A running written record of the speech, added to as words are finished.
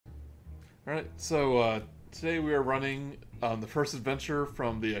Alright, so today we are running the first adventure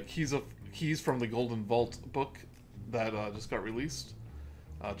from the Keys from the Golden Vault book that just got released.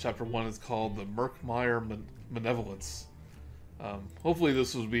 Chapter 1 is called the Murkmire Malevolence. Hopefully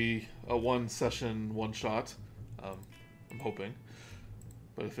this will be a one-session, one-shot. I'm hoping.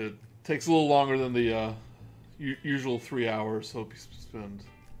 But if it takes a little longer than the usual 3 hours, hope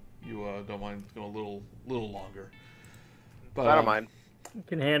you don't mind going a little longer. But, I don't mind. You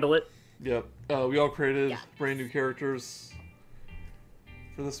can handle it. Yep. We all created brand new characters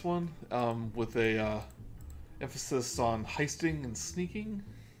for this one, with a emphasis on heisting and sneaking.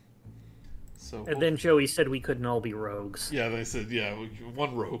 So. And then Joey said we couldn't all be rogues. Yeah, they said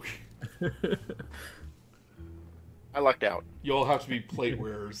one rogue. I lucked out. You all have to be plate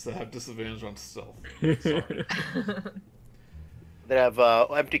wearers that have disadvantage on stealth. Sorry. They have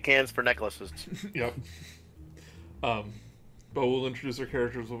empty cans for necklaces. Yep. But we'll introduce our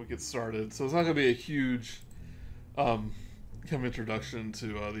characters when we get started. So it's not going to be a huge kind of introduction to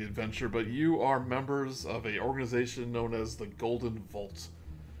the adventure, but you are members of an organization known as the Golden Vault.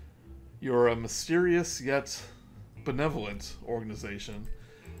 You're a mysterious yet benevolent organization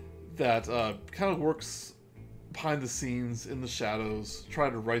that kind of works behind the scenes in the shadows,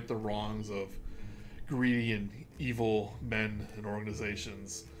 trying to right the wrongs of greedy and evil men and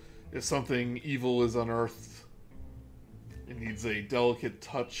organizations. If something evil is unearthed, it needs a delicate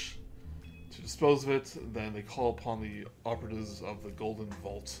touch to dispose of it, then they call upon the operatives of the Golden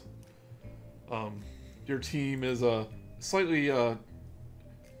Vault. Your team is a slightly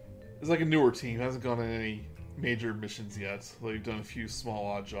it's like a newer team. It hasn't gone on any major missions yet. They've done a few small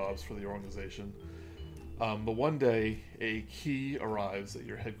odd jobs for the organization. But one day a key arrives at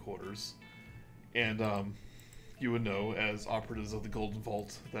your headquarters, and you would know as operatives of the Golden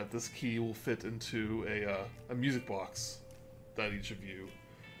Vault that this key will fit into a music box that each of you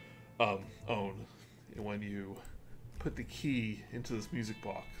own. And when you put the key into this music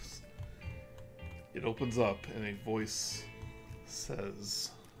box, it opens up and a voice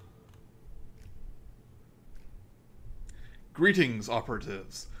says, "Greetings,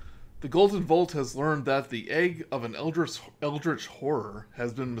 operatives. The Golden Vault has learned that the egg of an eldritch horror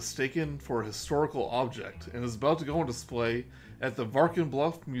has been mistaken for a historical object and is about to go on display at the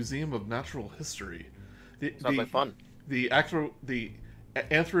Varkenbluff Museum of Natural History. Sounds like fun. The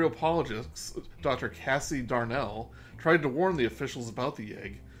anthropologist, Dr. Cassie Darnell, tried to warn the officials about the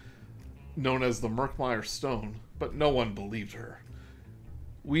egg, known as the Murkmire Stone, but no one believed her.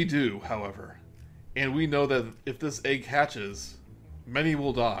 We do, however, and we know that if this egg hatches, many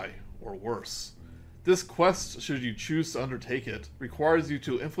will die, or worse. This quest, should you choose to undertake it, requires you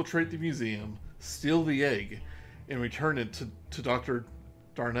to infiltrate the museum, steal the egg, and return it to Dr.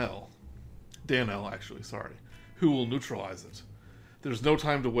 Darnell, who will neutralize it. There's no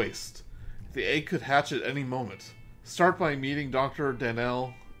time to waste. The egg could hatch at any moment. Start by meeting Dr.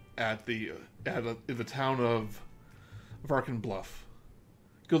 Darnell at the town of Varkenbluff.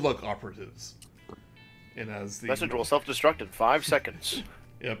 Good luck, operatives." And as the Message will self-destruct in 5 seconds.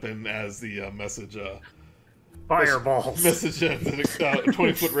 Yep, and as the message Fireballs. message ends in a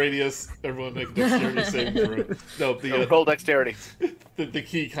 20-foot radius, everyone make a dexterity saving throw. No, Roll dexterity. the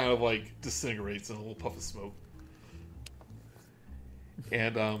key kind of like disintegrates in a little puff of smoke.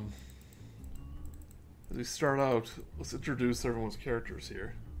 And as we start out, let's introduce everyone's characters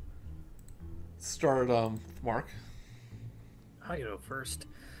here. Start with Mark. I'll go first.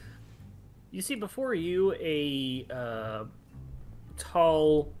 You see before you a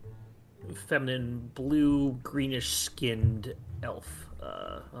tall, feminine, blue, greenish-skinned elf.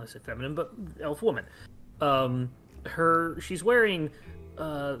 I say feminine, but elf woman. She's wearing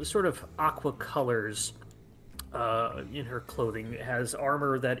sort of aqua colors in her clothing. It has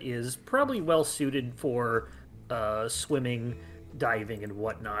armor that is probably well suited for swimming, diving, and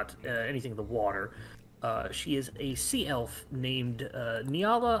whatnot. Anything in the water. She is a sea elf named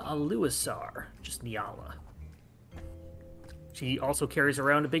Niala Aluisar. Just Niala. She also carries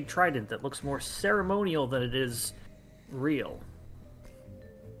around a big trident that looks more ceremonial than it is real.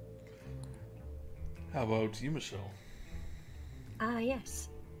 How about you, Michelle? Yes.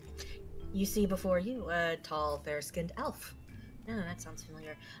 You see before you a tall, fair-skinned elf. Oh, that sounds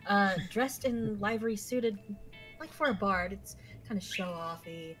familiar. Dressed in livery suited, like for a bard. It's kind of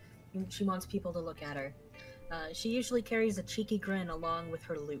show-offy. She wants people to look at her. She usually carries a cheeky grin along with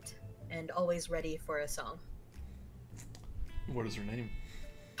her lute, and always ready for a song. What is her name?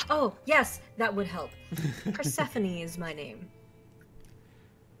 Oh, yes, that would help. Persephone is my name.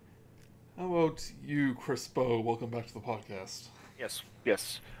 How about you, Crispo? Welcome back to the podcast.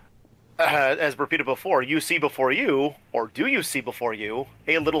 Yes. As repeated before, you see before you, or do you see before you,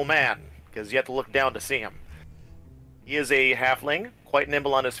 a little man. because you have to look down to see him. He is a halfling, quite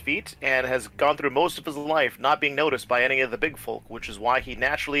nimble on his feet, and has gone through most of his life not being noticed by any of the big folk, which is why he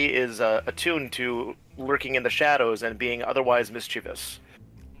naturally is attuned to lurking in the shadows and being otherwise mischievous.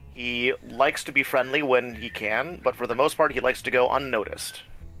 He likes to be friendly when he can, but for the most part he likes to go unnoticed.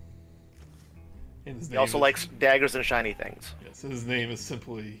 He also likes daggers and shiny things. Yes, his name is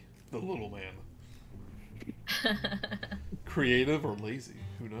simply the Little Man. Creative or lazy,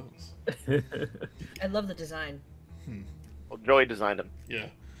 who knows? I love the design. Well, Joey designed him. Yeah.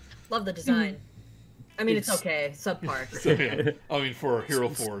 Love the design. I mean, it's okay. Subpar. So, yeah. I mean, for Hero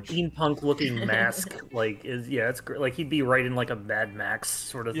Forge. Steampunk looking mask, it's great. Like he'd be right in like a Mad Max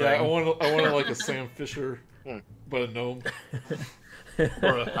sort of thing. Yeah, I want like a Sam Fisher, but a gnome.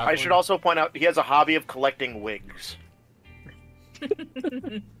 Or a I should also point out he has a hobby of collecting wigs.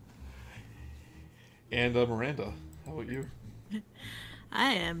 And Miranda, how about you?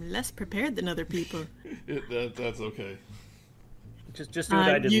 I am less prepared than other people. That's okay. Just do what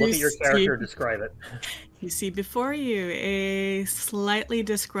I did. Look at your character, describe it. You see before you a slightly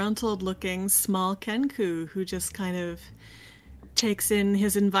disgruntled-looking small Kenku who just kind of takes in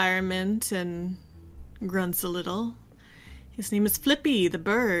his environment and grunts a little. His name is Flippy, the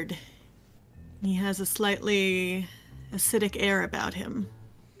bird. He has a slightly acidic air about him.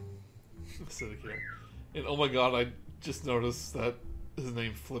 Acidic air. And oh my god, I just noticed that his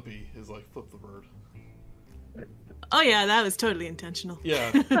name Flippy is like Flip the Bird. Oh yeah, that was totally intentional. Yeah.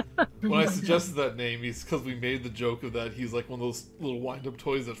 When I suggested that name, it's because we made the joke of that he's like one of those little wind-up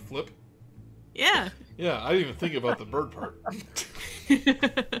toys that flip. Yeah. Yeah, I didn't even think about the bird part.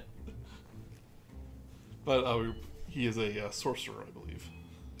 But he is a sorcerer, I believe.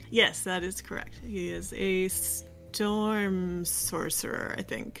 Yes, that is correct. He is a storm sorcerer, I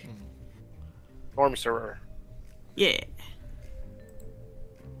think. Sorcerer. Yeah.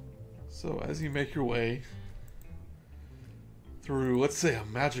 So as you make your way through, let's say, a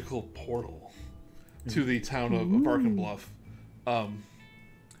magical portal to the town of Arkenbluff,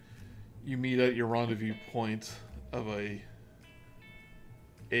 you meet at your rendezvous point of a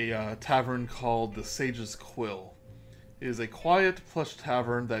tavern called the Sage's Quill. It is a quiet, plush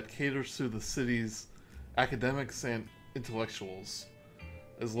tavern that caters to the city's academics and intellectuals.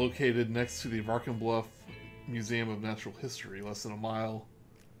 It is located next to the Arkenbluff Museum of Natural History, less than a mile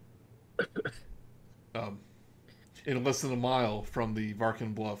from the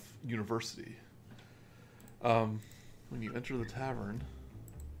Arkenbluff University. When you enter the tavern,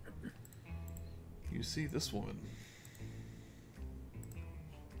 you see this woman.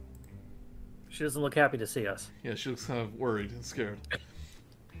 She doesn't look happy to see us. Yeah, she looks kind of worried and scared.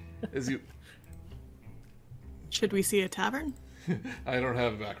 Should we see a tavern? I don't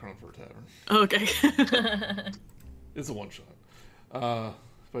have a background for a tavern. Okay. It's a one-shot.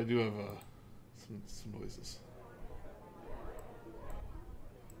 But I do have some noises.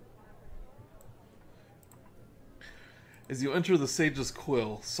 As you enter the Sage's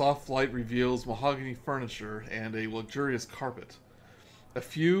Quill, soft light reveals mahogany furniture and a luxurious carpet. A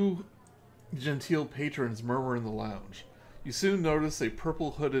few genteel patrons murmur in the lounge. You soon notice a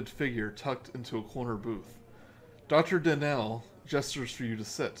purple-hooded figure tucked into a corner booth. Dr. Donnell gestures for you to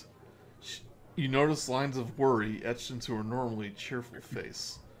sit. You notice lines of worry etched into her normally cheerful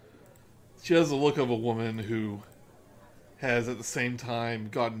face. She has the look of a woman who has at the same time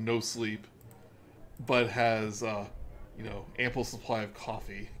gotten no sleep, but has, ample supply of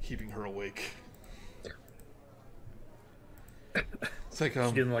coffee keeping her awake. It's like,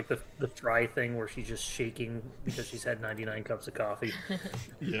 she's doing like the fry thing where she's just shaking because she's had 99 cups of coffee.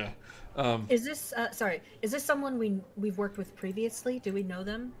 Yeah. Is this Is this someone we've worked with previously? Do we know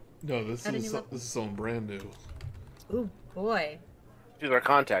them? No, this is someone brand new. Ooh, boy. She's our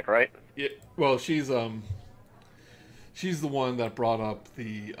contact, right? Yeah. Well, she's the one that brought up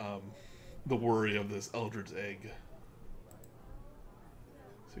the worry of this Eldritch egg.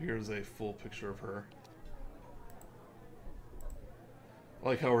 So here's a full picture of her. I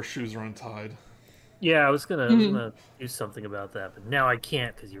like how her shoes are untied. Yeah, I was gonna do something about that, but now I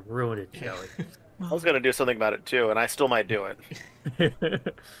can't because you ruined it, Joey. I was gonna do something about it too, and I still might do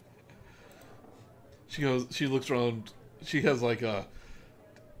it. She looks around. She has like a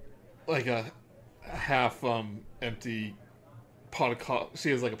half empty pot of coffee. She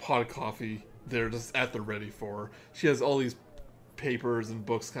has like a pot of coffee there, just at the ready for her. She has all these papers and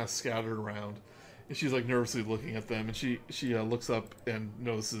books kind of scattered around, and she's like nervously looking at them. And she looks up and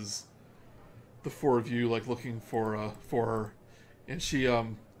notices the four of you like looking for her, and she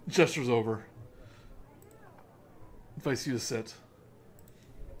gestures over, invites you to sit.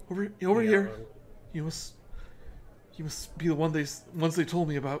 Over here. You must be the ones they told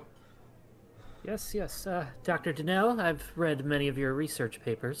me about. Yes. Dr. Donnell, I've read many of your research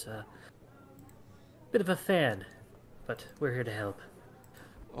papers. Bit of a fan, but we're here to help.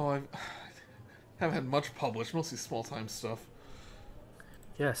 Oh, I haven't had much published, mostly small-time stuff.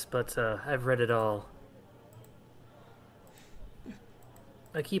 Yes, but I've read it all.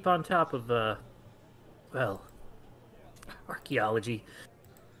 I keep on top of, well, archaeology.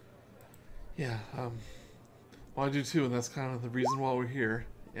 Yeah, well, I do too, and that's kind of the reason why we're here.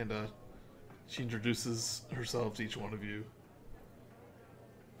 And, she introduces herself to each one of you.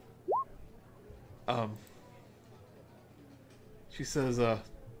 She says,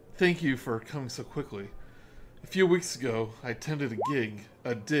 thank you for coming so quickly. A few weeks ago, I attended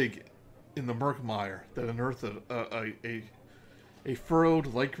a dig in the Murkmire that unearthed a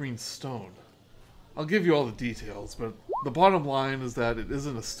furrowed light green stone. I'll give you all the details, but the bottom line is that it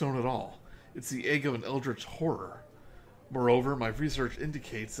isn't a stone at all. It's the egg of an eldritch horror. Moreover, my research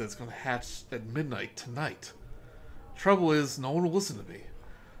indicates that it's going to hatch at midnight tonight. Trouble is, no one will listen to me.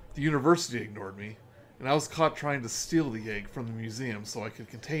 The university ignored me, and I was caught trying to steal the egg from the museum so I could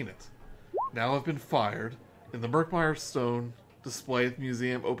contain it. Now I've been fired, and the Murkmire stone display at the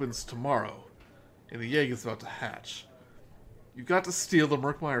museum opens tomorrow, and the egg is about to hatch. You've got to steal the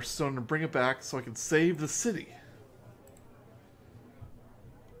Murkmire stone and bring it back so I can save the city.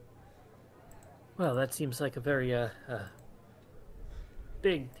 Well, that seems like a very,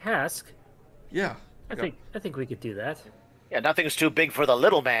 big task. Yeah. I think we could do that. Yeah, nothing's too big for the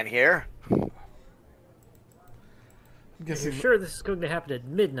little man here. I'm You're guessing. sure this is going to happen at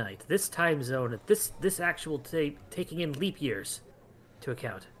midnight, this time zone, at this actual taking in leap years to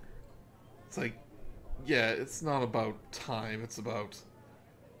account? It's like, yeah, it's not about time. It's about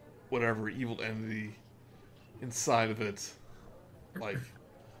whatever evil entity inside of it, like,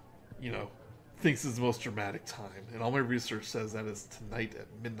 thinks is the most dramatic time. And all my research says that is tonight at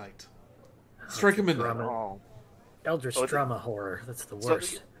midnight. Strike a midnight. Drama. Eldritch drama horror. That's the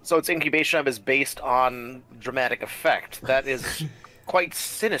worst. So its incubation time is based on dramatic effect. That is quite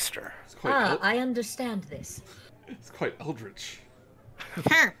sinister. It's quite I understand this. it's quite eldritch.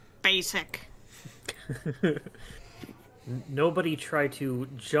 Basic. Nobody try to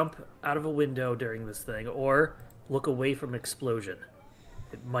jump out of a window during this thing or look away from explosion.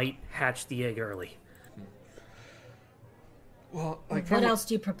 It might hatch the egg early. Well, like, What else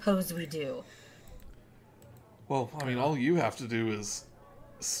do you propose we do? Well, I mean, all you have to do is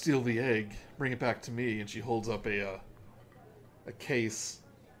steal the egg, bring it back to me, and she holds up a case,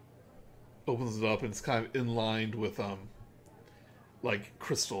 opens it up, and it's kind of inlined with like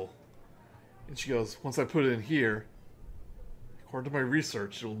crystal. And she goes, "Once I put it in here, according to my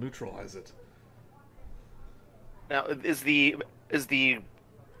research, it'll neutralize it." Now, is the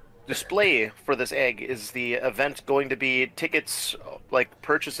display for this egg, is the event going to be tickets like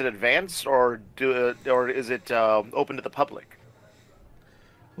purchased in advance, or is it open to the public?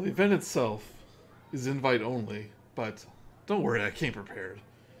 Well, the event itself is invite only, but don't worry, I came prepared.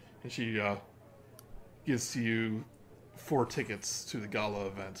 And she gives to you 4 tickets to the gala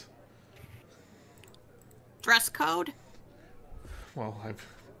event. Dress code? Well, I've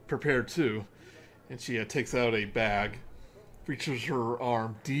prepared too. And she takes out a bag, reaches her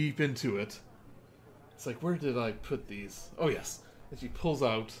arm deep into it. It's like, where did I put these? Oh, yes. And she pulls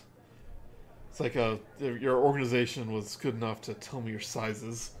out. It's like your organization was good enough to tell me your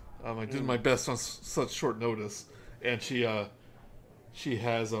sizes. I did my best on such short notice. And she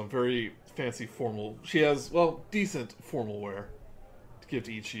has a very fancy formal. She has, well, decent formal wear to give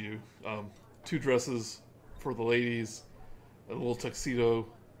to each of you. 2 dresses for the ladies, a little tuxedo,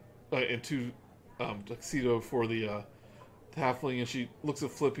 and 2 tuxedo for the halfling. And she looks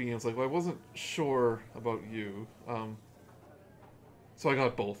at Flippy and it's like, well, I wasn't sure about you, so I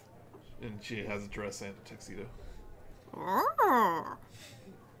got both. And she has a dress and a tuxedo. Oh.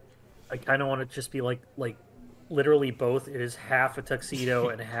 I kind of want it to just be like literally both. It is half a tuxedo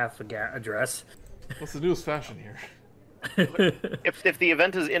and half a dress. What's the newest fashion here? If the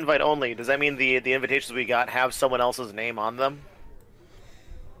event is invite only, does that mean the invitations we got have someone else's name on them?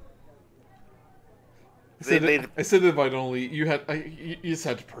 I said invite only. You just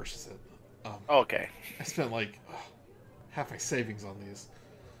had to purchase it. Okay. I spent like half my savings on these.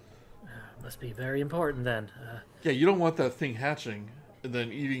 Must be very important then. Yeah, you don't want that thing hatching and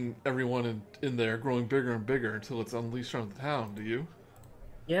then eating everyone in there, growing bigger and bigger until it's unleashed on the town, do you?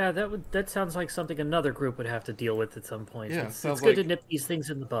 Yeah, that sounds like something another group would have to deal with at some point. Yeah, it's good to nip these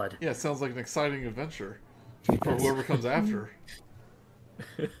things in the bud. Yeah, it sounds like an exciting adventure for whoever comes after.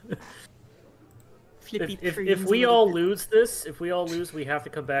 If we all lose this, we have to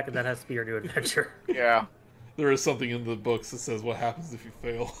come back, and that has to be our new adventure. Yeah. There is something in the books that says what happens if you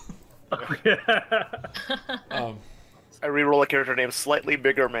fail. Um, I reroll a character named Slightly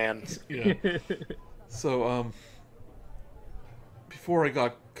Bigger Man. yeah. So, before I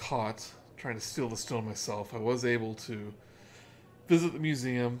got caught trying to steal the stone myself, I was able to visit the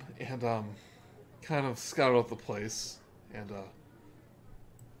museum and kind of scout out the place, and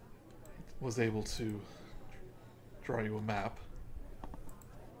was able to draw you a map.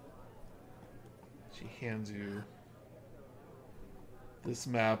 She hands you this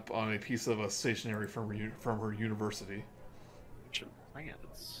map on a piece of stationery from her university.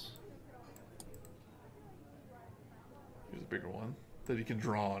 Plans. Here's a bigger one that you can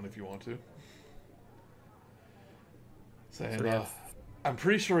draw on if you want to. And I'm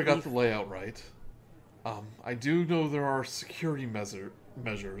pretty sure I got the layout right. I do know there are security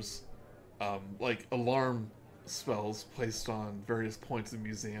measures, like alarm spells placed on various points in the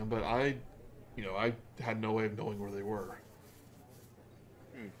museum, but I had no way of knowing where they were.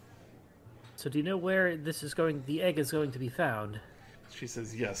 So do you know where the egg is going to be found? She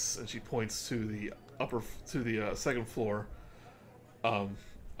says yes, and she points to the second floor, on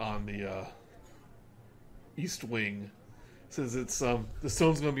the east wing. Says it's the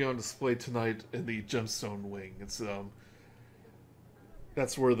stone's going to be on display tonight in the gemstone wing. It's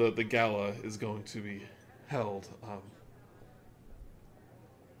that's where the gala is going to be held.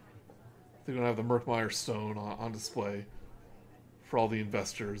 They're going to have the Murkmire stone on display for all the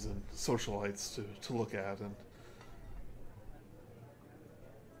investors and socialites to look at. And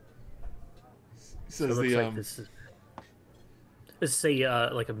he says So it looks like this is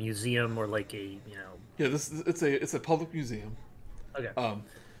like a museum or like a yeah, it's a public museum. Okay.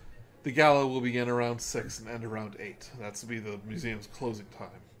 The gala will begin around 6 and end around 8. That's to be the museum's closing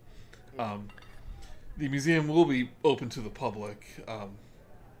time. The museum will be open to the public,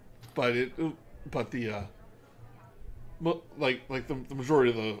 but the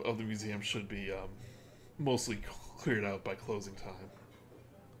majority of the museum should be mostly cleared out by closing time.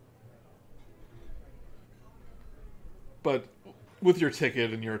 But with your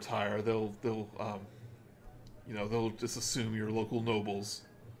ticket and your attire, they'll just assume you're local nobles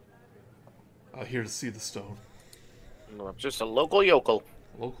here to see the stone. Well, just a local yokel.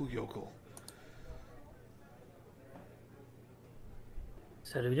 Local yokel.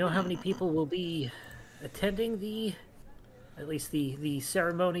 So do we know how many people will be attending at least the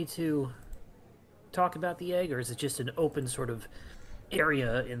ceremony to talk about the egg, or is it just an open sort of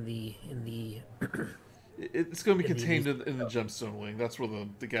area in the It's going to be contained in the gemstone wing. That's where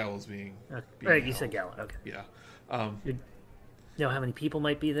the gala's being right, you held. said gala, okay. Yeah. You know how many people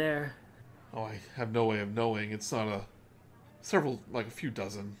might be there? Oh, I have no way of knowing. It's not a few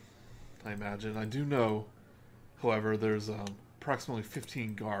dozen, I imagine. I do know, however, there's approximately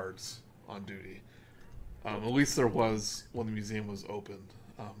 15 guards on duty. At least there was when the museum was opened.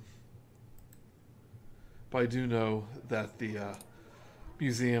 But I do know that the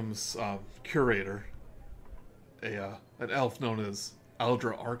museum's curator, an elf known as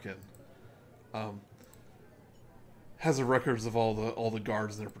Aldra Arkin, has the records of all the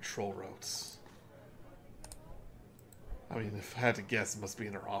guards and their patrol routes. I mean, if I had to guess, it must be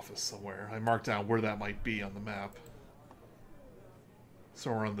in her office somewhere. I marked down where that might be on the map.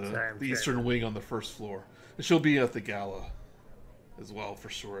 Somewhere on the eastern wing on the first floor. And she'll be at the gala as well, for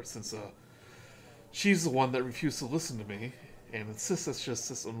sure, since she's the one that refused to listen to me and insists it's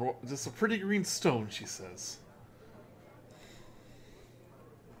just a pretty green stone, she says.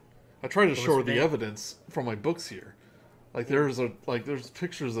 I try to show her the evidence from my books here. Like there's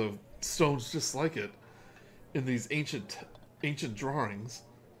pictures of stones just like it in these ancient drawings.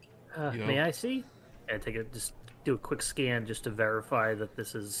 May I see? And just do a quick scan just to verify that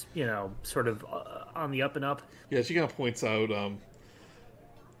this is sort of on the up and up. Yeah, she kind of points out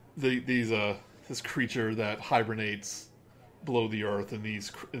this creature that hibernates below the earth in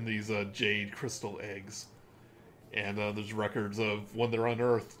these jade crystal eggs, and there's records of when they're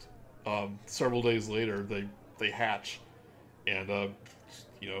unearthed. Several days later, they hatch, and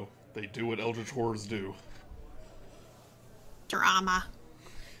they do what eldritch horrors do. Drama.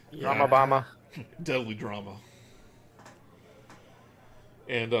 Yeah. Drama. Deadly drama.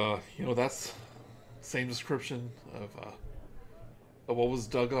 And that's same description of what was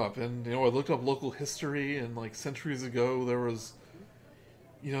dug up. And I looked up local history, and like centuries ago there was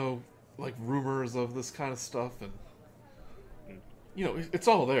like rumors of this kind of stuff, and it's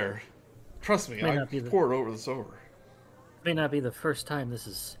all there. Trust me, I poured this over. May not be the first time this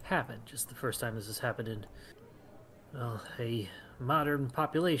has happened, just the first time this has happened in a modern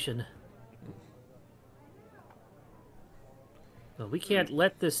population. Well, we can't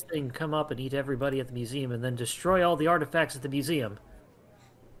let this thing come up and eat everybody at the museum and then destroy all the artifacts at the museum.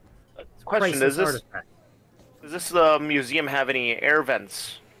 Question: Priceless Does artifact. this museum have any air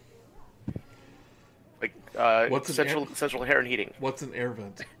vents? Like What's an central air and heating? What's an air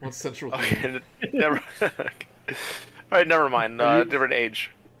vent? What's central heating? Okay, never. All right, never mind. Different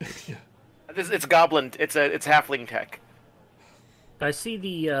age. Yeah. It's goblin. It's halfling tech. I see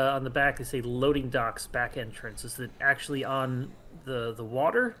the on the back they say loading docks back entrance. Is it actually on the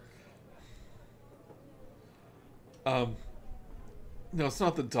water? No, it's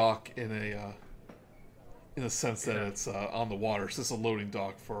not the dock in a sense that it's on the water. It's just a loading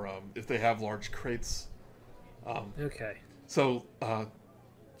dock for if they have large crates. Okay. So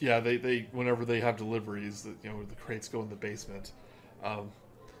yeah, they whenever they have deliveries, the crates go in the basement. That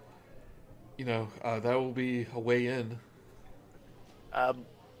will be a way in.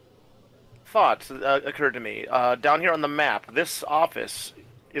 Thought occurred to me. Down here on the map, this office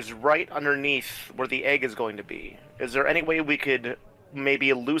is right underneath where the egg is going to be. Is there any way we could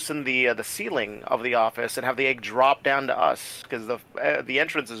maybe loosen the ceiling of the office and have the egg drop down to us? Because the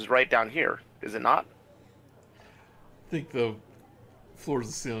entrance is right down here, is it not? I think the floors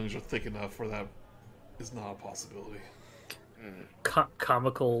and ceilings are thick enough where that is not a possibility.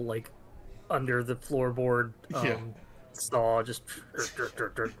 Comical, like under the floorboard. Yeah. Saw just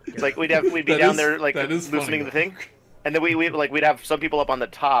Like we'd be That down is- there like that is loosening funny, the thing, and then we'd have some people up on the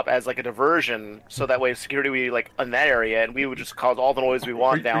top as like a diversion, so that way security would be like in that area, and we would just cause all the noise we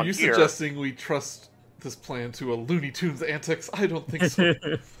want down Are you here. suggesting we trust this plan to a Looney Tunes antics? I don't think so.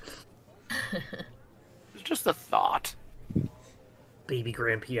 It's just a thought. baby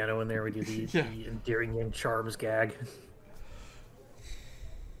grand piano in there. We do the endearing young charms gag.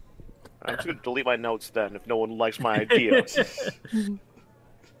 I'm just gonna delete my notes then if no one likes my idea.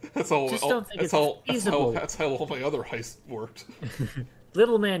 That's all. Just don't think that's it's all. feasible. That's how all my other heists worked.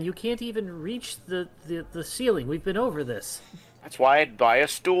 Little man, you can't even reach the ceiling. We've been over this. That's why I'd buy a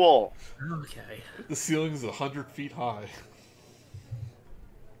stool. Okay. The ceiling's 100 feet high.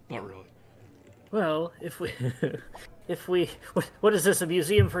 Not really. Well, if we, what is this? A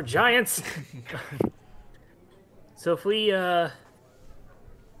museum for giants? So if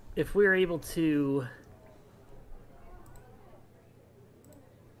we're able to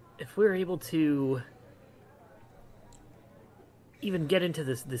even get into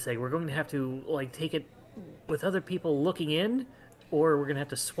this egg, we're going to have to like take it with other people looking in, or we're going to have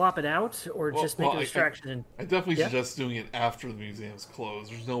to swap it out, or just make a distraction. I definitely suggest doing it after the museum's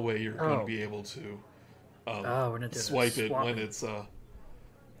closed. There's no way you're going to be able to we're not doing swipe it when it's when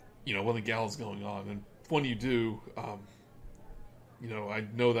the gala's going on. And when you do, I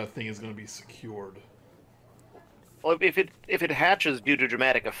know that thing is going to be secured. Well, if it hatches due to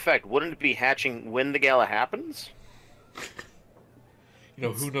dramatic effect, wouldn't it be hatching when the gala happens?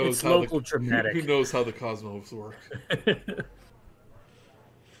 Who knows it's how local dramatic. Who knows how the cosmos work?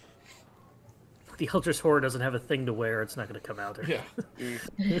 The Eldritch Horror doesn't have a thing to wear. It's not going to come out. Yeah,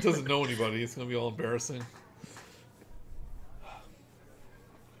 it doesn't know anybody. It's going to be all embarrassing.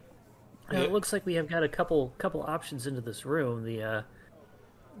 It looks like we have got a couple options into this room. The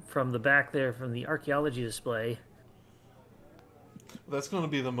from the back there, from the archaeology display. That's going to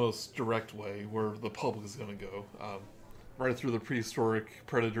be the most direct way where the public is going to go. Right through the prehistoric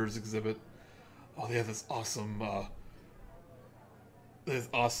predators exhibit. Oh, they have this awesome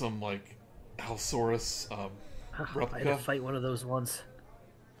like Allosaurus replica. I had to fight one of those once.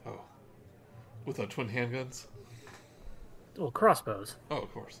 Oh, with twin handguns. Well, crossbows. Oh,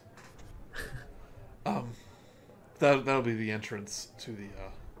 of course. That'll be the entrance to the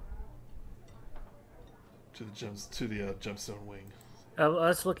gemstone wing. I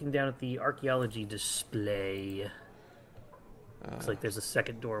was looking down at the archaeology display. Looks like there's a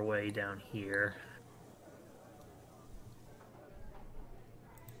second doorway down here.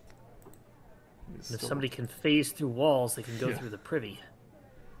 And if somebody can phase through walls, they can go through the privy.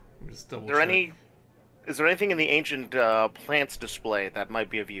 Just double Is there anything in the ancient plants display that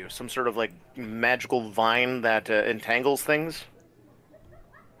might be of use? Some sort of like magical vine that entangles things?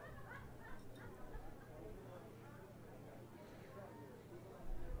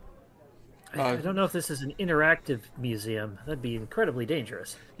 I don't know if this is an interactive museum. That'd be incredibly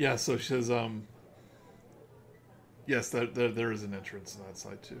dangerous. Yeah, so she says, yes, there is an entrance on that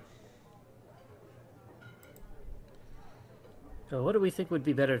side too. So what do we think would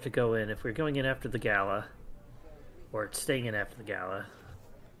be better to go in if we're going in after the gala, or staying in after the gala?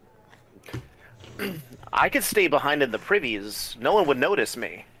 I could stay behind in the privies. No one would notice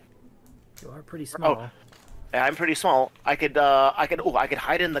me. You are pretty small. Oh, I'm pretty small. I could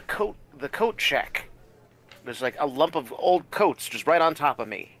hide in the coat check. There's like a lump of old coats just right on top of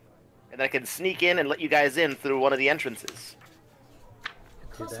me, and I can sneak in and let you guys in through one of the entrances.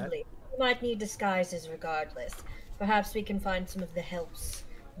 Do that. Possibly. We might need disguises regardless. Perhaps we can find some of the help's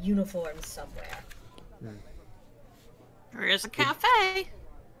uniforms somewhere. There is a cafe.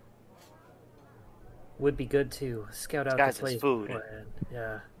 Would be good to scout out Disguise the place as food. beforehand.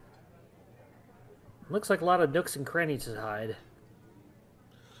 Yeah. Looks like a lot of nooks and crannies to hide.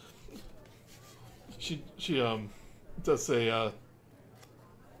 She does say,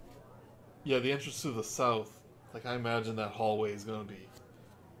 yeah, the entrance to the south, like, I imagine that hallway is going to be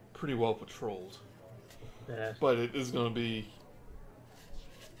pretty well patrolled. Yeah. But it is going to be,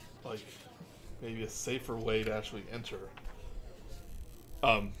 like, maybe a safer way to actually enter.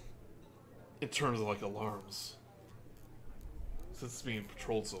 In terms of, like, alarms. Since it's being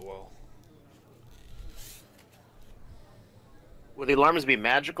patrolled so well. Would the alarms be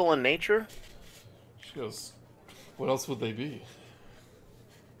magical in nature? She goes, what else would they be?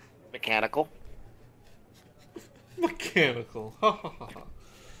 Mechanical? Mechanical. Ha ha ha ha.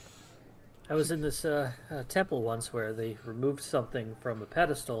 I was in this temple once where they removed something from a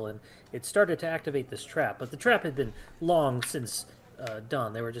pedestal and it started to activate this trap, but the trap had been long since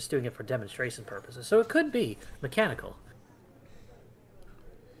done. They were just doing it for demonstration purposes, so it could be mechanical.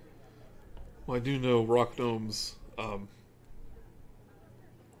 Well, I do know rock gnomes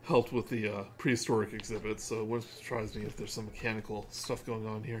helped with the prehistoric exhibit, so it wouldn't surprise me if there's some mechanical stuff going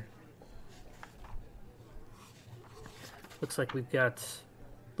on here. Looks like we've got,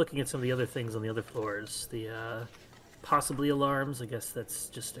 looking at some of the other things on the other floors, the possibly alarms. I guess that's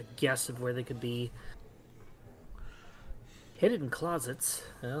just a guess of where they could be. Hidden closets.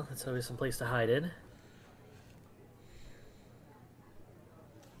 Well, that's always some place to hide in.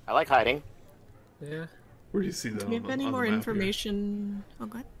 I like hiding. Yeah. Where do you see that? Do we have any more information? Oh,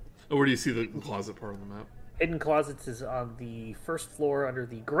 go ahead. Oh, where do you see the closet part on the map? Hidden closets is on the first floor under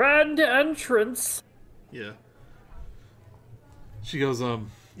the grand entrance. Yeah. She goes,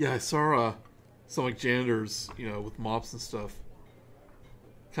 yeah, I saw some like janitors, with mops and stuff,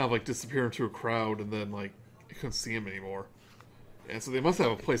 kind of like disappear into a crowd, and then like I couldn't see them anymore. And so they must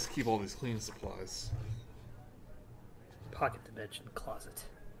have a place to keep all these cleaning supplies. Pocket dimension closet.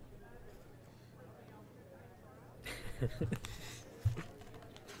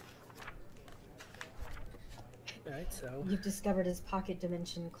 Alright, so... You've discovered his pocket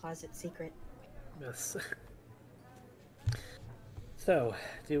dimension closet secret. Yes. So,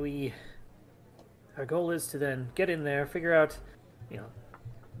 our goal is to then get in there, figure out,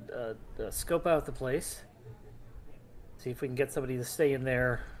 scope out the place, see if we can get somebody to stay in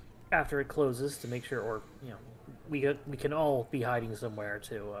there after it closes to make sure, or, we can all be hiding somewhere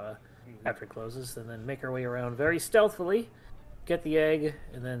to, after it closes, and then make our way around very stealthily, get the egg,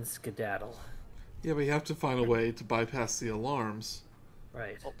 and then skedaddle. Yeah, but you have to find a way to bypass the alarms.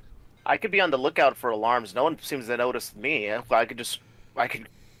 Right. I could be on the lookout for alarms. No one seems to notice me. I could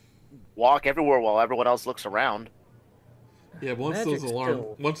walk everywhere while everyone else looks around. Yeah, once Magic's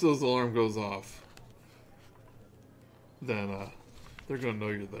those alarm goes off, then they're gonna know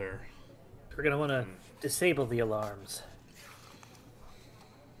you're there. We're gonna want to disable the alarms.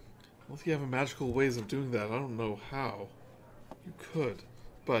 Well, if you have magical ways of doing that, I don't know how. You could,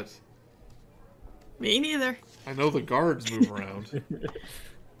 but Me neither. I know the guards move around.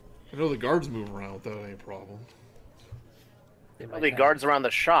 I know the guards move around without any problem. The guards around the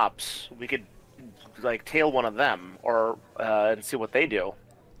shops. We could like tail one of them, or and see what they do.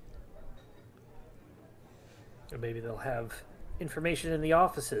 Or maybe they'll have information in the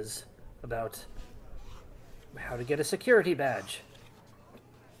offices about how to get a security badge.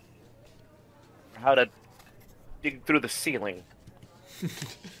 How to dig through the ceiling.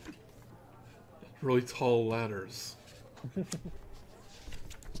 Really tall ladders.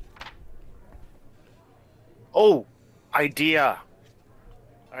 Oh, idea.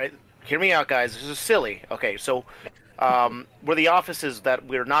 All right, hear me out, guys. This is silly. Okay, so where the office is that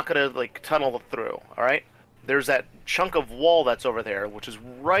we're not gonna like tunnel through. All right, there's that chunk of wall that's over there, which is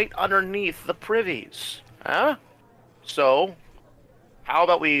right underneath the privies. Huh? So, how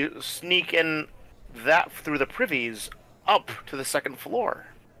about we sneak in that through the privies up to the second floor?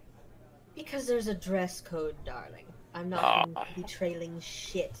 Because there's a dress code, darling. I'm not going to be trailing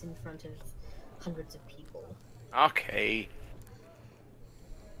shit in front of hundreds of people. Okay.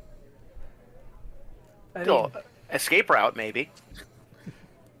 I Still, mean, escape route, maybe.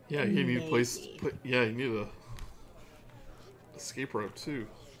 Yeah, you need a place. Maybe. Yeah, you need a escape route too.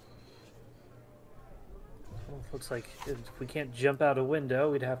 well, looks like if we can't jump out a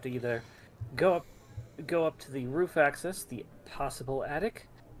window, we'd have to either go up to the roof access, the possible attic,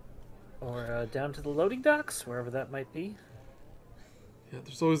 or down to the loading docks, wherever that might be. Yeah,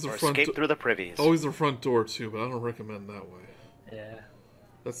 there's always the Or front. escape through the privies. Always the front door too, but I don't recommend that way. Yeah.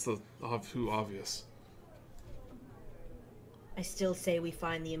 That's too obvious. I still say we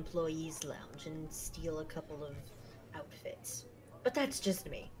find the employees' lounge and steal a couple of outfits. But that's just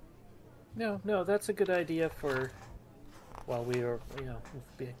me. No, that's a good idea for while we are,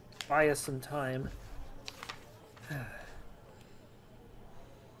 buy us some time.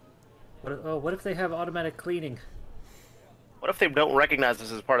 What if they have automatic cleaning? What if they don't recognize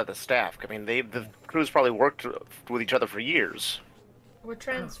us as part of the staff? I mean, the crew's probably worked with each other for years. Or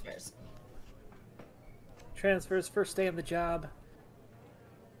transfers. Transfers, first day on the job.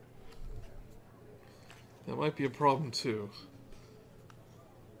 That might be a problem too.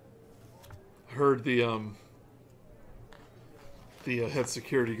 I heard the head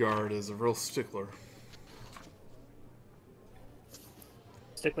security guard is a real stickler.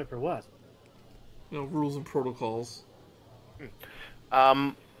 Stickler for what? Rules and protocols.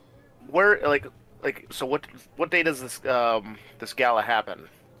 So what day does this gala happen?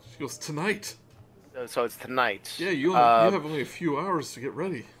 She goes, tonight. So it's tonight. Yeah, you have only a few hours to get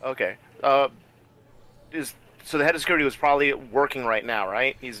ready. Okay. So the head of security was probably working right now,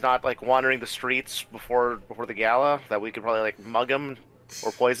 right? He's not like wandering the streets before the gala that we could probably like mug him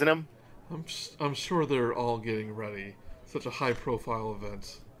or poison him. I'm sure they're all getting ready. Such a high-profile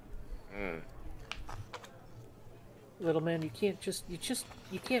event. Little man, you can't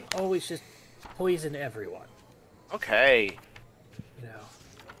always just poison everyone. Okay.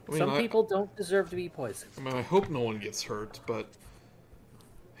 Some people don't deserve to be poisoned. I hope no one gets hurt, but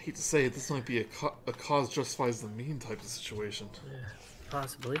I hate to say it, this might be a cause justifies the mean type of situation. Yeah,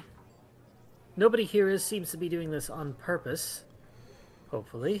 possibly. Nobody here seems to be doing this on purpose.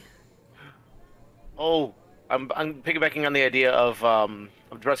 Hopefully. Oh, I'm piggybacking on the idea of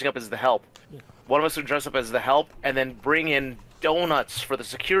dressing up as the help. Yeah. One of us would dress up as the help and then bring in donuts for the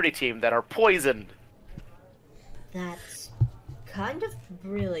security team that are poisoned. That's kind of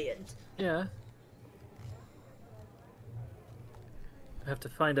brilliant. Yeah. I have to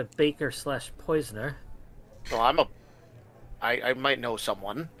find a baker/poisoner. Well, I might know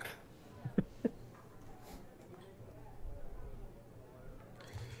someone.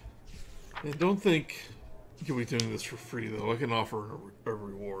 I don't think you'll be doing this for free, though. I can offer a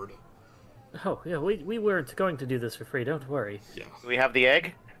reward. Oh, yeah, we weren't going to do this for free, don't worry. Yeah. Do we have the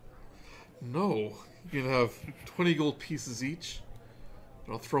egg? No. You can have 20 gold pieces each,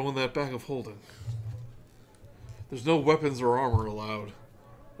 and I'll throw in that bag of holding. There's no weapons or armor allowed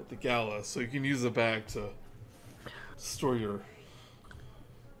at the gala, so you can use the bag to store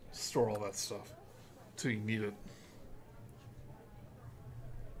all that stuff until you need it.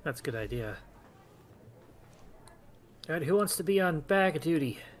 That's a good idea. Alright, who wants to be on bag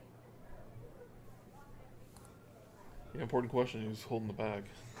duty? Yeah, important question. Who's holding the bag?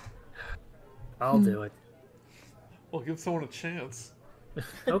 I'll do it. Well, give someone a chance.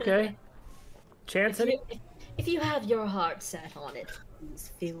 Okay. Chance it? If you have your heart set on it,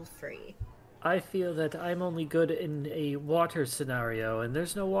 please feel free. I feel that I'm only good in a water scenario, and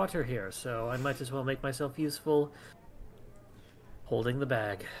there's no water here, so I might as well make myself useful holding the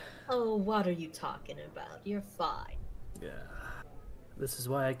bag. Oh, what are you talking about? You're fine. Yeah. This is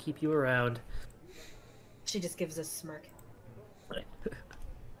why I keep you around. She just gives a smirk.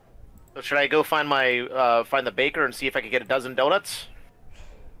 So should I go find find the baker and see if I can get a dozen donuts?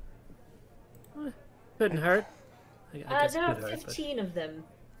 Couldn't hurt. I guess There are could hurt, 15 of them.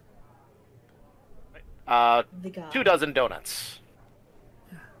 2 dozen donuts.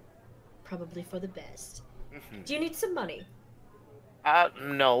 Probably for the best. Do you need some money?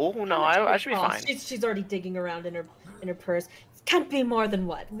 No, I should be fine. She's already digging around in her purse. It can't be more than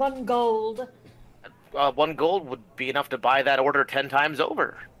what? 1 gold? 1 gold would be enough to buy that order 10 times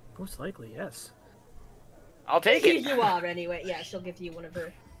over. Most likely, yes. I'll take it. You are anyway. Yeah, she'll give you one of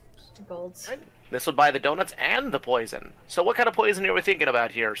her golds. This would buy the donuts and the poison. So what kind of poison are we thinking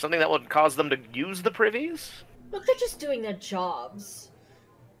about here? Something that would cause them to use the privies? Look, they're just doing their jobs.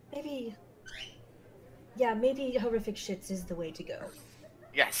 Maybe horrific shits is the way to go.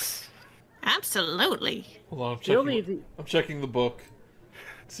 Yes. Absolutely. Hold on, I'm checking the book.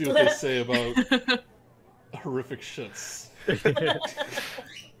 See what they say about horrific shits.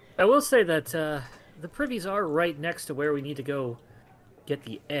 I will say that the privies are right next to where we need to go get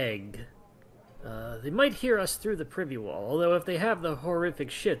the egg. They might hear us through the privy wall, although if they have the horrific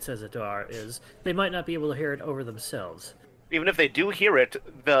shits, as it is, they might not be able to hear it over themselves. Even if they do hear it,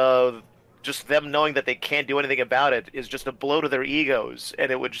 just them knowing that they can't do anything about it is just a blow to their egos,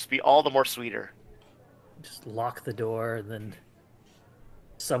 and it would just be all the more sweeter. Just lock the door, and then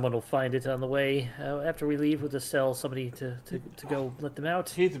someone will find it on the way. After we leave, we'll just tell somebody to go let them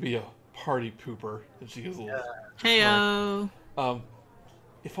out. I hate to be a party pooper, and she goes a little... Heyo.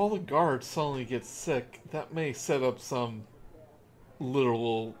 if all the guards suddenly get sick, that may set up some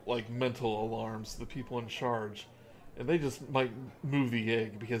literal, like, mental alarms to the people in charge. And they just might move the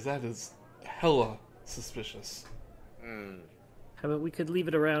egg, because that is hella suspicious. How about we could leave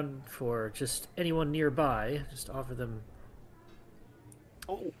it around for just anyone nearby? Just offer them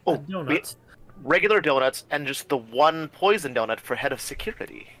donuts. Regular donuts and just the one poison donut for head of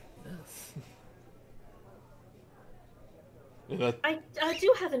security. Yes. And I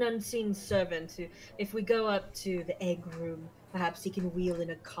do have an unseen servant who, if we go up to the egg room, perhaps he can wheel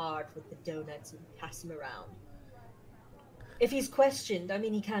in a cart with the donuts and pass them around. If he's questioned, I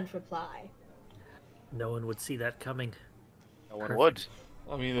mean, he can't reply. No one would see that coming. No one would.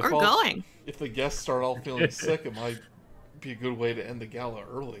 I mean, Or going. if the guests start all feeling sick, it might be a good way to end the gala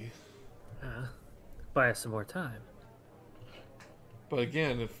early. Buy us some more time. But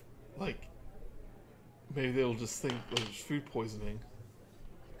again, if, like, maybe they'll just think there's food poisoning.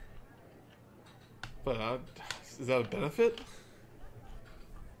 But is that a benefit?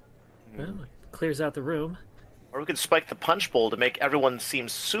 Well, it clears out the room. Or we could spike the punch bowl to make everyone seem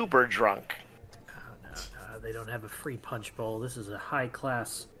super drunk. No, they don't have a free punch bowl. This is a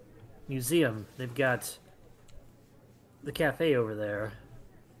high-class museum. They've got the cafe over there.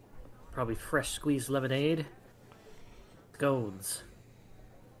 Probably fresh squeezed lemonade. Scones.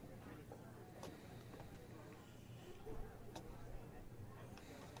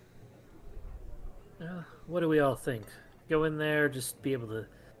 What do we all think? Go in there, just be able to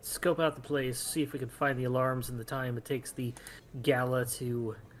scope out the place, see if we can find the alarms in the time it takes the gala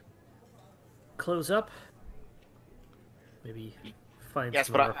to close up. Maybe find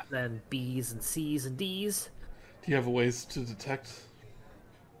some more than B's and C's and D's. Do you have ways to detect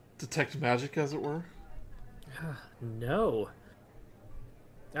magic, as it were? No.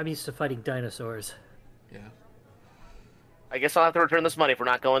 I'm used to fighting dinosaurs. Yeah. I guess I'll have to return this money if we're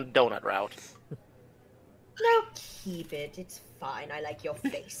not going donut route. No, keep it. It's fine. I like your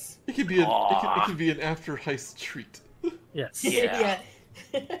face. It could be it could be an after heist treat. Yes. Yeah.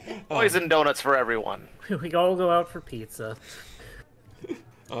 Poison donuts for everyone. We all go out for pizza.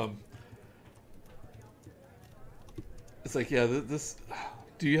 It's like, yeah, this.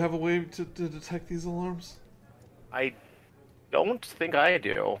 Do you have a way to detect these alarms? I don't think I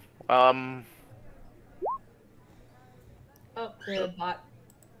do. Oh, the bot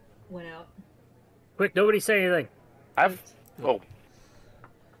went out. Quick, nobody say anything. I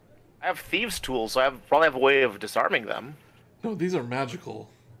have thieves' tools, so I probably have a way of disarming them. No, these are magical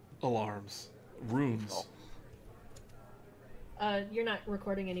alarms. Runes. You're not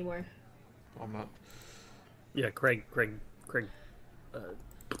recording anymore. I'm not. Yeah, Craig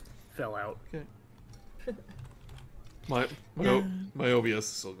fell out. Okay. My OBS is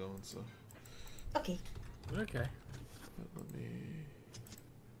still going, so. Okay. Okay. Let me.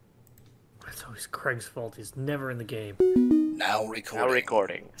 It's always Craig's fault. He's never in the game. Now recording. Now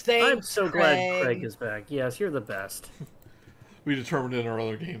recording. I'm so glad Craig is back. Yes, you're the best. We determined in our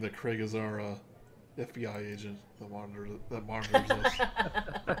other game that Craig is our FBI agent that monitors us.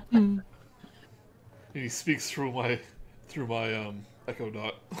 And he speaks through my Echo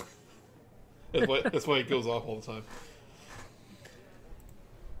Dot. That's why it goes off all the time.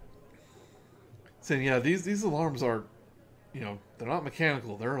 Saying, yeah, these alarms are, they're not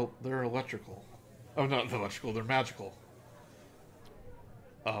mechanical. They're electrical. Oh, not electrical. They're magical.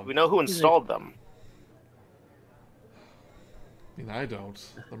 We know who installed them. I mean, I don't.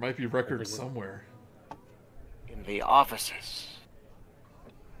 There might be records somewhere. In the offices.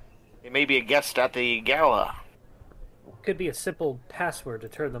 They may be a guest at the gala. Could be a simple password to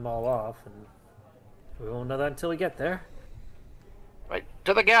turn them all off, and we won't know that until we get there. Right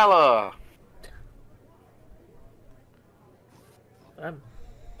to the gala.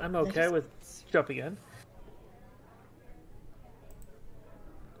 I'm okay with jumping in.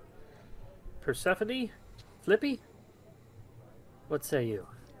 Persephone? Flippy? What say you?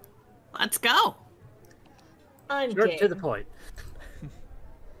 Let's go. I'm Short game. to the point.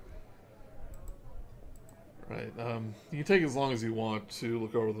 Right. You can take as long as you want to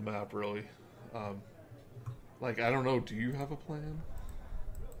look over the map, really. I don't know, do you have a plan?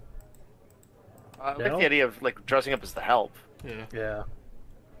 I like the idea of dressing up as the help. Yeah.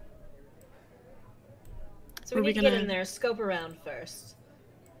 So we need to get in there, scope around first,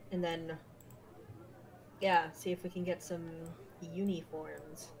 and then, see if we can get some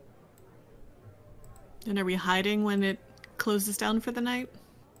uniforms. And are we hiding when it closes down for the night?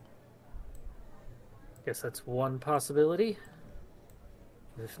 Guess that's one possibility.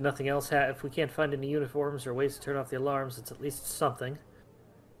 If nothing else, if we can't find any uniforms or ways to turn off the alarms, it's at least something.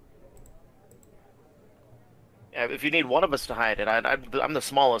 Yeah, if you need one of us to hide it, I'm the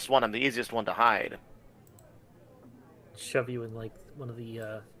smallest one. I'm the easiest one to hide. Shove you in like one of the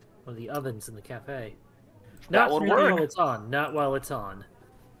ovens in the cafe. That would Not work. while it's on. Not while it's on.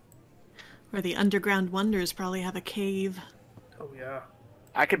 Or the underground wonders probably have a cave. Oh yeah.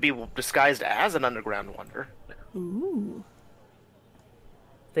 I could be disguised as an underground wonder. Ooh.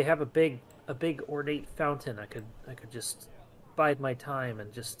 They have a big ornate fountain. I could just bide my time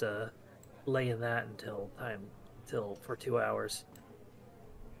and just lay in that until for 2 hours.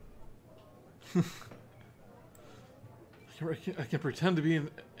 I can pretend to be in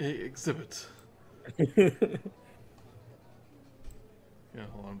a exhibit. Yeah,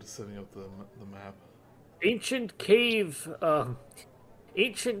 hold on, I'm just setting up the map. Ancient cave elves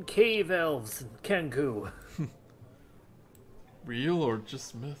in Kenku. Real or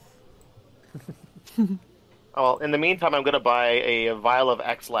just myth? Oh, well, in the meantime, I'm going to buy a vial of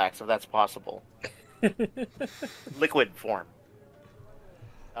X-Lax, if that's possible. Liquid form.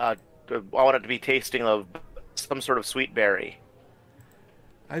 I want it to be tasting of some sort of sweet berry.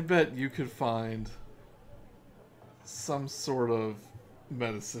 I bet you could find some sort of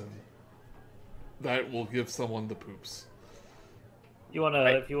medicine that will give someone the poops.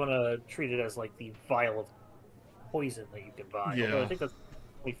 If you wanna treat it as like the vial of poison that you can buy. Yeah. Although I think that's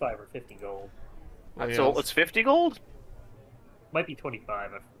 25 or 50 gold. Well, So yeah, it's 50 gold? Might be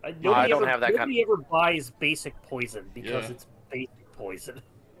 25. I don't have that kind. Nobody ever buys basic poison because Yeah. it's basic poison.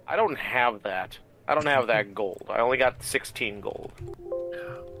 I don't have that. I don't have that gold. I only got 16 gold.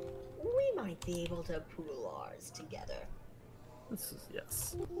 We might be able to pool ours together. This is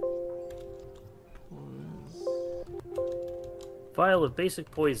yes. Vial of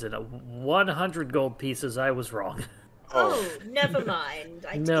basic poison, 100 gold pieces. I was wrong. Oh, never mind.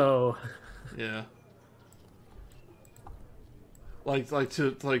 No. Yeah. Like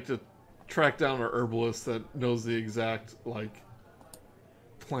to track down a herbalist that knows the exact like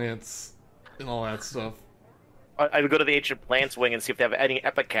plants and all that stuff. I would go to the ancient plants wing and see if they have any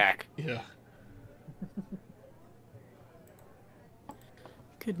epicac. Yeah.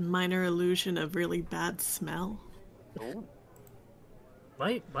 Could minor illusion of really bad smell. Ooh.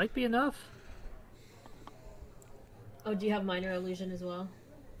 Might be enough. Oh, do you have minor illusion as well?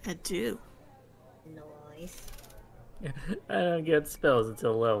 I do. Nice. I don't get spells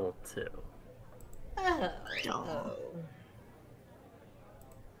until level 2. Oh. Oh.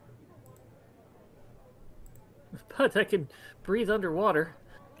 But I can breathe underwater.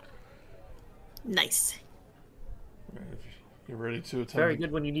 Nice. Right, if you're ready to attempt. Very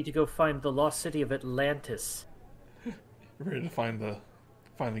good when you need to go find the lost city of Atlantis. You're ready to find the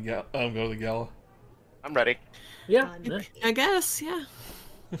go to the gala. I'm ready. Yeah. I guess, yeah.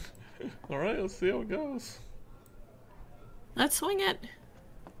 All right, let's see how it goes. Let's swing it.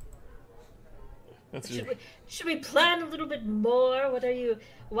 That's your. Should we plan a little bit more?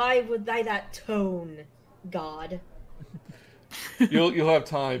 Why would I that tone, God? You'll have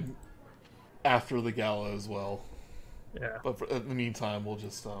time after the gala as well. Yeah. But in the meantime, we'll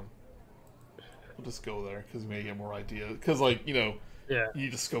just go there because we may get more idea. Because Yeah. you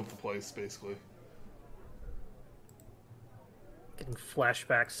need to scope the place basically. Getting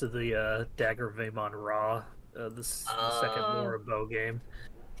flashbacks to the Dagger of Amon Ra, the second Morabo game.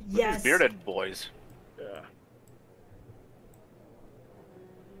 Yes. These bearded boys. Yeah.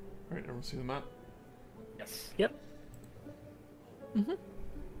 All right, everyone see the map? Yes. Yep. Mm-hmm.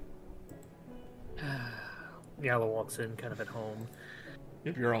 Yala walks in kind of at home.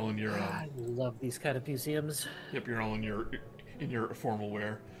 Yep, you're all in your. I love these kind of museums. Yep, you're all in your formal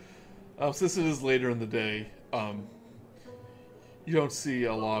wear. Since it is later in the day, you don't see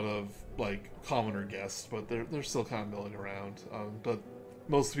a lot of commoner guests, but they're still kind of milling around. But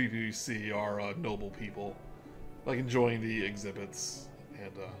most of the people you see are noble people, enjoying the exhibits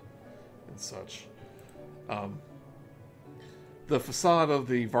and such. The facade of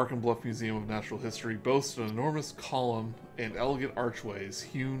the Varkenbluff Museum of Natural History boasts an enormous column and elegant archways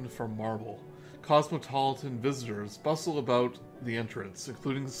hewn from marble. Cosmopolitan visitors bustle about the entrance,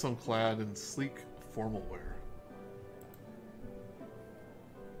 including some clad in sleek formal wear.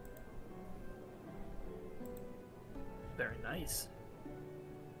 Very nice.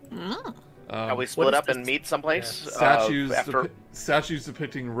 Oh. Are we split is up and this- meet someplace? Statues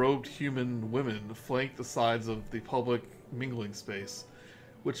depicting robed human women flank the sides of the public mingling space,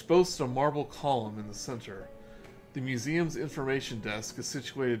 which boasts a marble column in the center. The museum's information desk is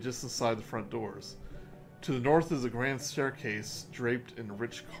situated just inside the front doors. To the north is a grand staircase draped in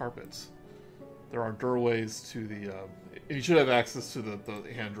rich carpet. There are doorways to the... and you should have access to the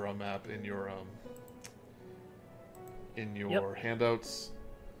hand-drawn map in your handouts.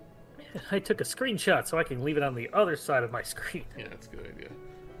 I took a screenshot so I can leave it on the other side of my screen. Yeah, that's a good idea.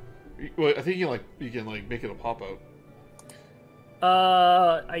 Well, I think you can make it a pop out.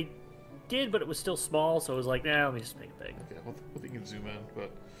 I did, but it was still small, so I was like, nah, let me just make it big. Yeah, well, you can zoom in,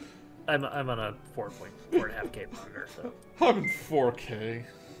 but I'm on a 4.5K monitor, so I'm in 4K.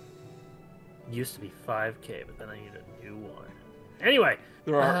 used to be 5K, but then I need a new one. Anyway,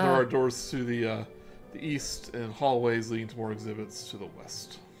 There are doors to the east and hallways leading to more exhibits to the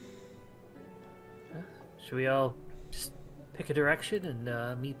west. should we all just pick a direction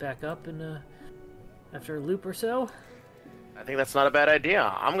and meet back up in after a loop or so? I think that's not a bad idea.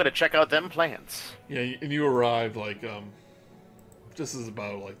 I'm gonna check out them plans. Yeah, and you arrived just as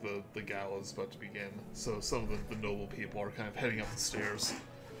about the gala's about to begin. So some of the noble people are kind of heading up the stairs.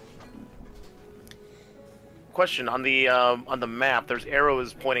 Question on the map. There's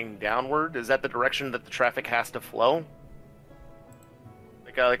arrows pointing downward. Is that the direction that the traffic has to flow?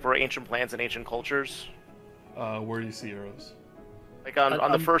 Like for ancient plants and ancient cultures. Where do you see arrows? Like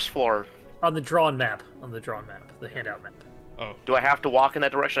on the first floor. On the drawn map, the handout map. Oh, Do I have to walk in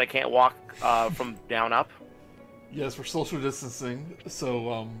that direction? I can't walk from down up. yes, for social distancing.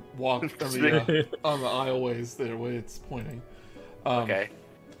 So walk on the aisleways there, way it's pointing. Okay.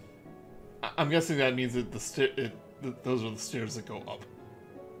 I'm guessing that means that those are the stairs that go up.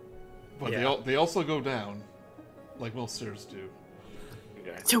 But Yeah. they also go down, like most stairs do.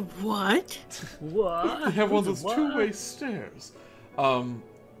 Okay. To what? What? They have one of those What? two-way stairs.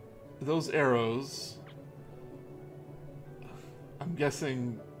 Those arrows. I'm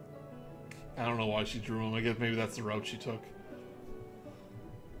guessing. I don't know why she drew them. I guess maybe that's the route she took.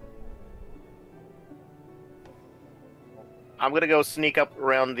 I'm gonna go sneak up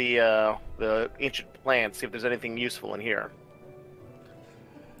around the ancient plants, see if there's anything useful in here.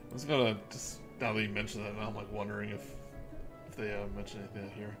 I was gonna just now that you mentioned that, now I'm wondering if they mentioned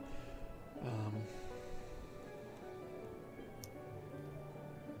anything here.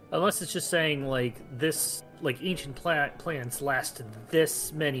 Unless it's just saying this, ancient plants last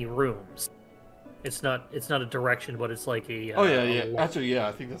this many rooms. It's not a direction, but it's like a. Oh yeah, a yeah. line. Actually, yeah,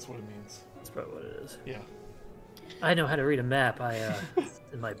 I think that's what it means. That's probably what it is. Yeah, I know how to read a map. It's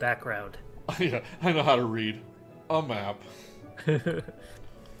in my background. yeah. I know how to read a map.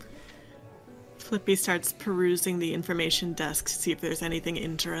 Flippy starts perusing the information desk to see if there's anything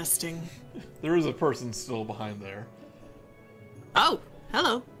interesting. There is a person still behind there. Oh,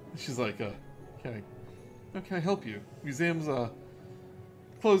 hello. She's like, can I help you? Museum's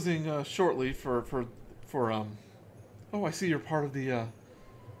closing shortly for oh, I see you're part of the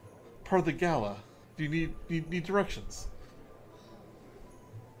gala. Do you need directions?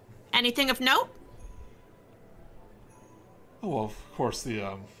 Anything of note? Oh well, of course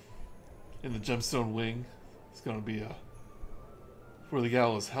the in the gemstone wing, it's gonna be where the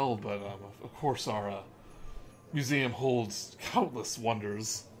gala is held, but of course our museum holds countless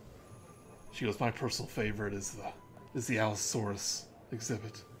wonders. She goes, my personal favorite is the Allosaurus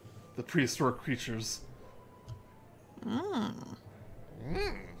exhibit, the prehistoric creatures.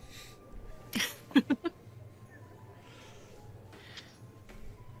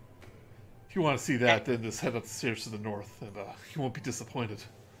 If you want to see that, then just head up the stairs to the north, and you won't be disappointed.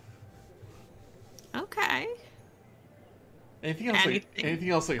 Okay. Anything else? Anything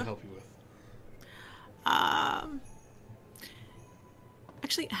else I can help you with?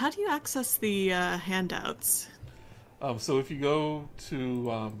 Actually, how do you access the handouts? So if you go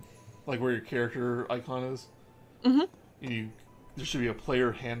to where your character icon is, there should be a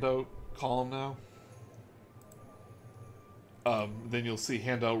player handout column now. Then you'll see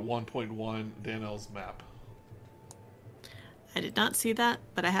handout 1.1, Danelle's map. I did not see that,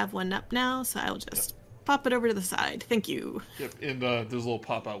 but I have one up now, so I'll just pop it over to the side. Thank you. Yep, and there's a little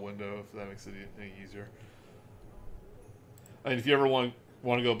pop-out window if that makes it any easier. And if you ever want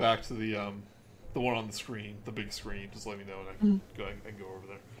to go back to the one on the screen, the big screen, just let me know and I can go over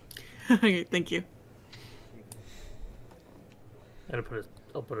there. Okay, thank you. I'll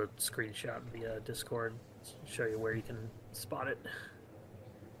put a screenshot in the Discord to show you where you can spot it.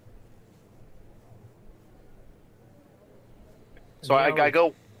 So I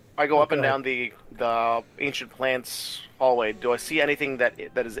go up and go down the ancient plants hallway. Do I see anything that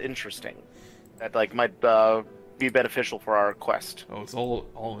is interesting, that might be beneficial for our quest? Oh, it's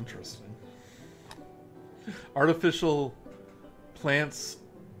all interesting. Artificial plants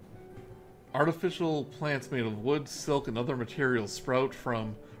made of wood, silk, and other materials sprout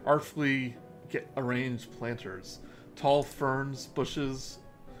from artfully arranged planters. Tall ferns, bushes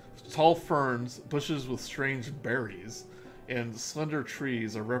with strange berries, and slender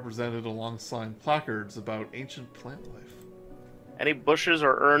trees are represented alongside placards about ancient plant life. Any bushes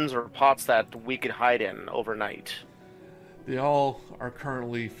or urns or pots that we could hide in overnight? They all are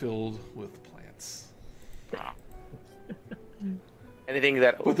currently filled with plants. Anything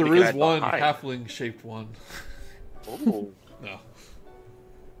that... But there is one halfling-shaped one. Ooh. No.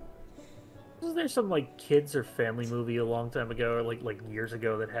 Was there some like kids or family movie a long time ago, or like years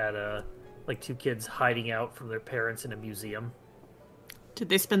ago, that had like two kids hiding out from their parents in a museum? Did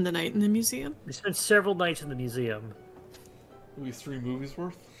they spend the night in the museum? They spent several nights in the museum. At least 3 movies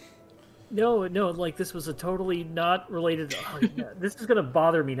worth? No, like this was a totally not related. Oh, yeah. This is gonna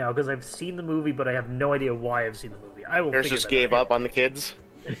bother me now because I've seen the movie, but I have no idea why I've seen the movie. I will. Parents just gave up on the kids.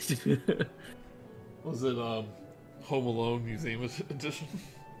 Was it Home Alone Museum Edition?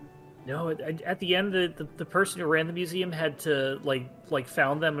 No, at the end, the person who ran the museum had to like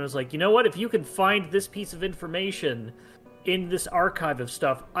found them and was like, you know what? If you can find this piece of information in this archive of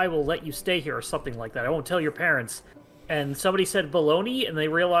stuff, I will let you stay here, or something like that. I won't tell your parents. And somebody said Bologna, and they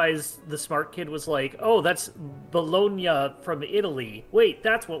realized the smart kid was like, oh, that's Bologna from Italy. Wait,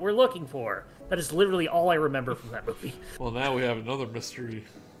 that's what we're looking for. That is literally all I remember from that movie. Well, now we have another mystery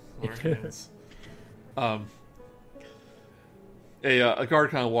on our hands. A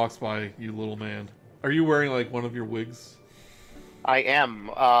guard kind of walks by you, little man. Are you wearing, like, one of your wigs? I am.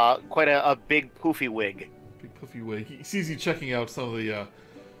 Quite a big poofy wig. Big poofy wig. He sees you checking out some of the,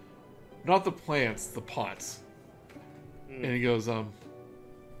 not the plants, the pots. And he goes, are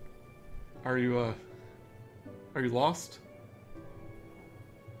you lost?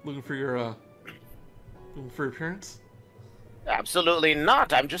 Looking for your parents? Absolutely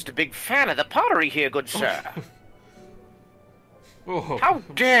not. I'm just a big fan of the pottery here, good sir. Oh. How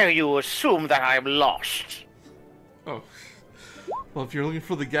dare you assume that I'm lost? Oh. Well, if you're looking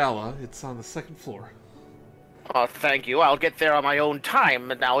for the gala, it's on the 2nd floor. Oh, thank you. I'll get there on my own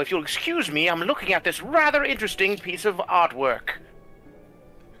time. Now, if you'll excuse me, I'm looking at this rather interesting piece of artwork.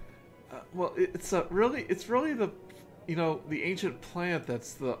 Well, it's really the, the ancient plant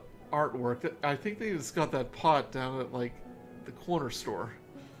that's the artwork. I think they just got that pot down at, like, the corner store.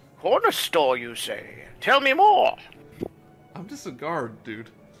 Corner store, you say? Tell me more. I'm just a guard, dude.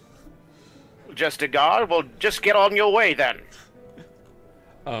 Just a guard? Well, just get on your way, then.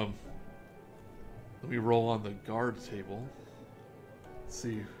 Let me roll on the guard table.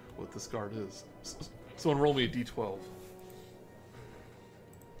 See what this guard is. Someone roll me a d12.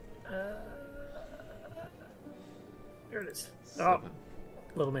 There it is. 7. Oh,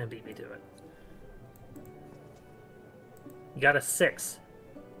 little man beat me to it. You got a 6.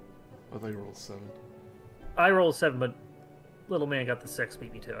 I thought you rolled 7. I rolled a 7, but little man got the 6,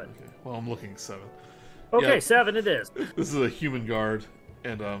 beat me to it. Okay. Well, I'm looking 7. Okay, Yeah. 7 it is. This is a human guard,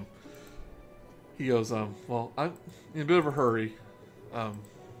 and he goes, well, I'm in a bit of a hurry,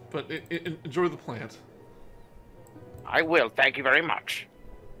 but enjoy the plant. I will, thank you very much.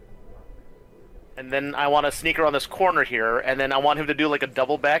 And then I want to sneak around this corner here, and then I want him to do like a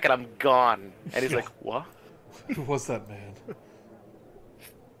double back, and I'm gone. And he's like, what? Who was that man?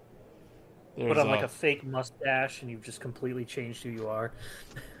 Put on like a fake mustache, and you've just completely changed who you are.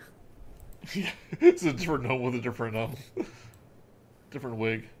 Yeah, it's a different gnome with a different different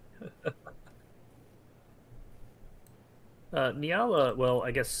wig. Niala, well,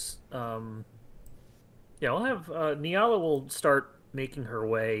 I guess, yeah, I'll have, Niala will start making her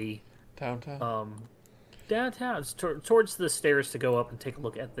way, Downtown? Downtown, towards the stairs to go up and take a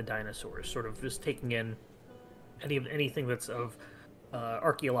look at the dinosaurs, sort of just taking in anything that's of,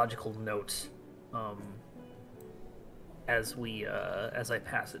 archaeological note, as I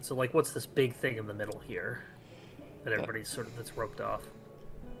pass it. So, like, what's this big thing in the middle here that everybody's sort of, that's roped off?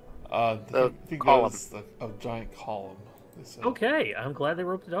 The think column. that was a giant column. They said. Okay, I'm glad they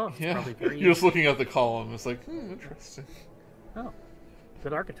roped it off. It's Yeah, probably very you're just looking at the column. It's like, interesting. Oh,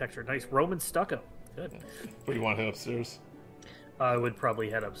 good architecture. Nice Roman stucco. Good. But you want to head upstairs? I would probably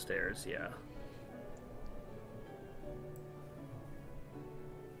head upstairs, yeah.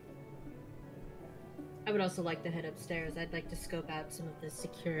 I would also like to head upstairs. I'd like to scope out some of the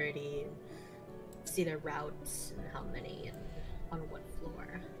security and see their routes and how many and on what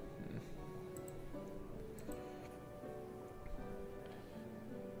floor.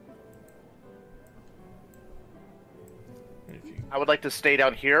 I would like to stay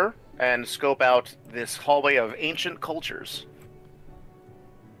down here and scope out this hallway of ancient cultures.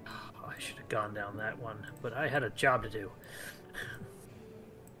 Oh, I should have gone down that one, but I had a job to do.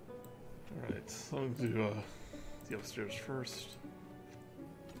 Alright, so I'm going to do the upstairs first.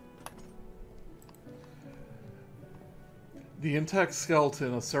 The intact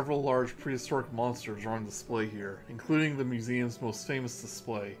skeleton of several large prehistoric monsters are on display here, including the museum's most famous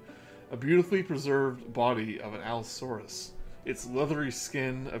display, a beautifully preserved body of an Allosaurus, its leathery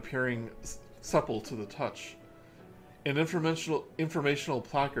skin appearing supple to the touch. An informational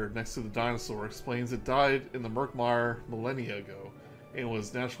placard next to the dinosaur explains it died in the Murkmire millennia ago and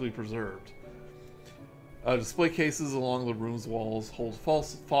was naturally preserved. Display cases along the room's walls hold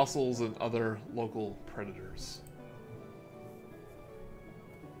fossils and other local predators.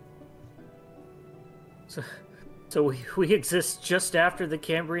 So we exist just after the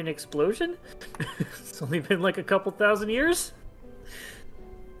Cambrian explosion? It's only been like a couple thousand years?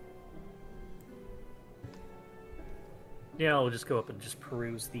 Yeah, we'll just go up and just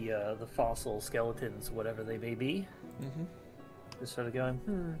peruse the fossil skeletons, whatever they may be. Mm-hmm. Just sort of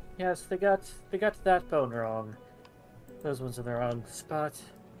going, yes, they got that bone wrong. Those ones in the wrong spot.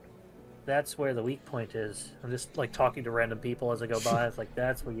 That's where the weak point is. I'm just like talking to random people as I go by. It's like,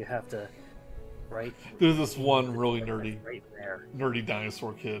 that's where you have to, right? There's this one really nerdy right there. nerdy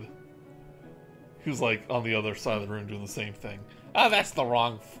dinosaur kid who's like on the other side of the room doing the same thing. Oh, that's the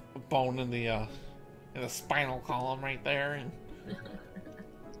wrong bone in the spinal column right there. And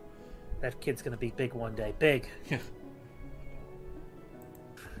that kid's gonna be big one day. Big. yeah.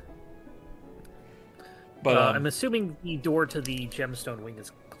 But I'm assuming the door to the gemstone wing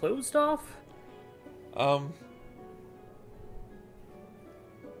is closed off. I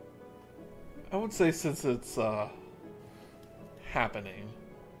would say since it's happening,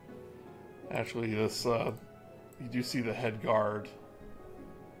 actually, this you do see the head guard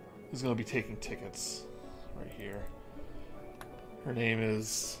who's going to be taking tickets right here. Her name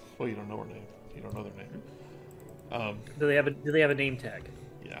is, well, you don't know her name. You don't know their name. Do they have a name tag?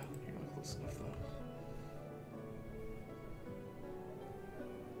 Yeah, you're not close enough though.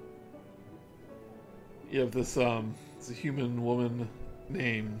 You have this it's a human woman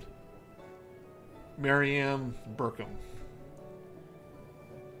named Marianne Burkham.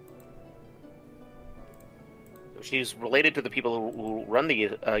 She's related to the people who run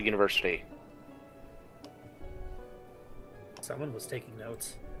the university. Someone was taking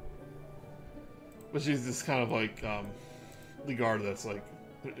notes. But she's just kind of like the guard that's like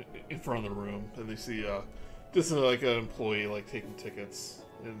in front of the room, and they see just like an employee like taking tickets,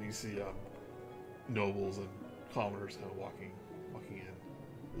 and you see nobles and commoners kind of walking in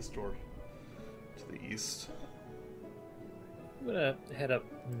this door to the east. I'm gonna head up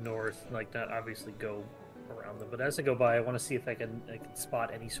north, like not obviously go around them, but as I go by, I want to see if I can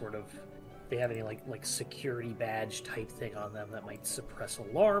spot any sort of, if they have any like security badge type thing on them that might suppress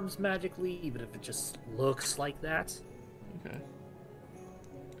alarms magically, even if it just looks like that. Okay.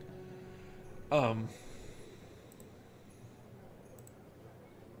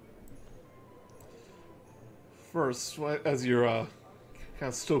 First, as you're kind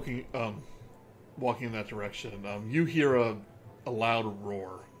of stoking, walking in that direction, you hear a loud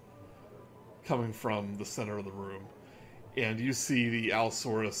roar coming from the center of the room, and you see the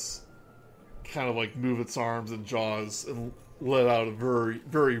Allosaurus kind of like move its arms and jaws and let out a very,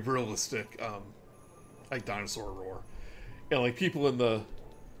 very realistic, like dinosaur roar, and like people in the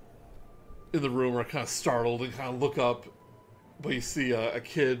room are kind of startled and kind of look up, but you see a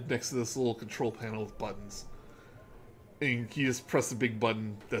kid next to this little control panel with buttons. And you just press the big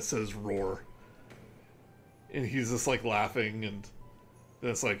button that says roar. And he's just like laughing, and then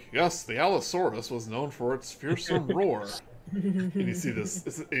it's like, yes, the Allosaurus was known for its fearsome roar. And you see this,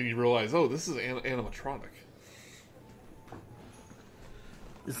 and you realize, oh, this is animatronic.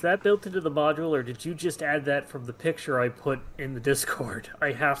 Is that built into the module, or did you just add that from the picture I put in the Discord?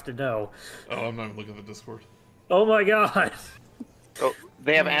 I have to know. Oh, I'm not even looking at the Discord. Oh my god! So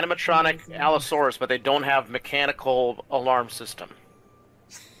they have animatronic Allosaurus, but they don't have mechanical alarm system.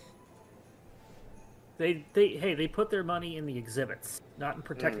 They put their money in the exhibits, not in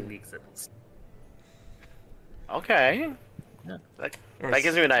protecting the exhibits. Okay. Yeah. That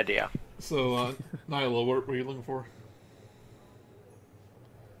gives me an idea. So, Nyla, what were you looking for?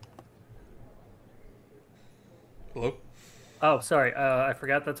 Hello? Oh, sorry. I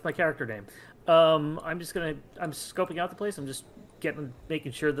forgot that's my character name. I'm scoping out the place. I'm just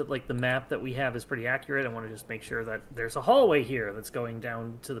making sure that like the map that we have is pretty accurate. I want to just make sure that there's a hallway here that's going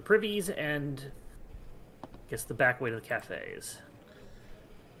down to the privies and I guess the back way to the cafes.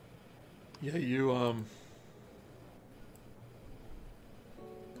 Yeah, you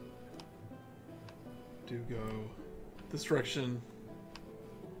do go this direction.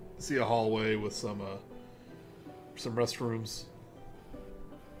 See a hallway with some restrooms.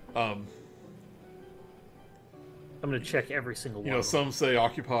 I'm gonna check every single one. You know, some say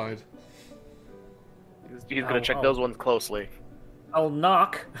occupied. He's gonna check those ones closely. I'll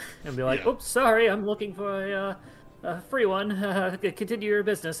knock and be like, Yeah. "Oops, sorry, I'm looking for a free one. Continue your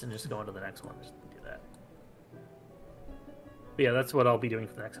business," and just go on to the next one. Just do that. But yeah, that's what I'll be doing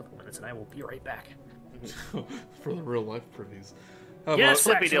for the next couple minutes, and I will be right back. For the real life privys. How Yes,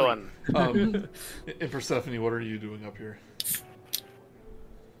 What be actually. doing? and Persephone, what are you doing up here?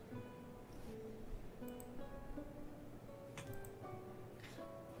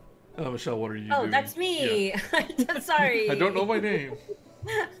 Michelle, what are you doing? Oh, that's me. Yeah. Sorry. I don't know my name.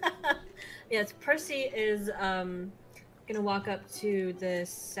 Yes, Percy is gonna walk up to the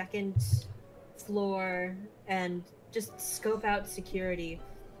second floor and just scope out security,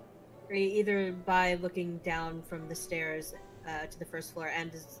 either by looking down from the stairs to the first floor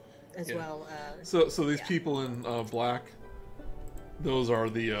and as Yeah. well. So these Yeah. people in black, those are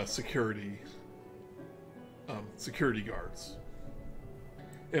the security guards.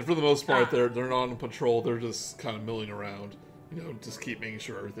 And for the most part, they're not on patrol. They're just kind of milling around, just keep making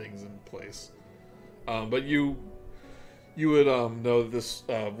sure everything's in place. But you would know that this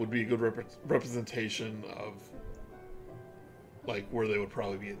would be a good representation of like where they would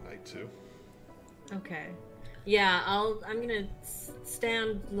probably be at night too. Okay. Yeah, I'm gonna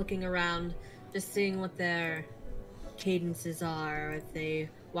stand looking around, just seeing what their cadences are, if they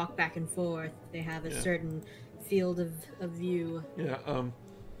walk back and forth, if they have a certain field of view. Yeah.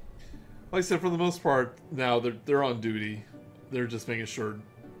 Like I said, for the most part, now they're on duty. They're just making sure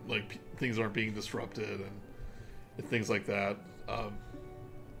like things aren't being disrupted and things like that.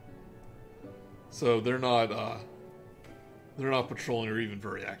 So they're not patrolling or even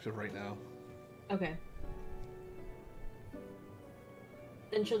very active right now. Okay.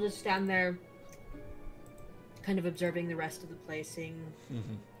 Then she'll just stand there, kind of observing the rest of the place, seeing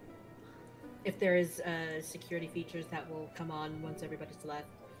if there is security features that will come on once everybody's left,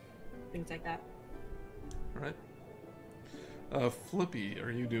 things like that. All right. Flippy,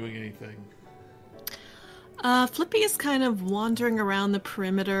 are you doing anything? Flippy is kind of wandering around the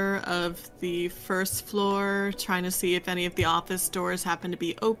perimeter of the first floor, trying to see if any of the office doors happen to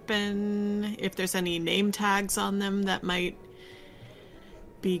be open, if there's any name tags on them that might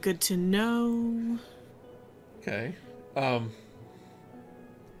be good to know. Okay. Let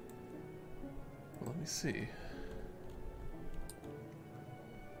me see.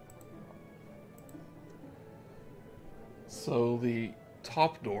 So the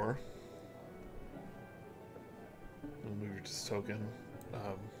top door. We'll move your just token.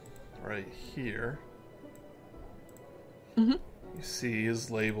 Right here. Mm-hmm. You see is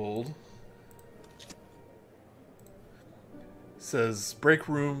labeled. Says break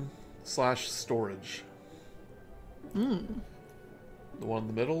room / storage. Mm. The one in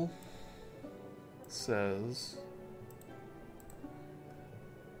the middle says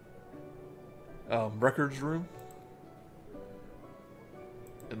records room.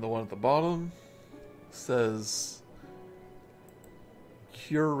 And the one at the bottom says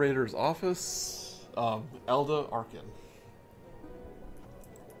curator's office, Elda Arkin.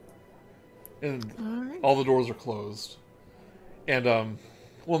 And Alright. all the doors are closed. And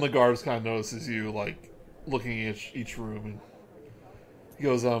one of the guards kind of notices you, like, looking at each room, and he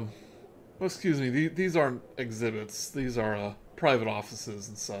goes, "Oh, excuse me, these aren't exhibits. These are private offices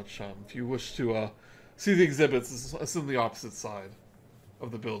and such. If you wish to see the exhibits, it's on the opposite side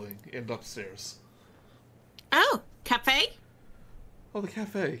of the building and upstairs." Oh, cafe? Oh, the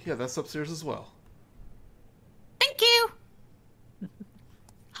cafe. Yeah, that's upstairs as well. Thank you!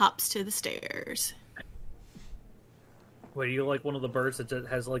 Hops to the stairs. What, are you like one of the birds that just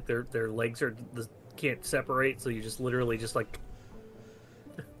has like their legs can't separate, so you just literally just like...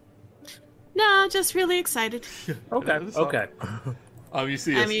 No, just really excited. Okay, It is okay. You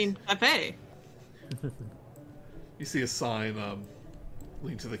see cafe. you see a sign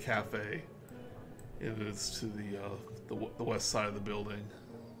leading to the cafe. It is to the west side of the building.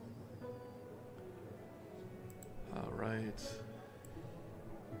 All right.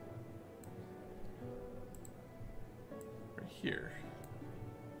 Right here.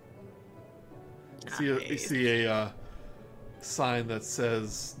 You see a sign that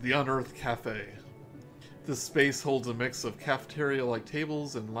says the Unearthed Cafe. This space holds a mix of cafeteria-like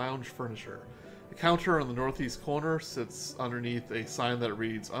tables and lounge furniture. The counter in the northeast corner sits underneath a sign that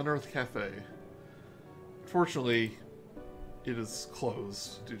reads Unearthed Cafe. Unfortunately, it is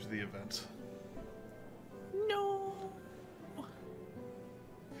closed due to the event. No.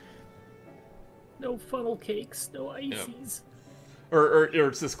 No funnel cakes, no ices. Or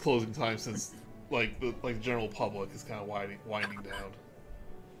it's just closing time since the general public is kind of winding down.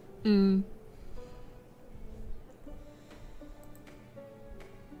 Mm.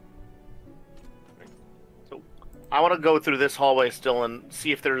 So, I want to go through this hallway still and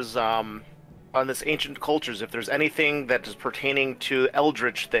see if there's on this ancient cultures, if there's anything that is pertaining to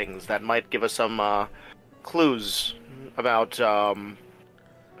eldritch things that might give us some clues about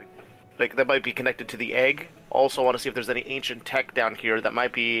like that might be connected to the egg. Also, want to see if there's any ancient tech down here that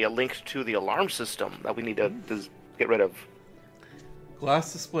might be linked to the alarm system that we need to get rid of.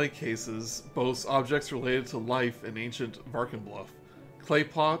 Glass display cases boast objects related to life in ancient Varkenbluff. Clay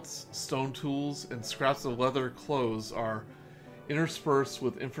pots, stone tools, and scraps of leather clothes are interspersed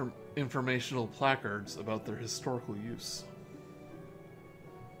with informational placards about their historical use.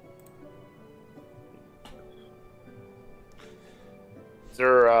 Is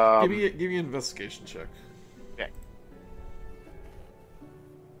there, Give me an investigation check. Okay.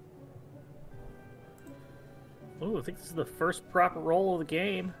 Oh, I think this is the first proper roll of the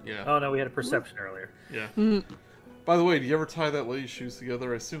game. Yeah. Oh no, we had a perception earlier. Yeah. By the way, do you ever tie that lady's shoes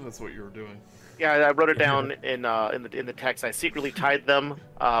together? I assume that's what you were doing. Yeah, I wrote it down in the text. I secretly tied them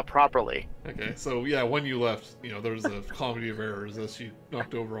properly. Okay, so yeah, when you left, there was a comedy of errors as she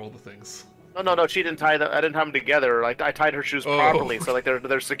knocked over all the things. No, she didn't tie them. I didn't tie them together. Like I tied her shoes properly, so like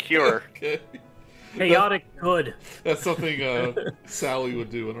they're secure. Okay. Chaotic good. That's something Sally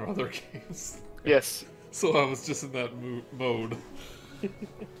would do in her other games. Yes. So I was just in that mode.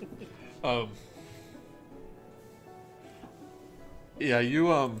 Yeah,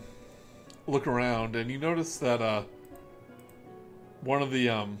 you look around and you notice that one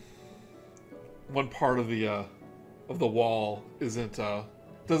part of the wall doesn't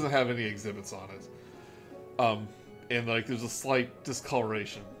have any exhibits on it. And like there's a slight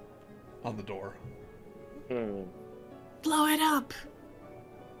discoloration on the door. Blow it up.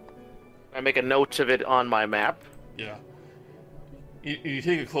 I make a note of it on my map. Yeah. You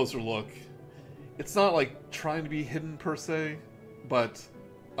take a closer look. It's not like trying to be hidden per se, but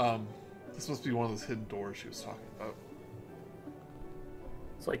this must be one of those hidden doors she was talking about.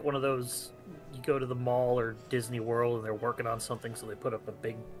 It's like one of those, you go to the mall or Disney World and they're working on something, so they put up a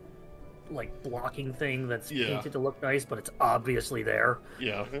big, like, blocking thing that's painted to look nice, but it's obviously there.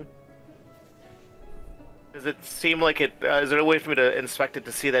 Yeah. Mm-hmm. Does it seem like it? Is there a way for me to inspect it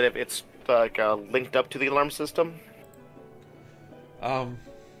to see that if it's like linked up to the alarm system? You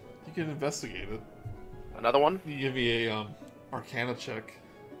can investigate it. Another one? You give me a Arcana check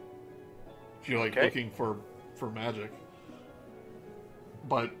if you're like looking for magic,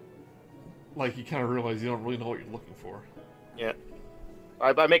 but like you kind of realize you don't really know what you're looking for. Yeah,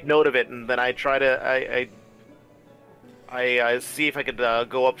 I make note of it, and then I try to I see if I could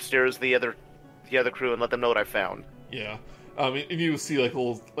go upstairs the other crew and let them know what I found. Yeah. And you see like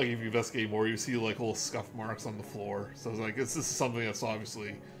little, like if you investigate more, you see like little scuff marks on the floor. So it's like this is something that's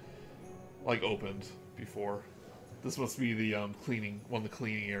obviously like opened before. This must be the one of the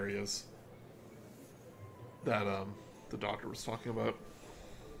cleaning areas that the doctor was talking about.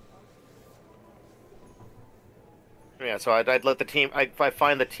 Yeah, so I'd let the team. I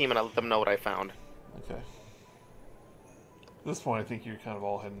find the team and I let them know what I found. Okay. At this point, I think you're kind of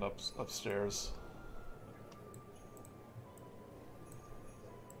all heading upstairs.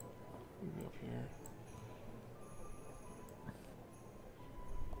 Maybe up here.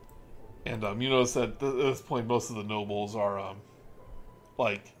 And you notice that at this point, most of the nobles are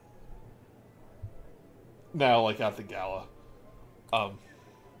like now like at the gala.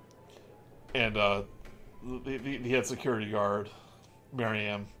 And the head security guard,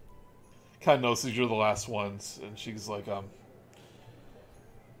 Marianne, kind of notices you're the last ones, and she's like,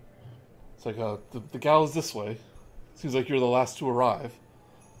 it's like, the gala's this way. Seems like you're the last to arrive.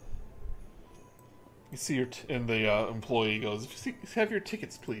 You see and the employee goes, have your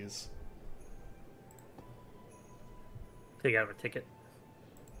tickets, please. Take out a ticket.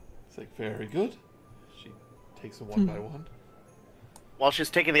 It's like, very good. She takes them one by one. While she's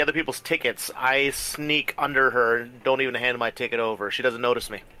taking the other people's tickets, I sneak under her and don't even hand my ticket over. She doesn't notice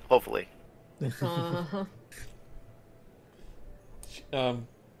me, hopefully. Uh-huh.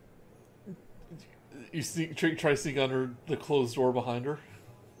 You try to sneak under the closed door behind her.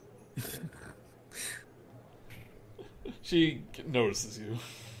 She notices you.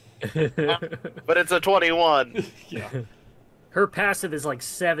 But it's a 21. Yeah. Her passive is like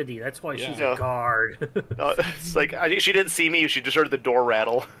 70. That's why she's Yeah. a guard. It's like she didn't see me. She just heard the door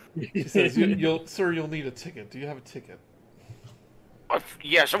rattle. He says, "Sir, you'll need a ticket. Do you have a ticket?"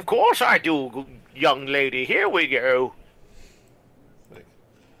 Yes, of course I do, young lady. Here we go.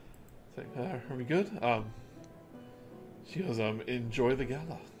 It's like, are we good? She goes, enjoy the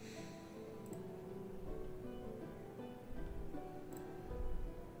gala.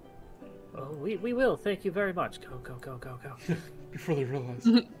 Oh, we will. Thank you very much. Go, go, go, go, go. Before they realize.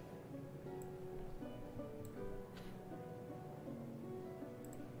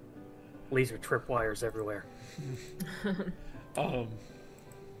 Laser tripwires everywhere.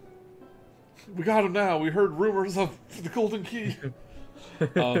 We got him now. We heard rumors of the golden key.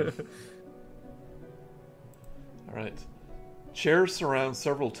 All right. Chairs surround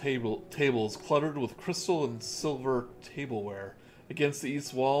several tables cluttered with crystal and silver tableware. Against the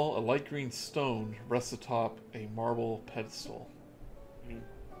east wall, a light green stone rests atop a marble pedestal.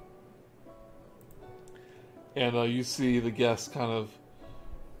 And you see the guests kind of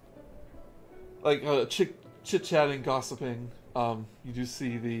like chit-chatting, gossiping. You do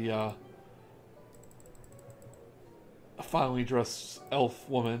see the a finely dressed elf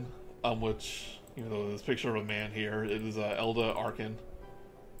woman, which, even though there's a picture of a man here, it is Elda Arkin,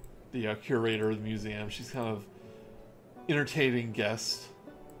 the curator of the museum. She's kind of entertaining guests.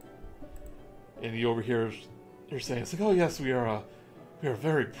 And you overhear her saying, it's like, oh yes, we are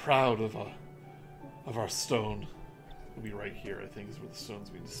very proud of our stone. It'll be right here, I think, is where the stone's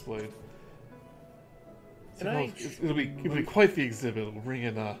being displayed. It'll be quite the exhibit. It'll bring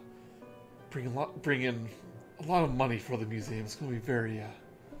in a lot of money for the museum. It's going to be very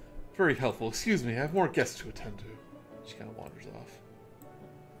very helpful. Excuse me, I have more guests to attend to. She kind of wanders off.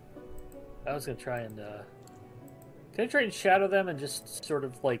 I was gonna try and can I try and shadow them and just sort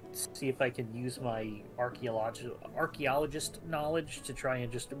of like see if I can use my archaeologist knowledge to try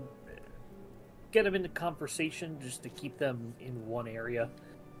and just get them into conversation, just to keep them in one area.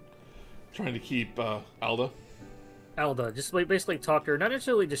 Trying to keep Alda, just basically talk to her, not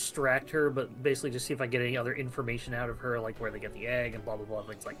necessarily distract her, but basically just see if I get any other information out of her, like where they get the egg and blah blah blah,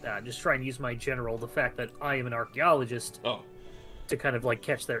 things like that. Just try and use my the fact that I am an archaeologist, to kind of like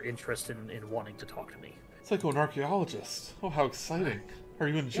catch their interest in wanting to talk to me. It's like an archaeologist. Oh, how exciting! Are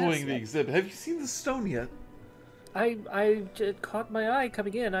you enjoying the exhibit? Have you seen the stone yet? It caught my eye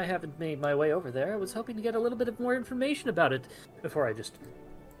coming in. I haven't made my way over there. I was hoping to get a little bit of more information about it before I just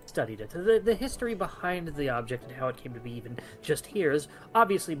studied it. The history behind the object and how it came to be even just here is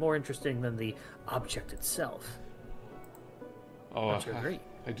obviously more interesting than the object itself. Oh,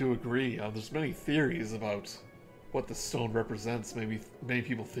 I do agree. There's many theories about what the stone represents. Many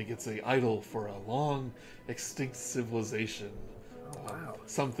people think it's an idol for a long extinct civilization. Oh, wow.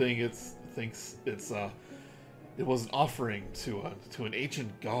 Something it was an offering to an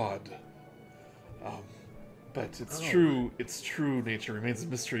ancient god. But its true nature remains a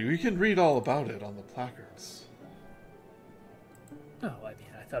mystery. We can read all about it on the placards. Oh, I mean,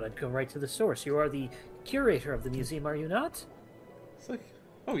 I thought I'd go right to the source. You are the curator of the museum, are you not? It's like,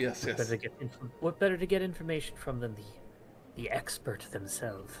 oh yes. What better to get information from than the expert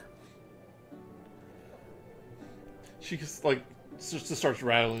themselves? She just starts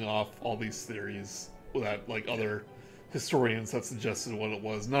rattling off all these theories that like other historians have suggested what it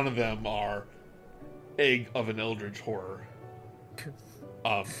was. None of them are egg of an eldritch horror.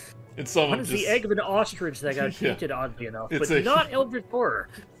 And some One is the egg of an ostrich that got painted oddly enough, but not eldritch horror.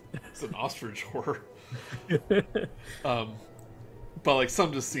 It's an ostrich horror. But like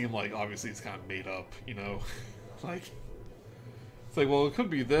some just seem like obviously it's kind of made up, you know. Like it's like, well, it could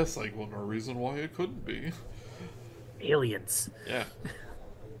be this. Like, well, no reason why it couldn't be. Aliens. Yeah.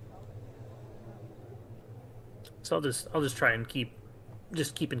 So I'll just try and keep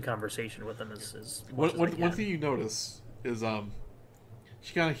in conversation with them as one thing you notice is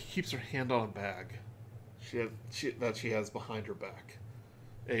she kind of keeps her hand on a bag that she has behind her back.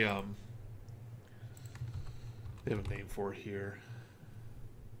 They have a name for it here.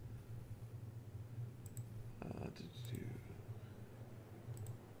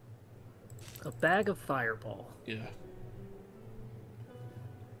 A bag of fireball. Yeah.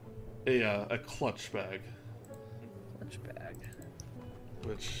 A clutch bag. Clutch bag.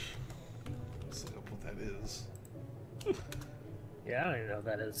 Which, let's look up what that is. Yeah, I don't even know what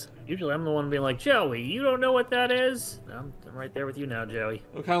that is. Usually I'm the one being like, Joey, you don't know what that is? I'm right there with you now, Joey.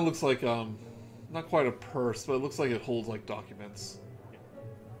 It kind of looks like, not quite a purse, but it looks like it holds, like, documents.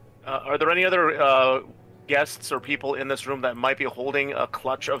 Are there any other guests or people in this room that might be holding a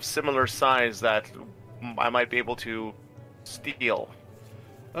clutch of similar size that I might be able to steal?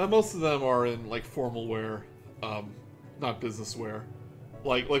 Most of them are in, like, formal wear, not business wear.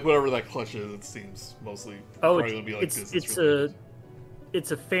 Like whatever that clutch is, it seems mostly probably going to be, like, business.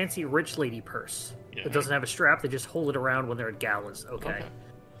 It's a fancy rich lady purse. Yeah. It doesn't have a strap. They just hold it around when they're at galas. Okay.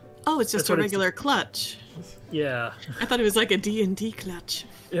 Oh, it's just a regular clutch. Yeah. I thought it was like a D&D clutch.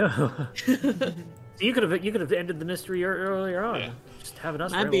 Yeah. You could have ended the mystery earlier on. Yeah. Just having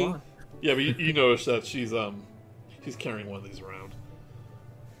us ramble on. Yeah, but you notice that she's carrying one of these around.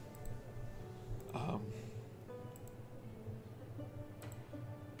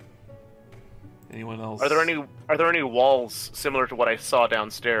 Anyone else? Are there any walls similar to what I saw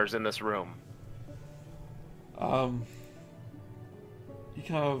downstairs in this room? you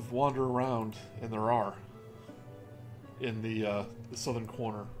kind of wander around, and there are in the southern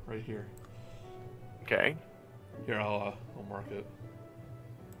corner right here. Okay. Here, I'll mark it.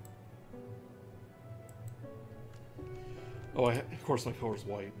 Oh, of course my color's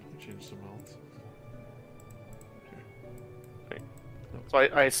white. I can change something else. So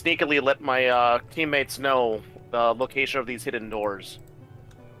I sneakily let my teammates know the location of these hidden doors.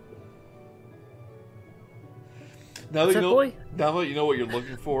 Now What's that that, you know, boy? now that you know what you're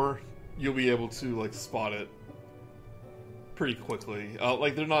looking for, you'll be able to like spot it pretty quickly.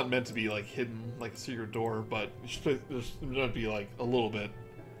 Like they're not meant to be like hidden like a secret door, but there's going to be like a little bit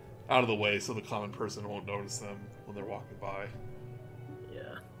out of the way so the common person won't notice them when they're walking by.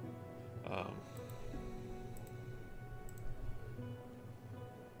 Yeah.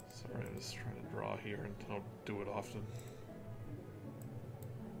 Sorry, I'm just trying to draw here and don't do it often.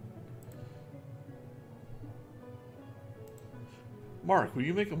 Mark, will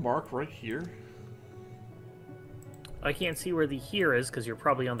you make a mark right here? I can't see where the here is because you're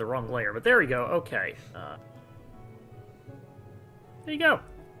probably on the wrong layer, but there we go. Okay. There you go.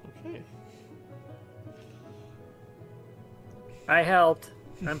 Okay. I helped.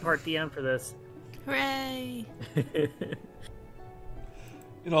 I'm part DM for this. Hooray!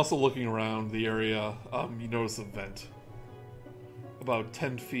 And also looking around the area, you notice a vent. About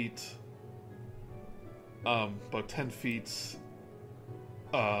 10 feet...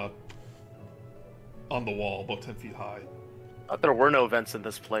 on the wall, about 10 feet high. I thought there were no vents in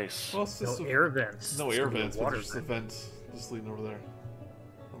this place. Well, it's No just air vents. no It's air gonna be a vents, but water there's a vent. vent just leading over there.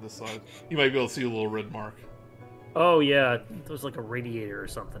 On this side. You might be able to see a little red mark. Oh yeah, it was like a radiator or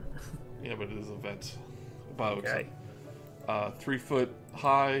something. Yeah, but it is a vent. About Okay. 3 foot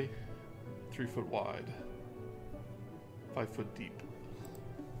high, 3 foot wide, 5 foot deep.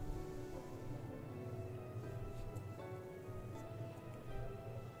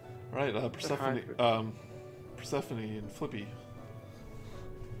 Right, Persephone and Flippy.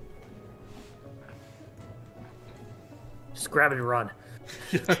 Just grab it and run.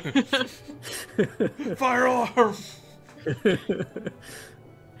 Fire alarm! I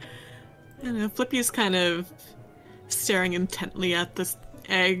don't know, Flippy's kind of staring intently at this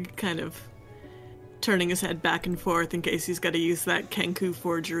egg, kind of turning his head back and forth in case he's got to use that Kenku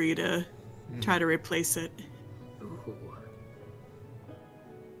forgery to try to replace it. Ooh.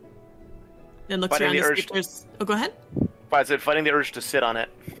 Then looks Fighting around the to see urge- if there's... Oh, go ahead. I said fighting the urge to sit on it.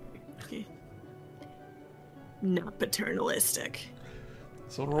 Okay. Not paternalistic.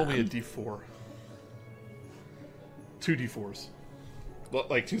 So roll me a d4. 2 d4s.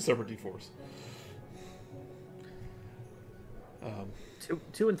 Like 2 separate d4s.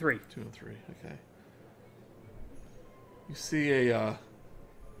 Two and three. 2 and 3, okay. You see a,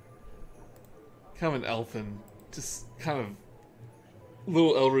 kind of an elfin, just kind of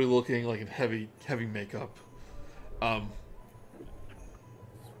little elderly looking, like in heavy makeup.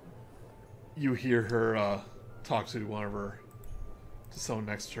 You hear her, talk to one of her, to someone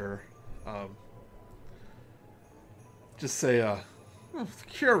next to her. Just say, "Oh, the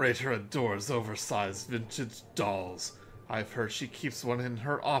curator adores oversized vintage dolls. I've heard she keeps one in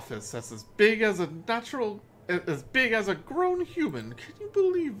her office that's as big as a grown human. Can you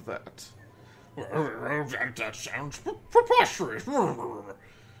believe that?" That sounds preposterous.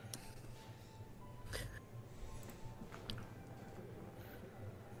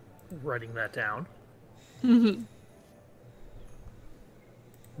 Writing that down.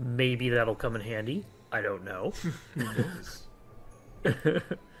 Maybe that'll come in handy. I don't know.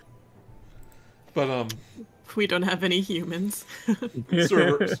 But We don't have any humans.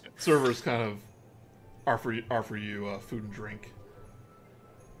 servers kind of offer you food and drink.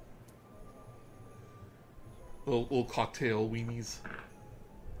 Little cocktail weenies.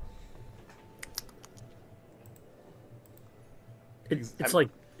 It's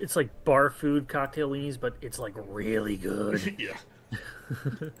like bar food cocktail weenies, but it's like really good. Yeah.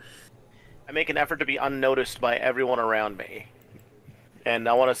 I make an effort to be unnoticed by everyone around me, and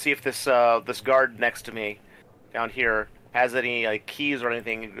I want to see if this this guard next to me, down here, has any like keys or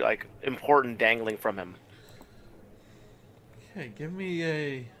anything like important dangling from him. Okay, give me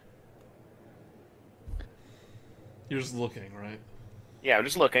a. You're just looking, right? Yeah, I'm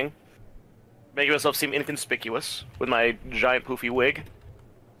just looking, making myself seem inconspicuous with my giant poofy wig.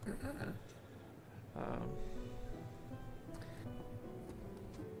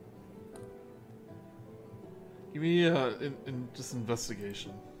 Give me in just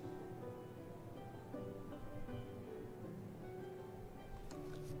investigation.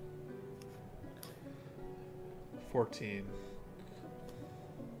 $14.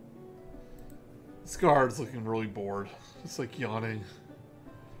 This guard's looking really bored. Just like yawning.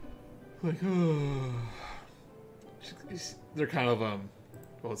 Like, they're kind of, well,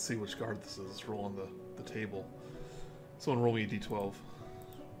 let's see which guard this is. Roll on the table. Someone roll me a d12.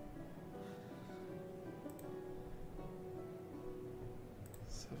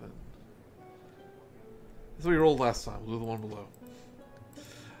 7. That's what we rolled last time. We'll do the one below.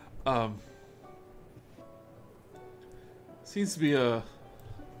 Seems to be a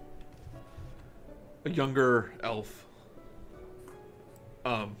younger elf.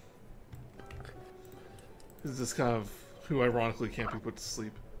 Is this kind of who ironically can't be put to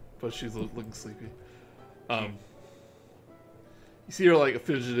sleep, but she's looking sleepy. You see her like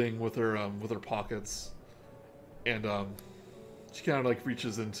fidgeting with her pockets, and she kind of like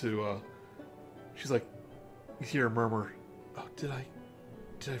reaches into. She's like, you hear her murmur, "Oh, did I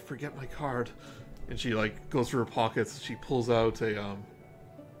forget my card?" And she like goes through her pockets. And she pulls out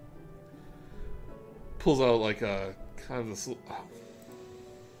like a kind of this.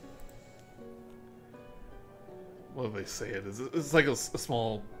 What do they say it is? It's like a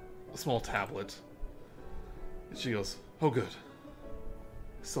small tablet. And she goes, "Oh, good.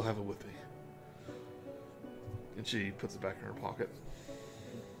 I still have it with me." And she puts it back in her pocket.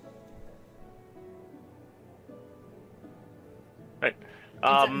 Right. Is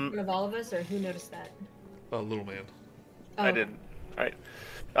that in front of all of us, or who noticed that? Little man. Oh. I didn't. All right.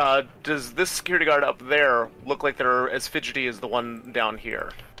 Does this security guard up there look like they're as fidgety as the one down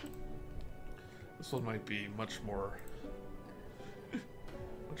here? This one might be much more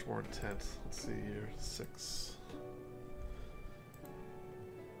intense. Let's see here. 6.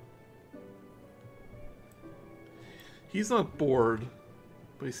 He's not bored,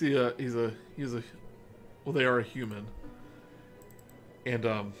 but you see, well, they are a human, and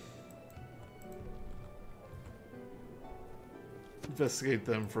investigate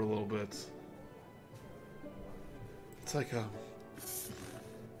them for a little bit. It's like as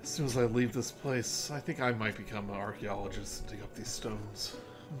soon as I leave this place, I think I might become an archaeologist and dig up these stones.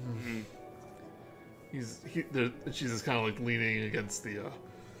 Mm-hmm. She's just kind of like leaning against the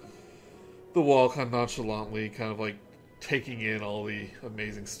wall, kind of nonchalantly, kind of like taking in all the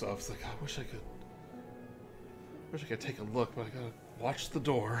amazing stuff. It's like, I wish I could take a look, but I gotta watch the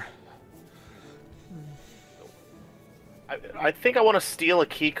door. I think I want to steal a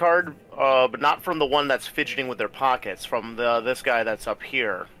key card, but not from the one that's fidgeting with their pockets, from this guy that's up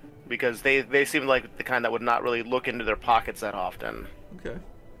here, because they seem like the kind that would not really look into their pockets that often. Okay.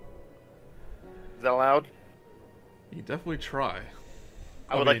 Is that allowed? You definitely try.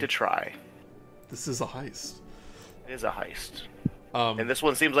 I would like to try. This is a heist. It is a heist. And this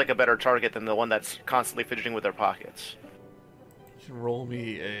one seems like a better target than the one that's constantly fidgeting with their pockets. You can roll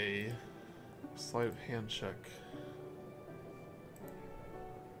me a sleight of hand check.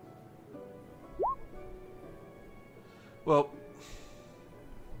 Well,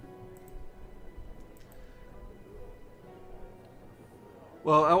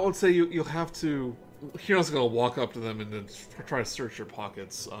 I would say you'll have to. You're not going to walk up to them and then try to search your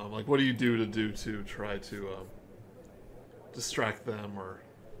pockets. Like, what do you do to try to distract them, or?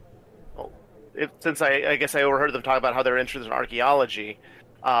 Well, since I guess I overheard them talk about how they're interested in archaeology,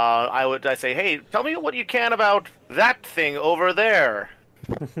 I say, hey, tell me what you can about that thing over there.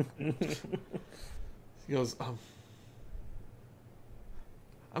 He goes,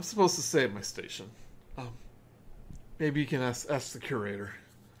 I'm supposed to stay at my station. Maybe you can ask the curator.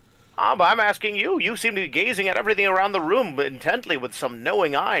 But I'm asking you. You seem to be gazing at everything around the room intently with some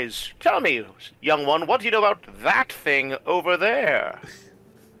knowing eyes. Tell me, young one, what do you know about that thing over there?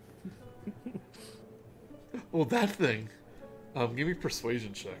 Well, that thing. Give me a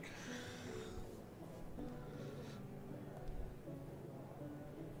persuasion check.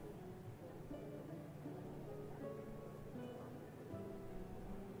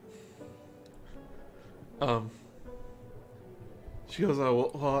 She goes,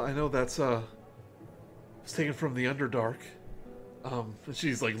 well, I know that's, it's taken from the Underdark. And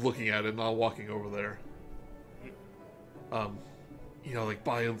she's, like, looking at it, not walking over there. You know, like,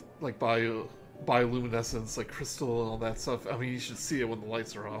 bioluminescence, like, crystal and all that stuff. I mean, you should see it when the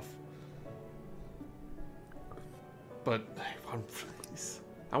lights are off. But,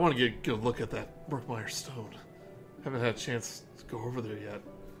 I want to get a good look at that Murkmire stone. Haven't had a chance to go over there yet.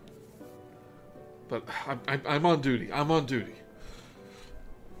 But I'm on duty. I'm on duty.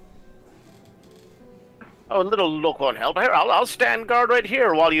 Oh, a little look won't help. Here, I'll stand guard right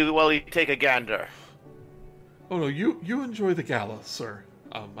here while you take a gander. Oh no, you enjoy the gala, sir.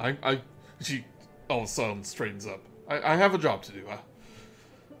 She all of a sudden straightens up. I have a job to do.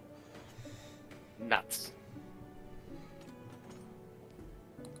 Nuts.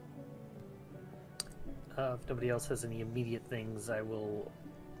 If nobody else has any immediate things, I will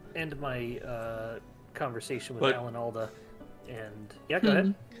end my conversation with But- Alan Alda. And yeah, go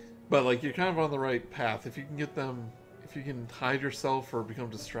ahead. But like you're kind of on the right path if you can get them, if you can hide yourself or become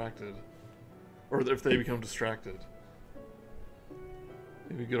distracted, or if they become distracted.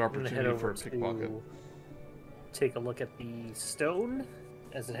 Maybe a good I'm gonna head opportunity for over a pickpocket. to take a look at the stone,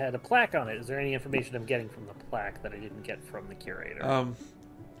 as it had a plaque on it. Is there any information I'm getting from the plaque that I didn't get from the curator?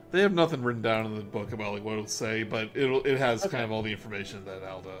 They have nothing written down in the book about like what it'll say, but it has Okay. kind of all the information that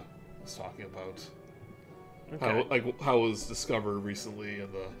Alda was talking about. Okay. How it was discovered recently in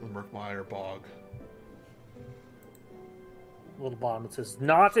the Murkmire bog. Little bottom it says,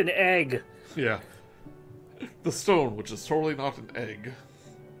 "Not an egg." Yeah, the stone, which is totally not an egg,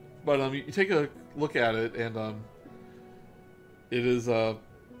 but you take a look at it, and it is a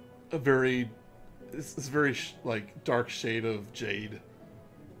very it's very like dark shade of jade,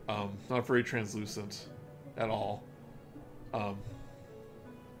 not very translucent at all, but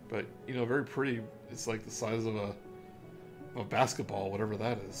very pretty. It's like the size of a basketball, whatever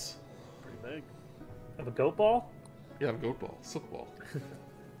that is. Pretty big. Of a goat ball? Yeah, a goat ball, silk ball.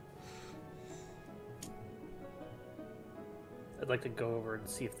 I'd like to go over and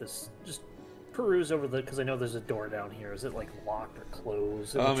see if this just peruse over because I know there's a door down here. Is it like locked or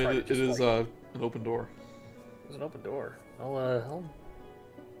closed? It is an open door. It's an open door. I'll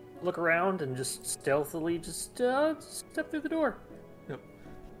look around and just stealthily just step through the door. Yep.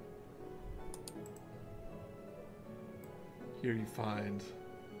 Here you find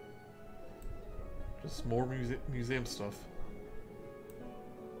just more museum stuff.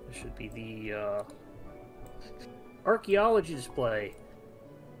 This should be the archaeology display.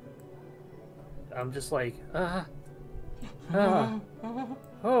 I'm just like,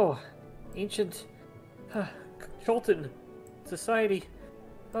 oh, ancient Cholton society.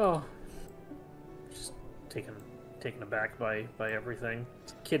 Oh, just taken aback by everything.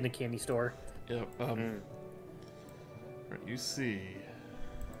 It's a kid in a candy store. Yep. Right, you see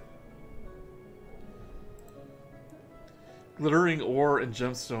glittering ore and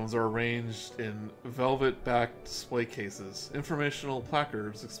gemstones are arranged in velvet-backed display cases. Informational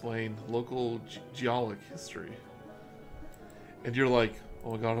placards explain local geologic history. And you're like,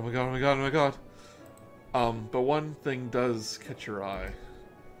 oh my god, oh my god, oh my god, oh my god. But one thing does catch your eye.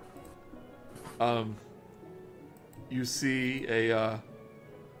 You see a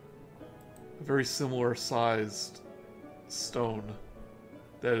very similar sized stone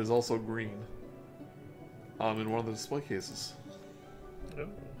that is also green in one of the display cases. Oh.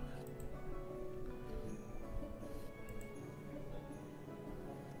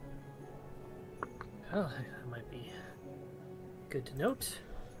 Well, that might be good to note.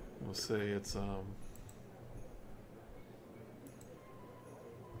 We'll say it's I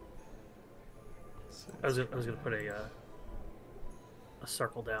was gonna put a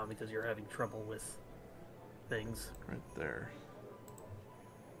circle down because you're having trouble with things. right there.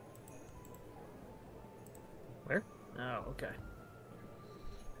 Where? Oh, okay.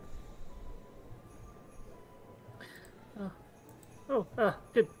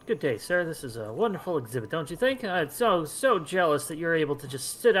 Good day, sir. This is a wonderful exhibit, don't you think? I'm so jealous that you're able to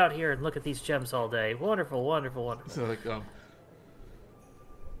just sit out here and look at these gems all day. Wonderful, wonderful, wonderful. So like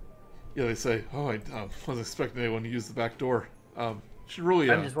yeah, they say, oh, I wasn't expecting anyone to use the back door. Should really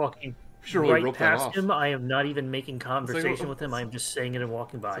I'm just walking should really right rope that past off. him. I am not even making conversation oh, with him. I'm just saying it and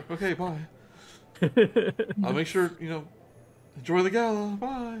walking by. Okay, bye. I'll make sure enjoy the gala.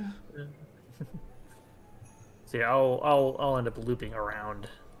 Bye. So yeah, I'll end up looping around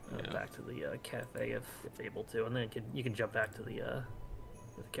Yeah. back to the cafe if able to, and then you can jump back to the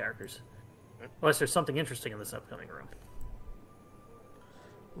characters. Unless there's something interesting in this upcoming room.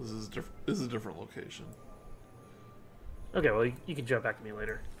 This is a different location. Okay, well you can jump back to me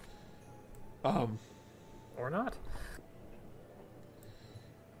later, or not.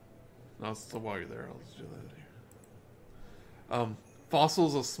 No, so while you're there, I'll just do that here.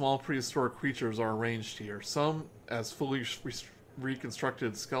 Fossils of small prehistoric creatures are arranged here. Some as fully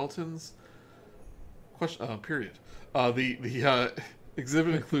reconstructed skeletons. Period. The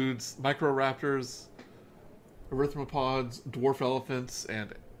exhibit includes microraptors, arthropods, dwarf elephants,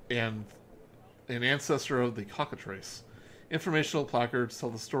 and an ancestor of the cockatrice. Informational placards tell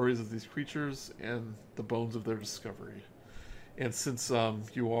the stories of these creatures and the bones of their discovery. And since you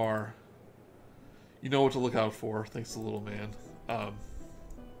know what to look out for, thanks to Little Man,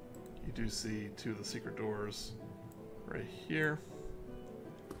 you do see two of the secret doors right here.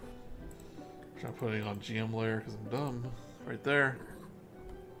 Which I'm putting on GM layer because I'm dumb. Right there.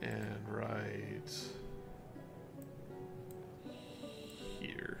 And right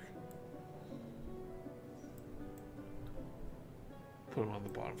here. put them on the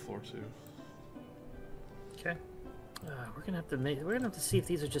bottom floor too. Okay. We're gonna have to see if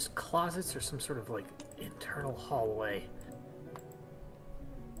these are just closets or some sort of like internal hallway.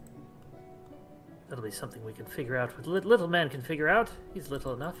 That'll be something we can figure out. Little man can figure out. He's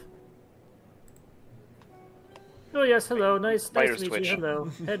little enough. Oh yes, hello. Nice to meet Twitch. you.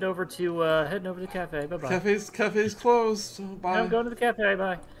 Hello. Heading over to the cafe. Bye bye. Cafe's closed. So bye. I'm going to the cafe.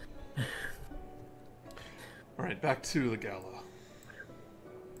 Bye. All right, back to the gala.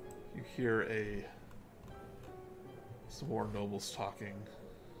 You hear some more nobles talking.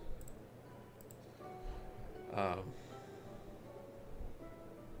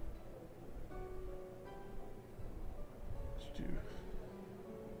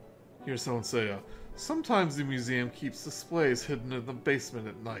 You hear someone say, sometimes the museum keeps displays hidden in the basement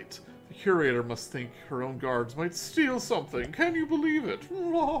at night. The curator must think her own guards might steal something. Can you believe it?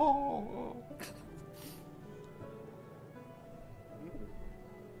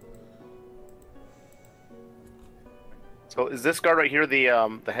 So is this guard right here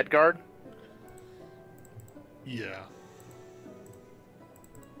the head guard? Yeah.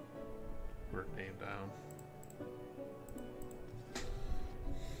 Wrote her name down.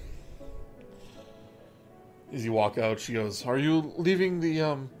 As you walk out, she goes, "Are you leaving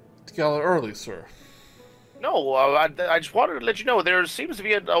the gala early, sir?" No, I just wanted to let you know there seems to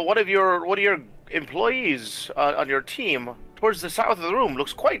be one of your employees on your team towards the south of the room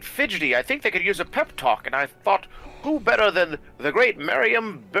looks quite fidgety. I think they could use a pep talk, and I thought, who better than the great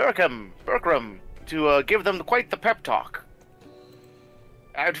Miriam Berkram to give them quite the pep talk?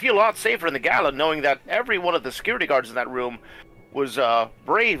 I'd feel a lot safer in the gala knowing that every one of the security guards in that room was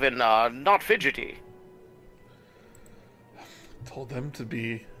brave and not fidgety. Told them to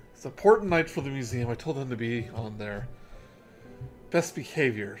be. It's an important night for the museum. I told them to be on their best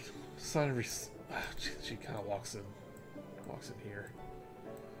behavior. She kind of walks in here.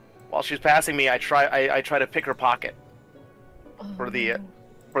 While she's passing me, I try to pick her pocket for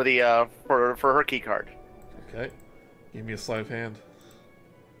her key card. Okay, give me a sleight of hand.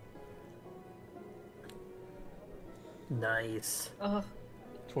 Nice.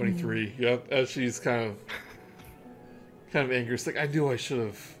 23. Yep. As she's kind of angry. It's like, I knew I should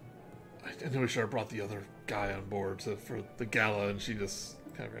have brought the other guy on board for the gala, and she just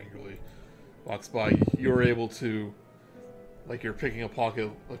kind of angrily walks by. You're able to, like, you're picking a pocket,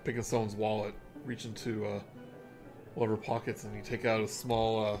 like picking someone's wallet, reach into one of her pockets, and you take out a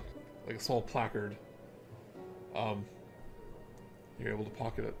small placard. You're able to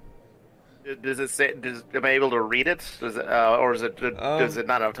pocket it. Does it say? Am I able to read it? Does it, or is it? Does it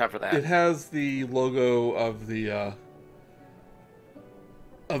not have time for that? It has the logo of the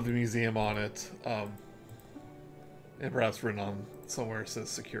museum on it, and perhaps written on somewhere it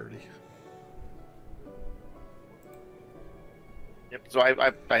says security. Yep. So I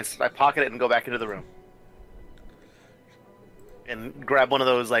pocket it and go back into the room and grab one of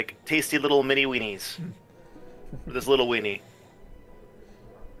those like tasty little mini weenies. This little weenie.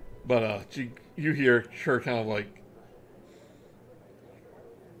 But you hear her kind of like,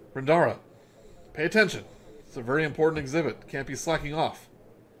 Rendara, pay attention. It's a very important exhibit. Can't be slacking off.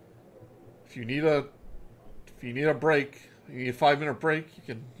 If you need a break, you need a 5-minute break, you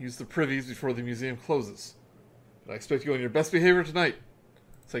can use the privies before the museum closes. But I expect you on your best behavior tonight.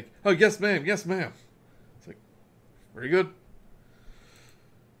 It's like, oh, yes, ma'am, yes, ma'am. It's like, very good.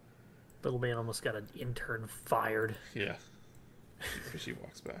 Little man almost got an intern fired. Yeah. She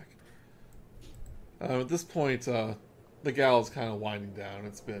walks back. At this point, the gal's kind of winding down.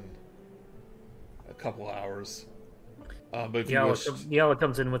 It's been a couple hours. But if you wish... Yala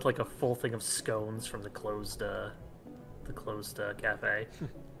comes in with like a full thing of scones from the closed cafe.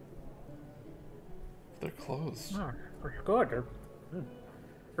 They're closed. Oh, they're good.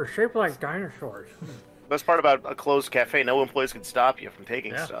 They're shaped like dinosaurs. Best part about a closed cafe, no employees can stop you from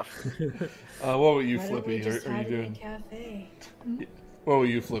taking stuff. What about you, Why Flippy? don't we just Are you hide in doing? a cafe? What about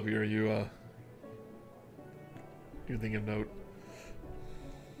you, Flippy? Are you you thinking of note?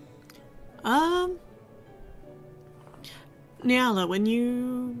 Nyala, when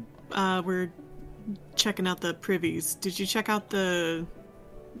you were checking out the privies, did you check out the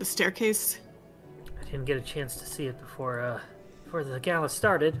staircase? I didn't get a chance to see it before the gala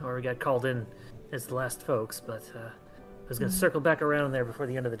started, or we got called in as the last folks, but I was going to circle back around there before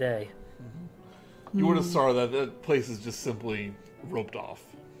the end of the day. You would have saw that place is just simply roped off.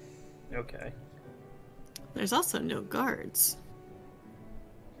 Okay. There's also no guards.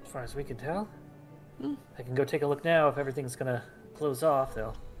 As far as we can tell. I can go take a look now. If everything's going to close off,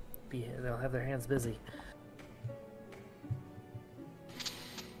 they'll have their hands busy.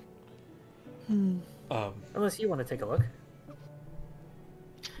 Hmm. Unless you want to take a look.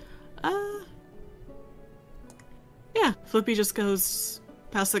 Flippy just goes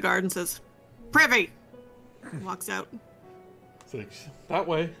past the guard and says, "Privy!" Walks out. It's like, that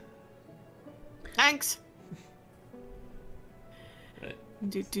way. Thanks. Right.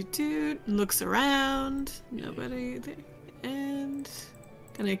 Looks around. Nobody there. And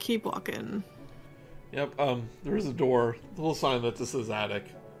gonna keep walking. Yep, there is a door, a little sign that this is attic,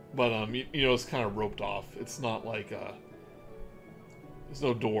 but, you know, it's kind of roped off. It's not like, there's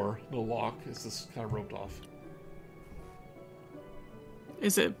no door, no lock, it's just kind of roped off.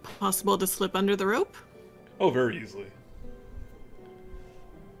 Is it possible to slip under the rope? Oh, very easily.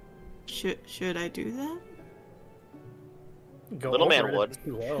 Should I do that? Go Little man over it if would. it's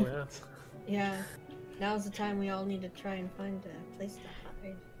too low, yeah. Yeah. Now's the time we all need to try and find a place to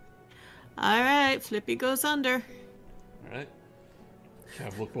hide. Alright, Flippy goes under. Alright.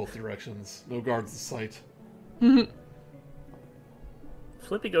 Kind of look both directions. No guards in sight.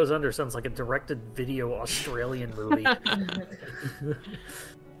 Flippy Goes Under sounds like a directed video Australian movie.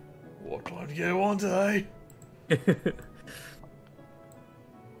 What time to go on today?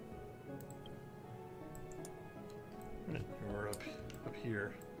 We're up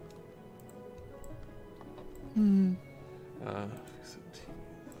here. 17.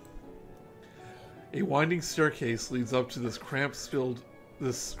 A winding staircase leads up to this cramped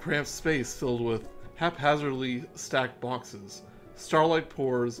space filled with haphazardly stacked boxes. Starlight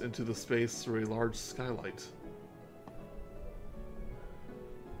pours into the space through a large skylight.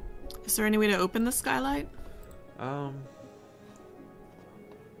 Is there any way to open the skylight?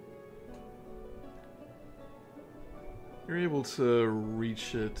 You're able to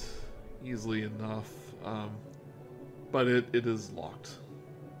reach it easily enough, but it is locked.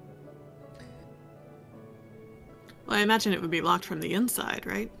 Well, I imagine it would be locked from the inside,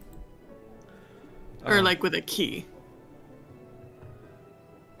 right? Or like with a key.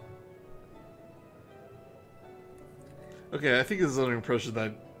 Okay, I think this is under the impression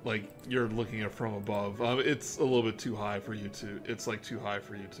that, like, you're looking at it from above. It's a little bit too high for you to... It's, like, too high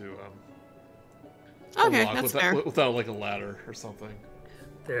for you to, Okay, unlock that's fair. without, like, a ladder or something.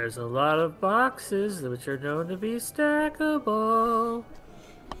 There's a lot of boxes which are known to be stackable.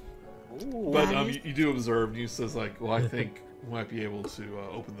 But you do observe, and you says, like, well, I think we might be able to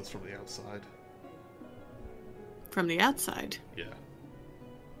open this from the outside. From the outside? Yeah.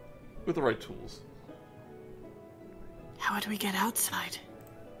 With the right tools. How would we get outside?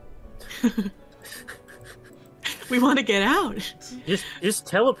 We want to get out. Just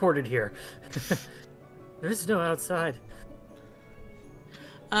teleported here. There's no outside.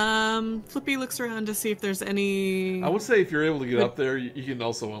 Flippy looks around to see if there's any... I would say if you're able to get up there, you can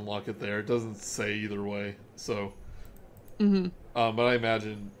also unlock it there. It doesn't say either way, so... Mm-hmm. But I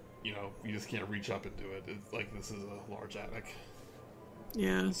imagine, you know, you just can't reach up and do it. It's like, this is a large attic.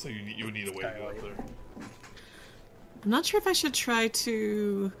 Yeah. So you would need a way to get up there. I'm not sure if I should try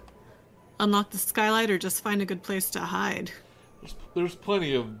to unlock the skylight or just find a good place to hide. There's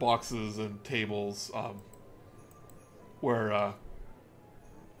plenty of boxes and tables where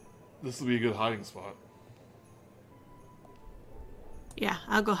this will be a good hiding spot. Yeah,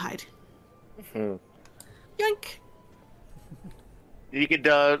 I'll go hide. Hmm. Yoink! You could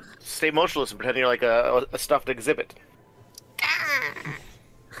stay motionless and pretend you're like a stuffed exhibit.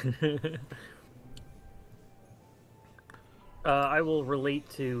 I will relate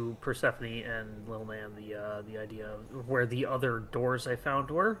to Persephone and Lil Man the idea of where the other doors I found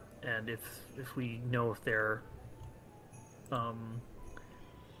were, and if we know if they're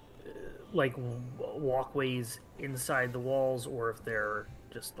like walkways inside the walls or if they're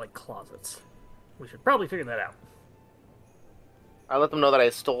just like closets. We should probably figure that out. I let them know that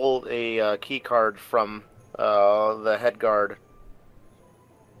I stole a key card from the head guard.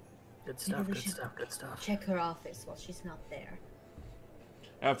 Good stuff, Maybe we good should stuff, good stuff. Check her office while she's not there.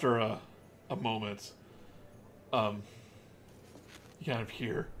 After a moment, you kind of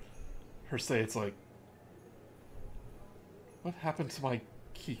hear her say, it's like, what happened to my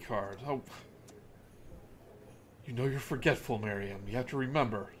key card? Oh, you know you're forgetful, Miriam. You have to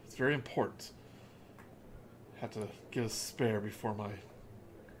remember. It's very important. I had to get a spare before my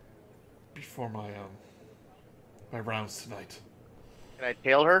my rounds tonight. Can I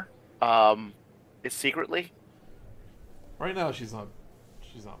tail her? It's secretly? Right now she's not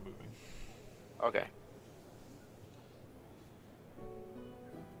moving. Okay.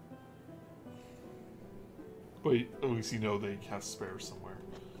 But at least you know they have spares somewhere.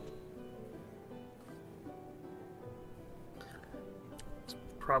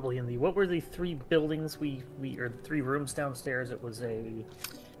 Probably in the what were the three buildings we or the three rooms downstairs? It was a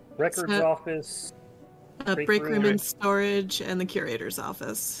records office, A break room and storage, and the curator's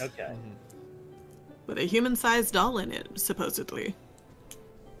office. Okay. with a human-sized doll in it, supposedly.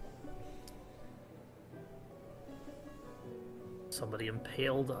 Somebody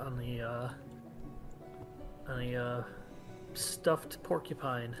impaled on a stuffed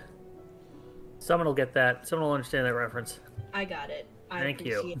porcupine. Someone will get that. Someone will understand that reference. I got it. I Thank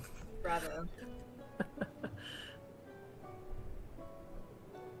you. appreciate it. Bravo.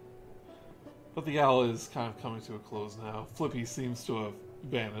 But the owl is kind of coming to a close now. Flippy seems to have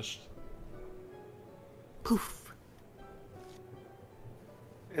vanished. Poof.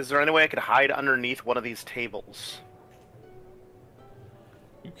 Is there any way I could hide underneath one of these tables?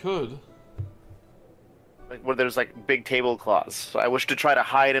 You could. Like where there's like big tablecloths. So I wish to try to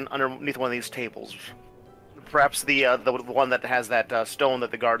hide underneath one of these tables. Perhaps the one that has that stone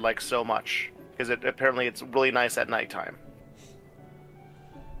that the guard likes so much, because apparently it's really nice at nighttime.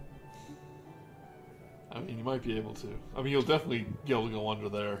 I mean, you might be able to. I mean, you'll definitely be able to go under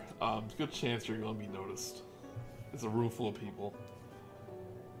there. There's a good chance you're going to be noticed. It's a room full of people.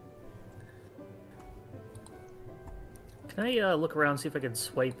 Can I look around and see if I can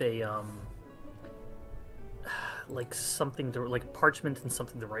swipe a like something to like parchment and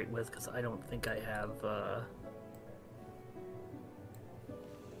something to write with? Because I don't think I have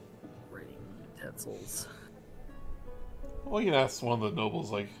writing utensils. Well, you can ask one of the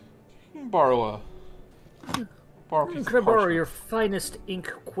nobles, like, you can borrow a piece Can of I borrow parchment. your finest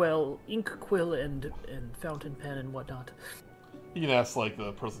ink quill, and fountain pen and whatnot? You can ask, like,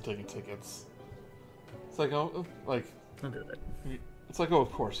 the person taking tickets. It's like, oh, like, I'll do that. it's like, oh,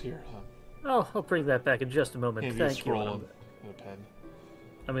 of course, here. Oh, I'll bring that back in just a moment. Hand you a Thank you. scroll and a pen.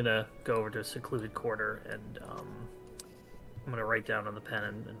 I'm gonna go over to a secluded corner and I'm gonna write down on the pen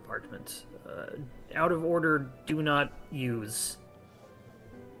and parchment. Out of order, do not use.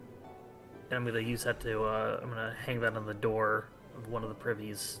 And I'm gonna use that to. I'm gonna hang that on the door of one of the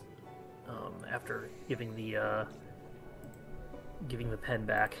privies after giving the pen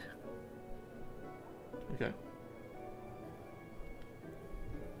back. Okay.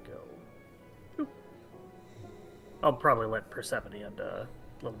 Go. Boop. I'll probably let Persephone and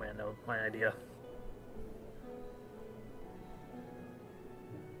Little Man know my idea.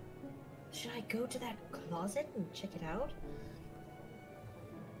 Should I go to that closet and check it out?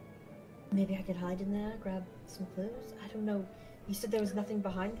 Maybe I could hide in there, grab some clues. I don't know. You said there was nothing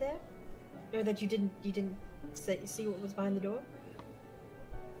behind there, or that you didn't see what was behind the door.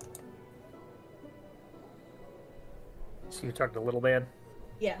 So you talked to Little Man?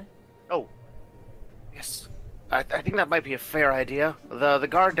 Yeah. Oh, yes. I think that might be a fair idea. The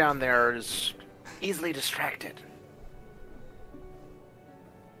guard down there is easily distracted.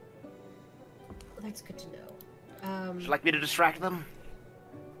 Well, that's good to know. Would you like me to distract them?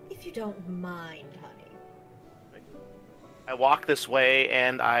 If you don't mind, honey. I walk this way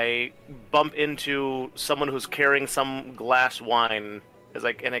and I bump into someone who's carrying some glass wine.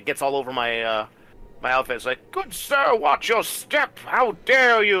 And it gets all over my my outfit. It's like, good sir, watch your step. How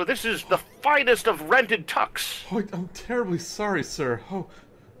dare you? This is the finest of rented tucks. Oh, I'm terribly sorry, sir. Oh,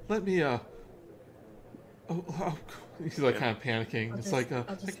 let me, he's like kind of panicking. It's like, I'll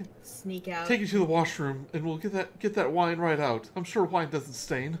I just can sneak out. take you to the washroom and we'll get that wine right out. I'm sure wine doesn't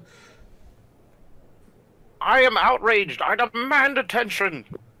stain. I am outraged. I demand attention.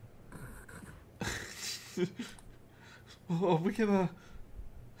 Oh, we can,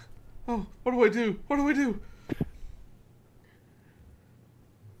 oh, what do I do? What do I do?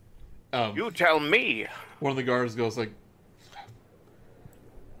 You tell me. One of the guards goes like,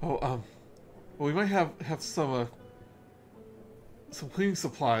 oh, well, we might have some cleaning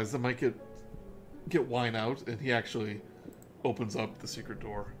supplies that might get wine out, and he actually opens up the secret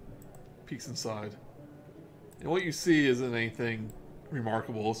door, peeks inside, and what you see isn't anything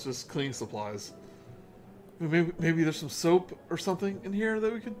remarkable. It's just cleaning supplies. Maybe there's some soap or something in here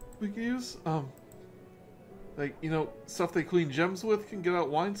that we could use. Like, you know, stuff they clean gems with can get out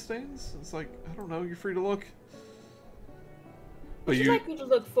wine stains. It's like, I don't know. You're free to look. But Would you like me to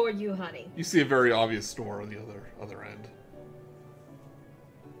look for you, honey? you see a very obvious store on the other end.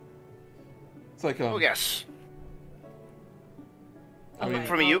 It's like Oh yes. I mean,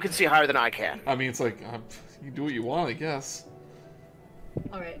 From you can see higher than I can. I mean, it's like you do what you want, I guess.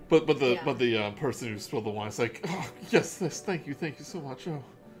 All right. But the Yeah. person who spilled the wine is like, oh yes, thank you so much. Oh,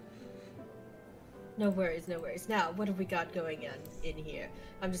 No worries, no worries. Now, what have we got going on in here?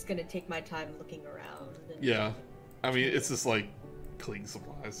 I'm just gonna take my time looking around. And... yeah. I mean, it's just like cleaning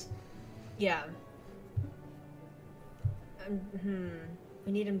supplies. Yeah.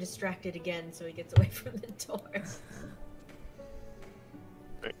 We need him distracted again so he gets away from the door.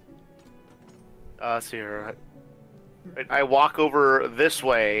 See here. I walk over this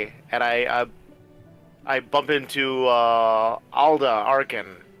way, and I I bump into Alda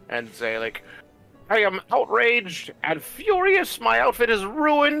Arkin and say, like, I am outraged and furious. My outfit is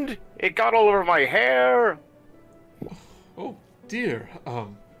ruined. It got all over my hair. Oh dear.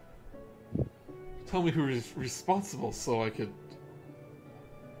 Tell me who is responsible so I could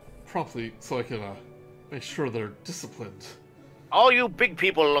make sure they're disciplined. All you big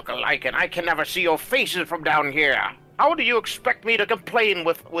people look alike, and I can never see your faces from down here. How do you expect me to complain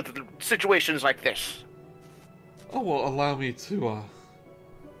with situations like this? Oh well, allow me to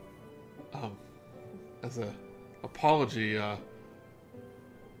as a apology, how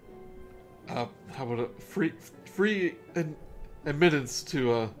about a free admittance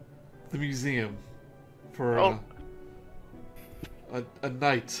to the museum for a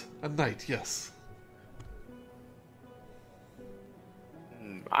night, yes.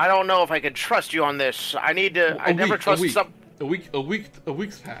 I don't know if I can trust you on this. I need to. I never trust some. A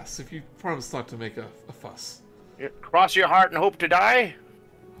week's pass. If you promise not to make a fuss. Cross your heart and hope to die.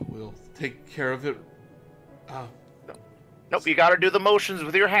 We'll take care of it. Nope, you gotta do the motions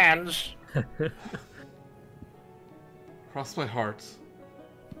with your hands. Cross my heart.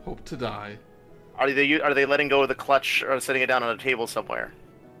 Hope to die. Are they letting go of the clutch or setting it down on a table somewhere?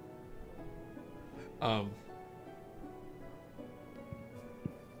 No.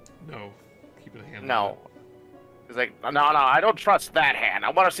 Keep it a hand. No. It's like, no, I don't trust that hand. I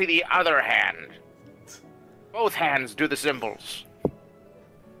want to see the other hand. Both hands do the symbols.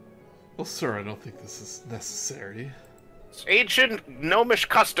 Well, sir, I don't think this is necessary. It's ancient gnomish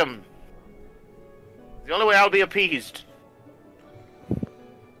custom. The only way I'll be appeased.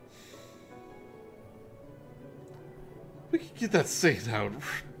 We can get that saint out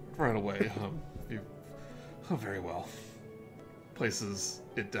right away. Very well. Places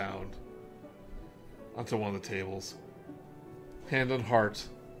it down onto one of the tables. Hand on heart.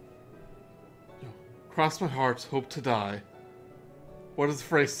 Cross my heart, hope to die. What is the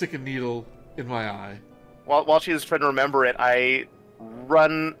phrase? Stick a needle in my eye. While she's trying to remember it, I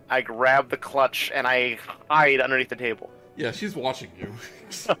run, I grab the clutch, and I hide underneath the table. Yeah, she's watching you.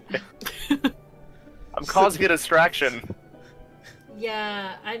 I'm causing a distraction.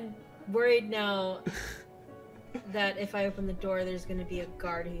 Yeah, I'm worried now that if I open the door, there's going to be a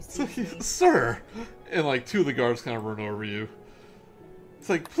guard who sees me. Sir! And like two of the guards kind of run over you. It's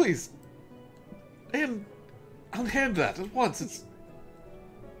like, please, and unhand that at once.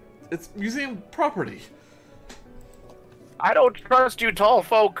 It's museum property. I don't trust you, tall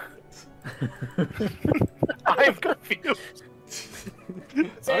folk. I'm confused.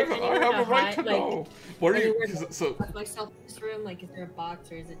 I have a right to know. What are you? So myself in this room, like, is there a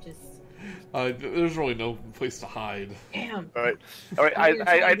box or is it just? There's really no place to hide. Damn. All right.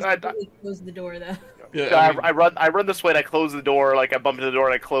 I close the door though. Yeah, I run this way and I close the door. Like I bump into the door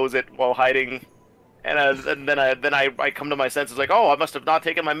and I close it while hiding. And then I come to my senses like, oh, I must have not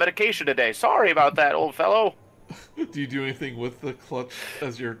taken my medication today. Sorry about that, old fellow. Do you do anything with the clutch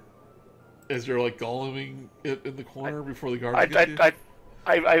as you're like goleming it in the corner before the guards get you?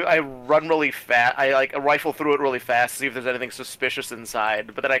 I run really fast. I like rifle through it really fast, see if there's anything suspicious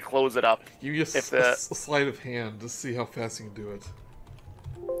inside. But then I close it up. You just a sleight of hand to see how fast you can do it.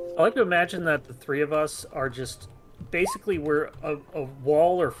 I like to imagine that the three of us are just basically we're a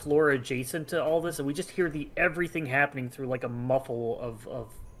wall or floor adjacent to all this, and we just hear everything happening through like a muffle of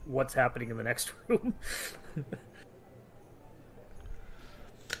what's happening in the next room.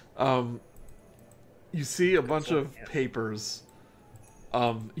 You see a bunch of papers.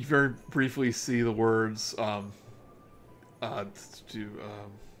 You very briefly see the words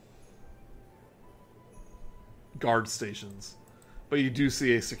guard stations, but you do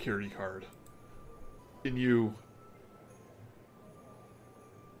see a security card. And you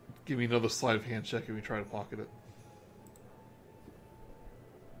give me another sleight of hand check and we try to pocket it.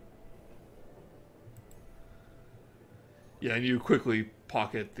 Yeah, and you quickly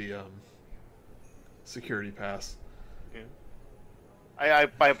pocket the security pass. Yeah. I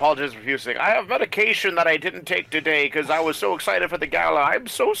apologize profusely. I have medication that I didn't take today because I was so excited for the gala. I'm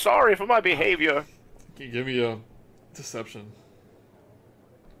so sorry for my behavior. Can you give me a deception?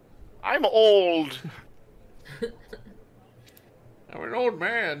 I'm old. I'm an old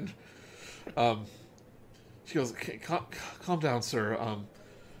man. She goes, okay, calm down, sir.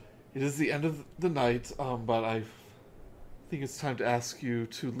 It is the end of the night, but I think it's time to ask you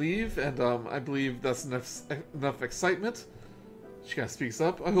to leave, and I believe that's enough excitement. She kind of speaks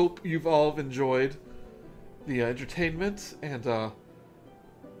up. I hope you've all enjoyed the entertainment, and hope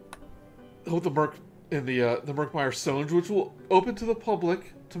the Murkmire Stonge, which will open to the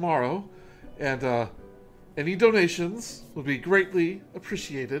public tomorrow, and any donations would be greatly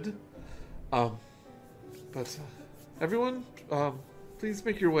appreciated. But everyone, please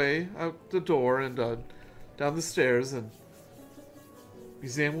make your way out the door and down the stairs, and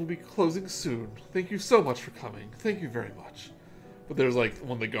museum will be closing soon. Thank you so much for coming. Thank you very much. But there's like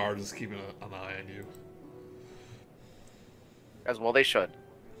one of the guards is keeping an eye on you. As well they should.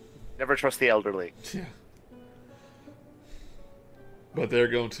 Never trust the elderly. Yeah. But they're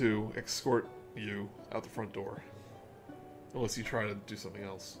going to escort you out the front door. Unless you try to do something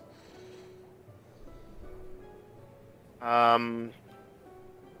else. I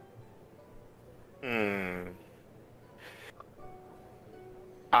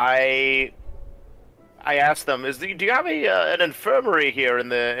asked them, do you have an infirmary here in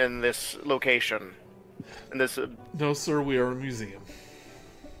this location? In this No, sir, we are a museum.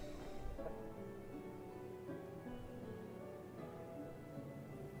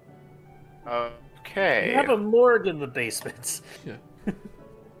 Okay. We have a morgue in the basement. Yeah.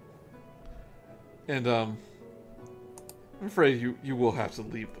 And I'm afraid you will have to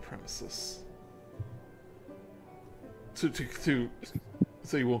leave the premises. So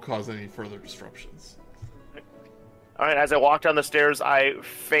you won't cause any further disruptions. All right, as I walk down the stairs, I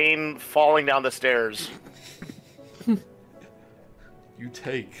feign falling down the stairs. You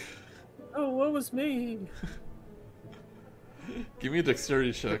take. Oh, what was me? Give me a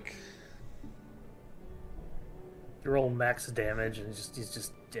dexterity check. You roll max damage and he's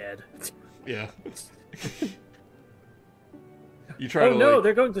just dead. Yeah. You try to no, like...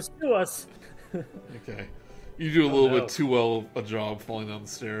 they're going to sue us. Okay. You do a little no. bit too well a job falling down the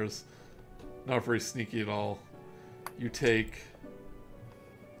stairs. Not very sneaky at all. You take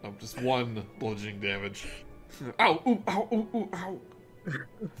just one bludgeoning damage. Ow! Ooh! Ow! Ooh! Ooh! Ow!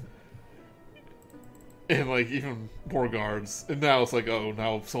 And like even more guards. And now it's like, oh,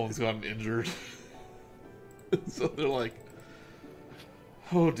 now someone's gotten injured. So they're like,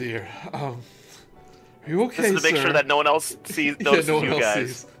 oh dear. Are you okay, Just to make sir? sure that no one else notices no one you else guys.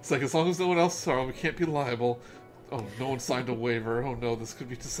 sees. It's like, as long as no one else saw, we can't be liable. Oh, no one signed a waiver. Oh no, this could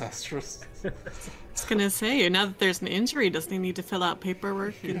be disastrous. I was gonna say, now that there's an injury, doesn't he need to fill out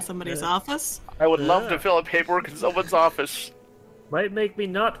paperwork in somebody's office? I would love to fill out paperwork in someone's office. Might make me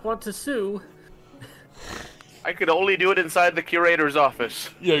not want to sue. I could only do it inside the curator's office.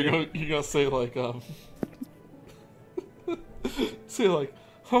 Yeah, you're gonna say like, say like,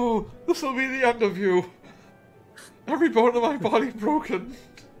 oh, this will be the end of you. Every bone in my body broken.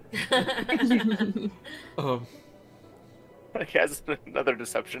 I guess another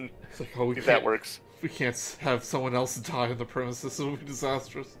deception. It's like, oh, If that works. We can't have someone else die on the premises. It'll be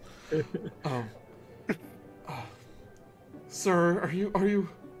disastrous. Sir, are you?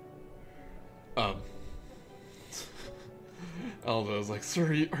 Alva's like,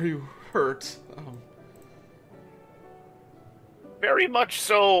 sir, are you hurt? Very much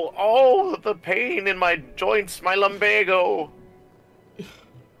so. Oh, the pain in my joints, my lumbago.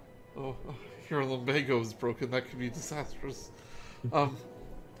 Oh, your lumbago is broken. That could be disastrous. Do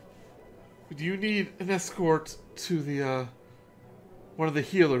you need an escort to the one of the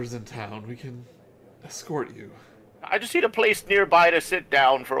healers in town? We can escort you. I just need a place nearby to sit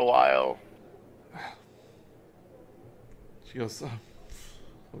down for a while. She goes, oh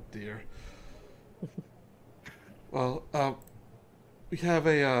dear. Well, we have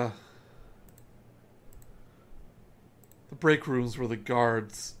the break rooms where the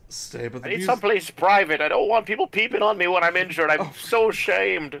guards stay, but I need someplace private. I don't want people peeping on me when I'm injured. I'm so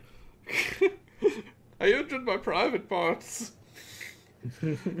ashamed. I injured my private parts.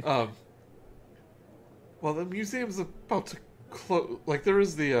 Well, the museum's about to close. Like, there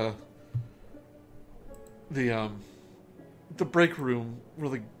is the break room where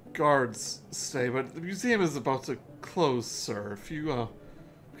the guards stay, but the museum is about to close, sir. If you,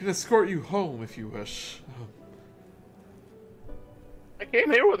 we can escort you home if you wish. I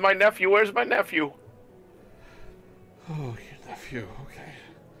came here with my nephew. Where's my nephew? Oh, your nephew.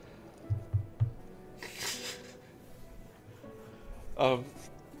 Okay.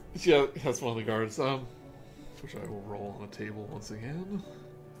 Yeah, that's one of the guards. Which I will roll on the table once again.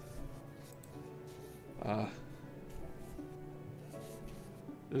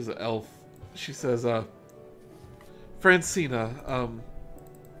 There's an elf. She says, Francina, can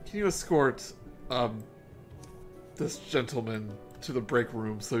you escort, this gentleman to the break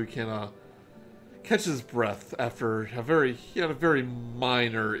room so he can, catch his breath after he had a very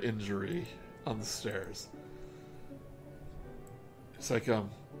minor injury on the stairs. It's like,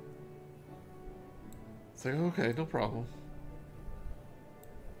 okay, no problem.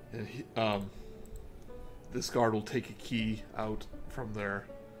 And this guard will take a key out from their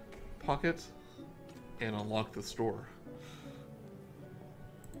pocket and unlock this door.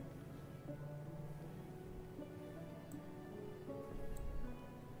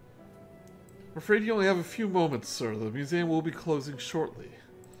 I'm afraid you only have a few moments, sir. The museum will be closing shortly.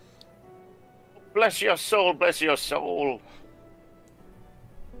 Bless your soul, bless your soul.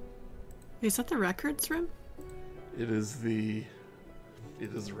 Is that the records room? It is the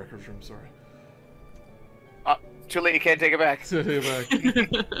records room, sorry. Too late, you can't take it back. Take it back.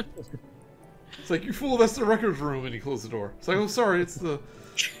 It's like, you fool, that's the records room, and he closed the door. It's like, oh, sorry, it's the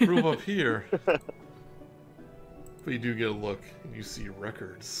room up here. But you do get a look, and you see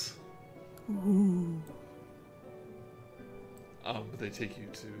records. Ooh. But they take you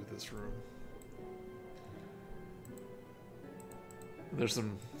to this room. And there's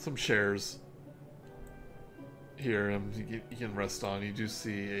some chairs here you can rest on. You do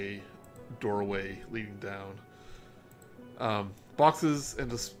see a doorway leading down. Boxes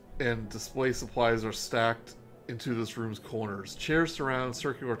and display supplies are stacked into this room's corners. Chairs surround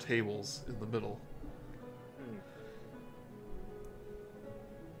circular tables in the middle.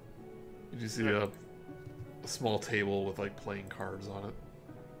 You do see a small table with like playing cards on it.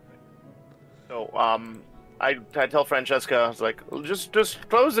 So, I tell Francesca, I was like, just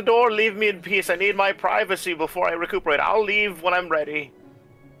close the door, leave me in peace. I need my privacy before I recuperate. I'll leave when I'm ready.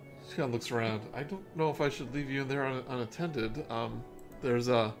 She kind of looks around. I don't know if I should leave you in there unattended. There's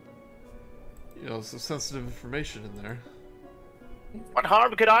some sensitive information in there. What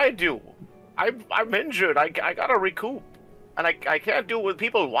harm could I do? I'm injured. I gotta recoup. And I can't do it with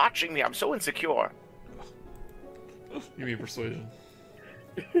people watching me. I'm so insecure. You mean persuasion?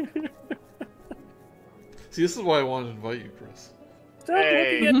 See, this is why I wanted to invite you, Chris. Stop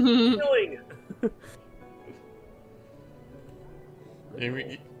Hey. looking at the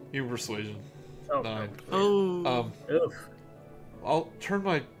ceiling! You persuasion. Oh, 9. Oh. Oof. I'll turn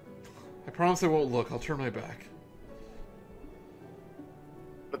my... I promise I won't look. I'll turn my back.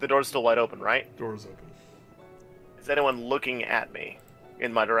 But the door's still wide open, right? Door's open. Is anyone looking at me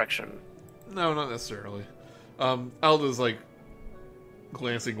in my direction? No, not necessarily. Alda's like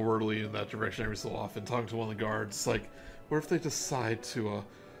glancing wordily in that direction every so often, talking to one of the guards. Like, what if they decide to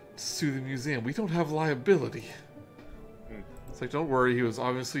sue the museum? We don't have liability. It's like, don't worry, he was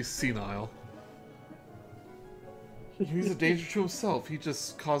obviously senile. He's a danger to himself. He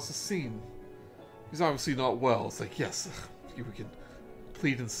just caused a scene. He's obviously not well. It's like, yes, we can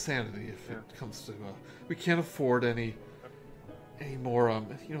plead insanity if it comes to... we can't afford any more,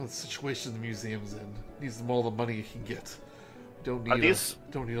 the situation the museum's in. Needs all the money he can get. Don't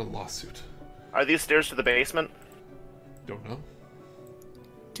need a lawsuit. Are these stairs to the basement? Don't know.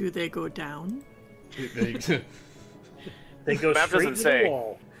 Do they go down? They go Map straight doesn't to say. the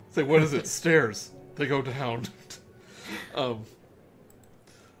wall. It's like, what is it? Stairs. They go down.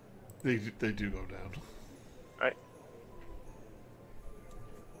 They do go down. Right.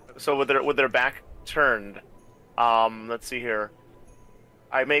 So with their back turned, let's see here.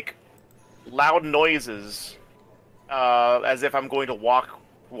 I make loud noises, as if I'm going to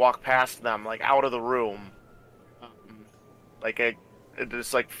walk past them, like out of the room.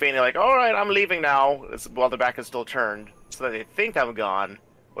 Just like faintly, like, all right, I'm leaving now. While their back is still turned, so that they think I'm gone,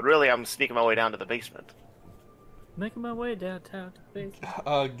 but really I'm sneaking my way down to the basement. Making my way downtown to the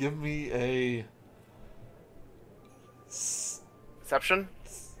basement. Give me a Deception?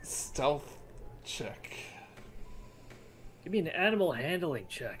 stealth check. Give me an animal handling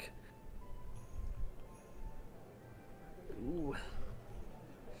check. Ooh.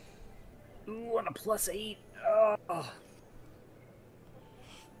 Ooh, on a +8. Oh.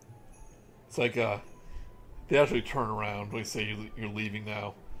 It's like, they actually turn around when they say you're leaving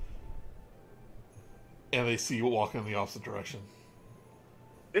now. And they see you walking in the opposite direction.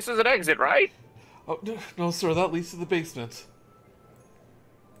 This is an exit, right? Oh, no, sir, that leads to the basement.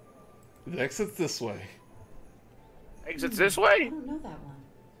 The exit's this way. Exits this I way? don't know that one.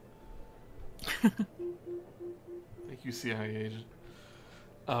 Thank you, CIA agent.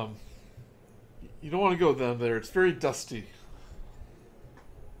 You don't want to go down there. It's very dusty.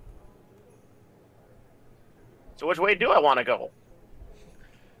 So which way do I want to go?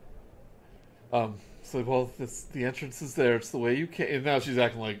 So, well, the entrance is there. It's the way you came. And now she's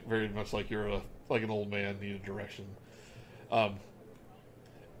acting like very much like you're like an old man needing direction.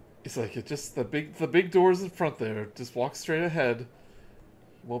 It's like the big doors in front there. Just walk straight ahead.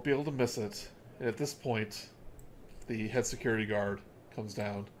 You won't be able to miss it. And at this point, the head security guard comes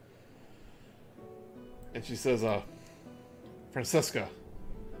down, and she says, Francesca,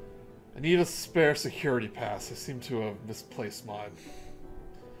 I need a spare security pass. I seem to have misplaced mine.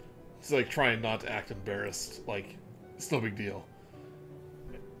 She's like trying not to act embarrassed. Like, it's no big deal.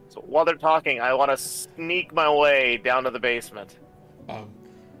 So while they're talking, I want to sneak my way down to the basement.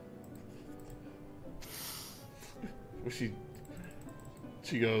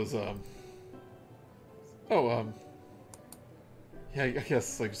 She goes, Oh, yeah, I guess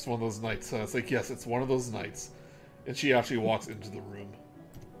it's like just one of those nights. It's like, yes, it's one of those nights. And she actually walks into the room.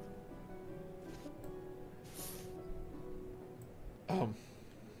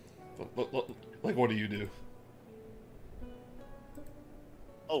 Like, what do you do?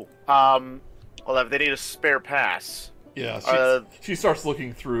 Oh, well, if they need a spare pass. Yeah, she starts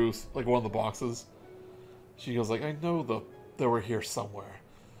looking through, like, one of the boxes. She goes, like, I know they were here somewhere.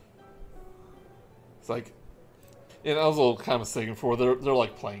 It's like, and I was a little kind of mistaken before. They're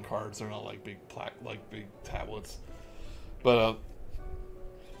like playing cards. They're not like big big tablets. But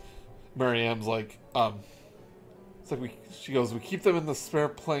Marianne's like, it's like she goes, we keep them in the spare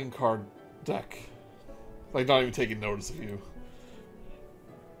playing card deck. Like, not even taking notice of you.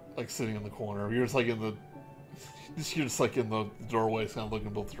 Like, sitting in the corner. You're just like in the doorway, kind of looking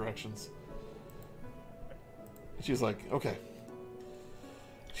in both directions. And she's like, okay.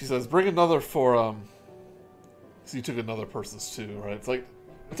 She says, bring another for, so you took another person's too, right? It's like,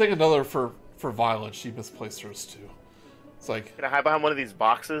 I'll take another for Violet. She misplaced hers too. It's like... Can I hide behind one of these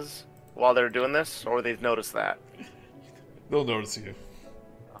boxes while they're doing this? Or will they notice that? They'll notice you.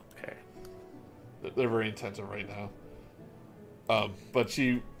 Okay. They're very attentive right now. But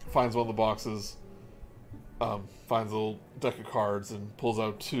she finds one of the boxes, finds a little deck of cards, and pulls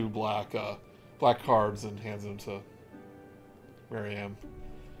out two black cards and hands them to Marianne.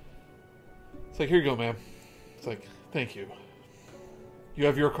 It's like, here you go, ma'am. It's like, thank you. You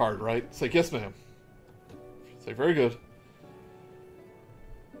have your card, right? It's like, yes, ma'am. It's like, very good.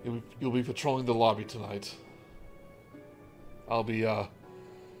 You'll be patrolling the lobby tonight. I'll be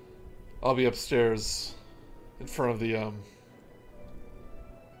upstairs in front of the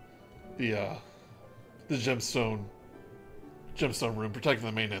gemstone room, protecting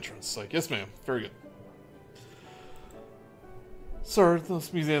the main entrance. It's like, yes, ma'am. Very good. Sir,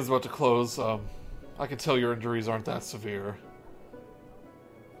 this museum's about to close. I can tell your injuries aren't that severe.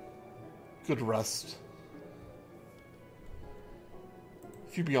 Good rest.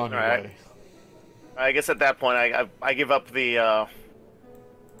 If you be on your way. I guess at that point, I give up the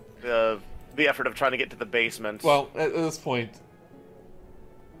effort of trying to get to the basement. Well, at this point,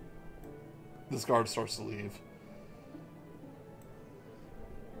 this guard starts to leave.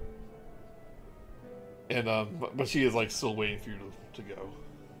 And, but she is, like, still waiting for you to go.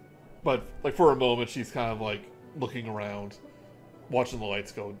 But, like, for a moment, she's kind of, like, looking around, watching the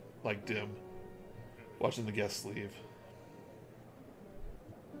lights go, like, dim. Watching the guests leave.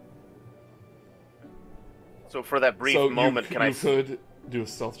 So for that brief moment, can you could do a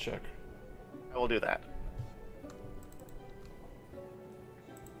stealth check. I will do that.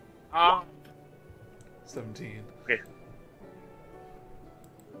 17. Okay.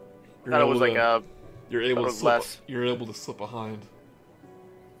 Thought it was like a... You're able to slip. You're able to slip behind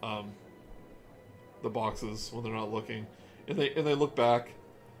the boxes when they're not looking, and they look back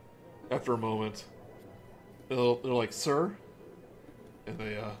after a moment. They're like, "Sir," and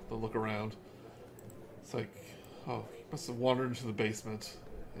they'll look around. It's like, oh, you must have wandered into the basement,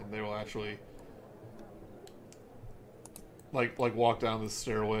 and they will actually like walk down this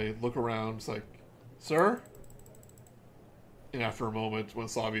stairway, look around. It's like, "Sir," and after a moment, when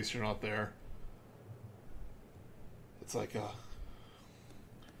it's obvious you're not there. It's like,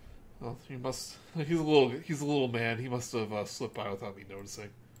 well, he must. He's a little man. He must have slipped by without me noticing.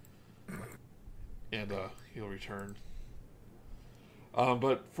 And he'll return.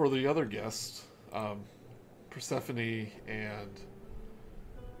 But for the other guests, Persephone and,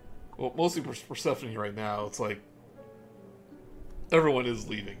 well, mostly Persephone right now. It's like everyone is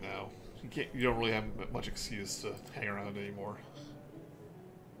leaving now. You don't really have much excuse to hang around anymore.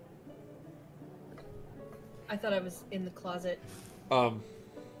 I thought I was in the closet.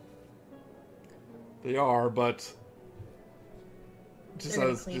 They are, but just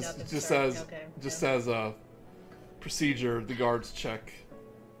as a procedure, the guards check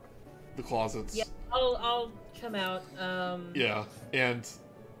the closets. Yeah, I'll come out. Yeah, and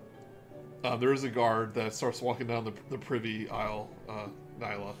there is a guard that starts walking down the privy aisle,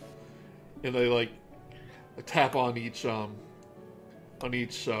 Nyla, and they like tap on each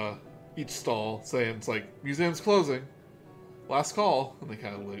stall, saying it's like, museum's closing, last call, and they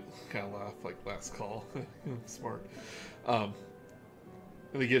kind of laugh, like, last call. Smart. And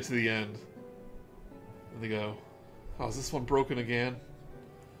they get to the end, and they go, oh, is this one broken again?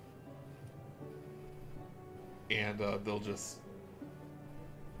 And they'll just...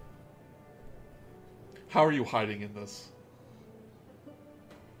 How are you hiding in this?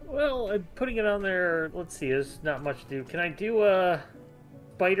 Well, I'm putting it on there. Let's see, there's not much to do. Can I do a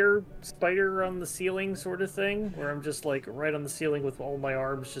spider on the ceiling sort of thing, where I'm just like right on the ceiling with all my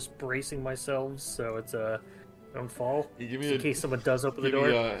arms just bracing myself so it's don't fall. In case someone does open the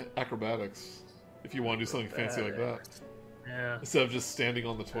door. Give me acrobatics if you want to do something fancy like that. Yeah. Instead of just standing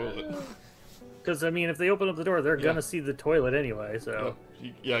on the toilet. Because I mean, if they open up the door, they're gonna see the toilet anyway. So.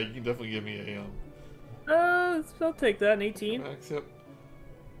 Yeah, you can definitely give me a I'll take that. An 18. max. Yep.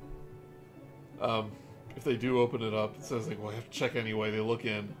 If they do open it up, it says like, well, I have to check anyway. They look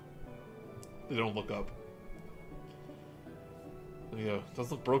in. They don't look up. And, it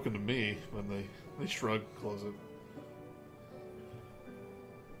doesn't look broken to me when they shrug, close it.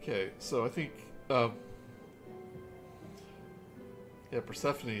 Okay, so I think,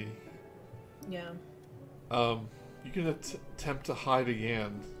 Persephone. Yeah. You can attempt to hide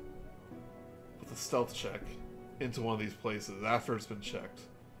again with a stealth check into one of these places after it's been checked.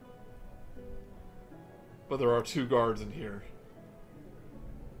 But there are 2 guards in here.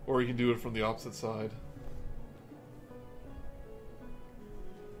 Or you can do it from the opposite side.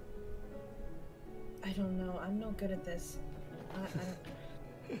 I don't know. I'm no good at this. I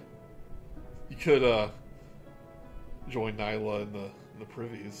don't... You could join Nyla in the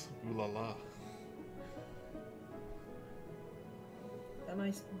privies. Ooh la la. That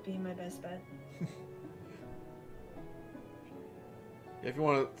might be my best bet. Yeah, if you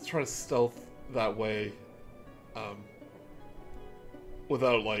want to try to stealth that way,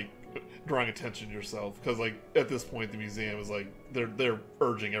 without like drawing attention to yourself, because like at this point the museum is like they're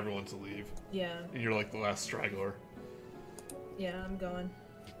urging everyone to leave. Yeah. And you're like the last straggler. Yeah, I'm going.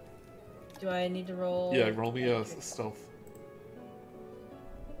 Do I need to roll? Yeah, roll me a stealth.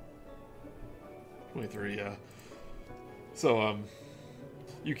 23, yeah. So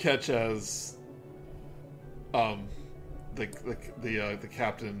you catch as the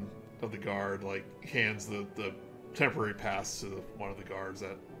captain of the guard like hands the temporary pass to one of the guards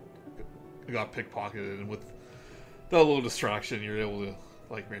that got pickpocketed, and with that little distraction you're able to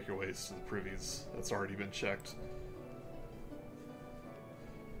like make your ways to the privies that's already been checked.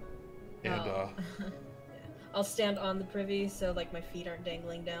 And I'll stand on the privy so like my feet aren't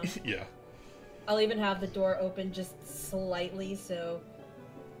dangling down. Yeah. I'll even have the door open just slightly, so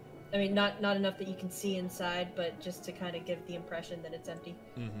I mean not enough that you can see inside, but just to kind of give the impression that it's empty.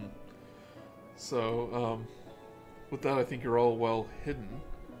 Mm-hmm. So with that I think you're all well hidden.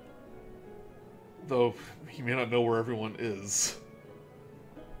 Though you may not know where everyone is.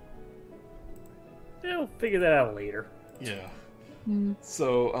 We'll figure that out later. Yeah. Mm.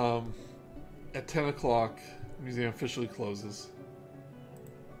 So, at 10 o'clock, the museum officially closes.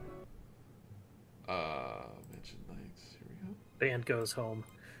 Mention nights. Here we go. Band goes home.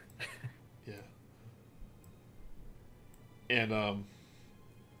 Yeah. And,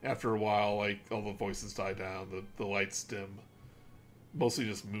 after a while, like, all the voices die down, the lights dim. Mostly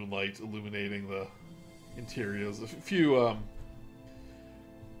just moonlight illuminating the interiors. A few,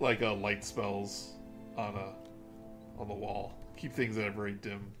 light spells on the wall. Keep things at a very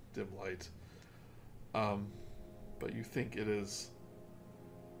dim light. But you think it is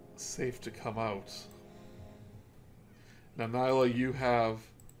safe to come out. Now, Nyla, you have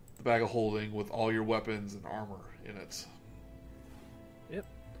the bag of holding with all your weapons and armor in it. Yep.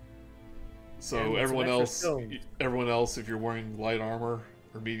 So everyone else, if you're wearing light armor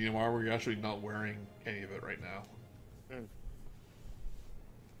or medium armor, you're actually not wearing any of it right now.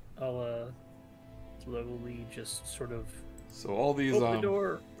 I'll slowly just sort of so all these open the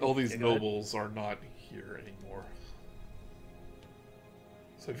door. All these nobles are not here anymore.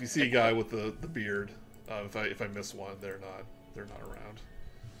 So if you see a guy with the beard, if I miss one, they're not around.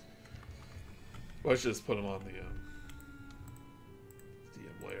 Let's just put them on the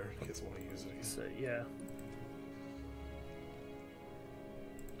DM layer in case I want to use it. So yeah,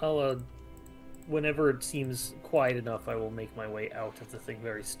 I'll whenever it seems quiet enough, I will make my way out of the thing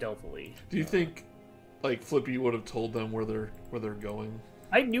very stealthily. Do you think, like, Flippy would have told them where they're going?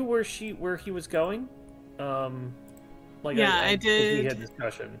 I knew where he was going. I did. We had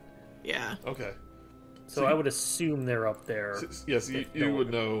discussion. Yeah. Okay. So I would assume they're up there. Yes, you would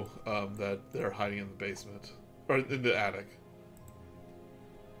know that they're hiding in the basement or in the attic.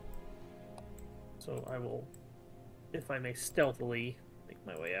 So I will, if I may stealthily make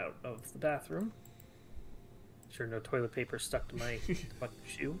my way out of the bathroom. Sure, no toilet paper stuck to my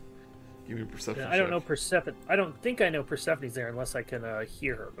shoe. Give me a perception check. I don't know Persephone. I don't think I know Persephone's there unless I can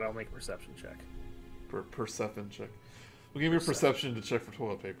hear her, but I'll make a perception check. Persephone check. Well, give me a perception to check for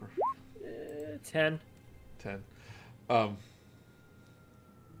toilet paper. 10. 10. Yeah,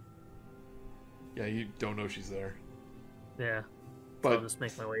 you don't know she's there. Yeah. But so I'll just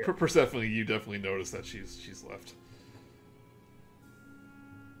make my way up. Persephone, you definitely notice that she's left.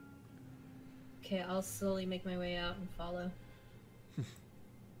 Okay, I'll slowly make my way out and follow.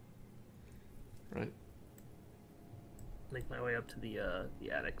 Right. Make my way up to the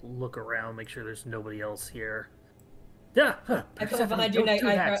attic, look around, make sure there's nobody else here. Yeah, I come up behind you and don't do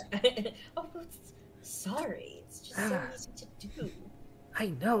that. oh, sorry. It's just so easy to do. I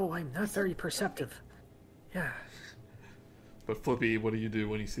know, I'm not very perceptive. Yeah. But Flippy, what do you do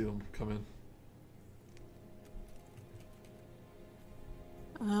when you see them come in?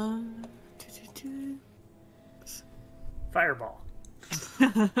 Fireball.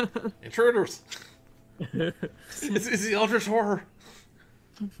 Intruders! it's the Eldritch Horror!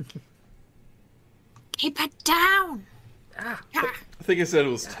 Keep it down! Ah, I think I said it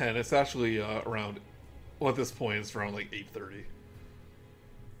was 10. It's actually around... Well, at this point, it's around like 8:30.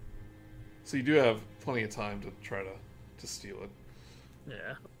 So you do have plenty of time to try to steal it.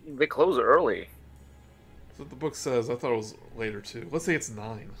 yeah. They close early. That's what the book says. I thought it was later, too. Let's say it's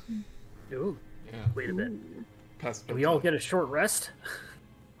 9. Ooh, Yeah. wait a bit. Past Can we all bedtime. get a short rest?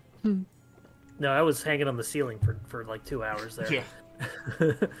 No, I was hanging on the ceiling for like 2 hours there. Yeah.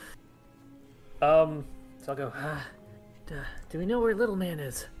 So I'll go, do we know where Little Man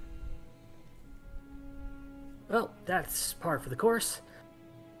is? Well, that's par for the course.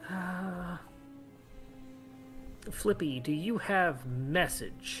 Flippy, do you have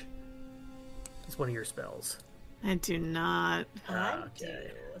message? It's one of your spells. I do not. I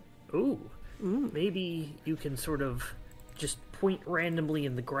Okay. do. Ooh. Maybe you can sort of just point randomly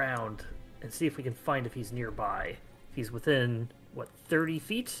in the ground and see if we can find if he's nearby. If he's within, 30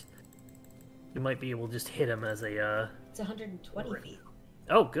 feet? You might be able to just hit him as a, It's 120 feet.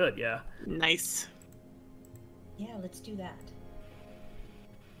 Oh, good, yeah. Nice. Yeah, let's do that.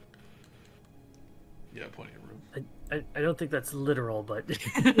 Yeah, plenty of room. I don't think that's literal, but...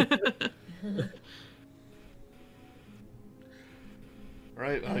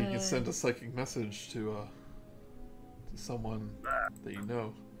 Alright, you can send a psychic message to someone that you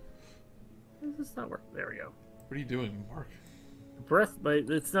know. It's not working. There we go. What are you doing, Mark? Breath, but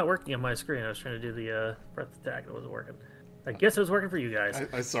it's not working on my screen. I was trying to do the breath attack. It wasn't working. I guess it was working for you guys.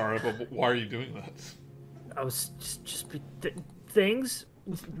 I'm sorry, but why are you doing that? I was just things.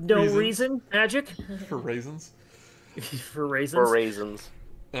 No Reasons. reason. Magic. For raisins? For raisins. For raisins.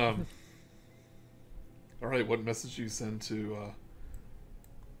 Alright, what message do you send to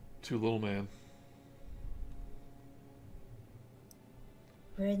Little Man?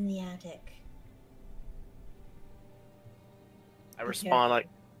 We're in the attic. I respond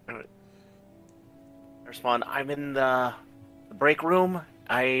I'm in the break room.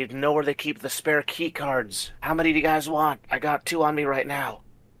 I know where they keep the spare key cards. How many do you guys want? I got 2 on me right now.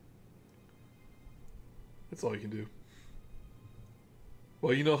 That's all you can do.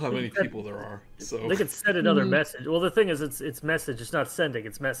 Well, you know how many people there are, so... They could send another message. Well, the thing is, it's message. It's not sending.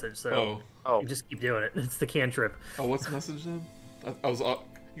 It's message. So Oh. you just keep doing it. It's the cantrip. Oh, what's the message then? I was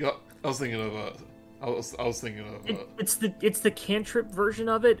thinking of It's the cantrip version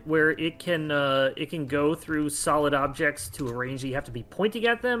of it where it can go through solid objects to a range that you have to be pointing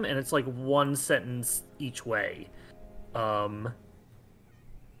at them, and it's like one sentence each way.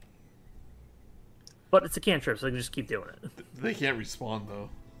 But it's a cantrip, so they can just keep doing it. They can't respond though.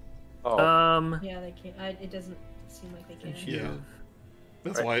 Oh. Yeah, they can't. It doesn't seem like they can. Yeah,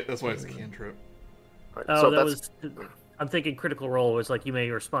 that's Right. why it's a cantrip. Right, Oh, so that that's was. I'm thinking Critical Role was like you may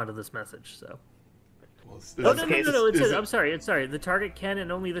respond to this message. So. Well, Oh no! It says, it- I'm sorry. The target can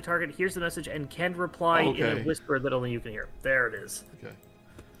and only the target hears the message and can reply in Okay. a whisper that only you can hear. There it is. Okay.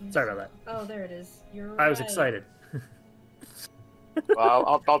 Sorry about that. Oh, there it is. You're I was right. excited.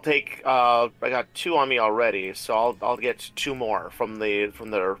 well, I'll take. I got 2 on me already, so I'll get 2 more from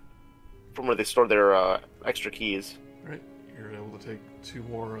where they store their extra keys. Right, you're able to take 2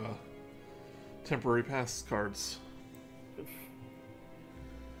 more temporary pass cards. And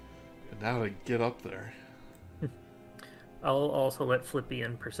now to get up there. I'll also let Flippy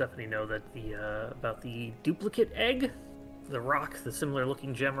and Persephone know that about the duplicate egg, the rock, the similar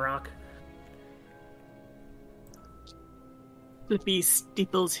looking gem rock. Flippy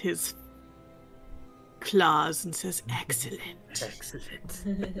steeples his claws and says, "Excellent." Excellent.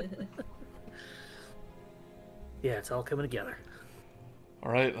 Yeah, it's all coming together.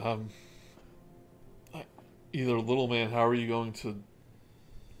 All right. Either Little Man, how are you going to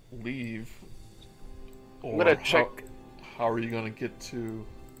leave? Or I'm gonna check. How are you going to get to?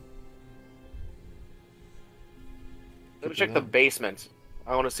 I'm gonna check the basement.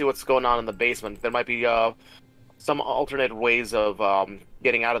 I want to see what's going on in the basement. There might be some alternate ways of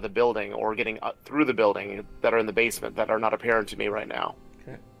getting out of the building or getting through the building that are in the basement that are not apparent to me right now.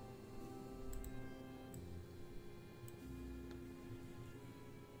 Okay.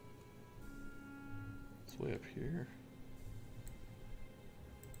 way up here.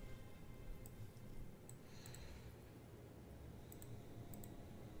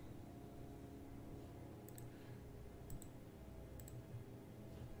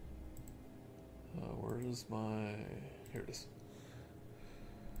 Where is my... Here it is.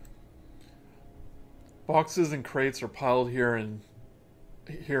 Boxes and crates are piled here in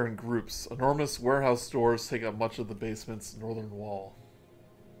groups. Enormous warehouse stores take up much of the basement's northern wall.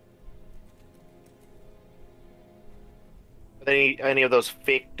 Are there any of those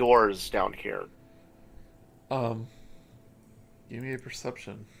fake doors down here? Give me a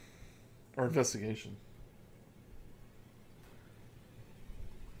perception or investigation.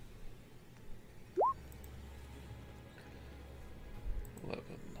 11.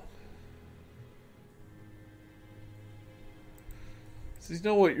 So you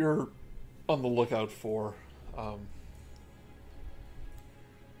know what you're on the lookout for.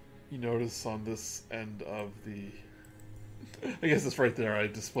 You notice on this end of the... I guess it's right there. I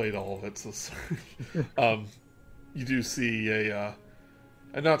displayed all of it. So, you do see a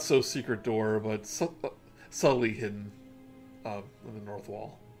not so secret door, but subtly hidden in the north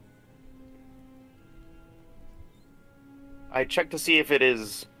wall. I checked to see if it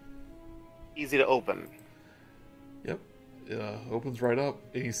is easy to open. Yep, it opens right up,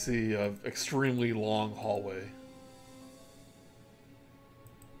 and you see an extremely long hallway.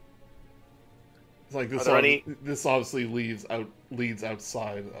 It's like this. This obviously leads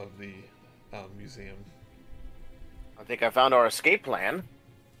outside of the museum. I think I found our escape plan.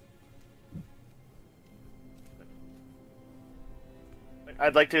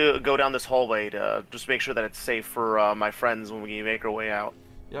 I'd like to go down this hallway to just make sure that it's safe for my friends when we make our way out.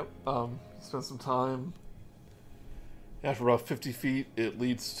 Yep. Spend some time. After about 50 feet, it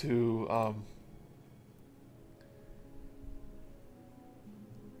leads to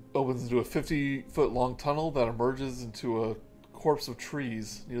opens into a 50-foot long tunnel that emerges into a corpse of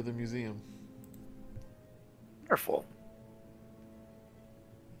trees near the museum. Wonderful.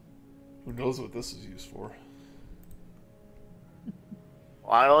 Who knows what this is used for?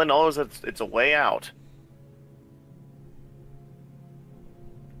 Well, all I know is that it's a way out.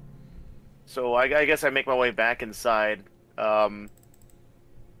 So I guess I make my way back inside, and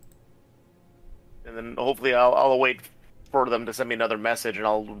then hopefully I'll await for them to send me another message, and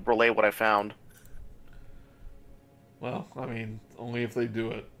I'll relay what I found. Well, I mean, only if they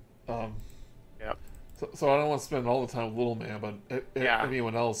do it. Yeah. So I don't want to spend all the time with Little Man, but Yeah.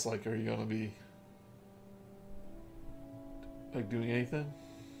 anyone else, like, are you going to be like doing anything?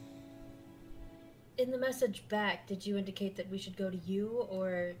 In the message back, did you indicate that we should go to you,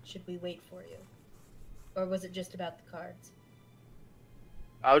 or should we wait for you? Or was it just about the cards?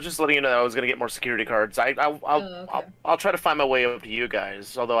 I was just letting you know I was going to get more security cards. I'll try to find my way up to you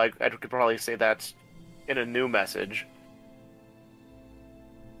guys, although I could probably say that in a new message.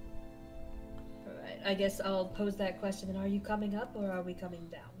 Alright, I guess I'll pose that question, and are you coming up, or are we coming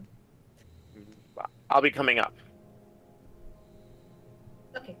down? I'll be coming up.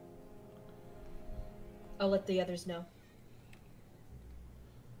 Okay. I'll let the others know.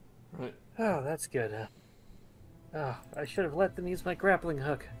 Right. Oh, that's good. I should have let them use my grappling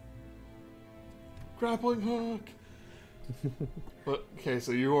hook. Grappling hook! But, okay,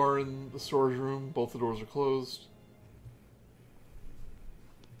 so you are in the storage room. Both the doors are closed.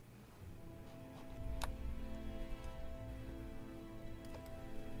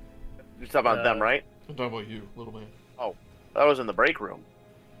 You're talking about them, right? I'm talking about you, Little Man. Oh, that was in the break room.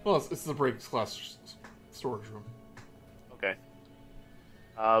 Well, it's the break class storage room. Okay.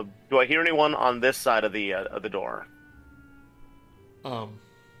 Do I hear anyone on this side of the door?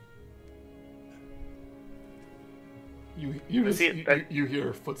 You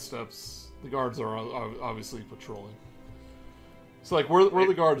hear footsteps. The guards are obviously patrolling. So like where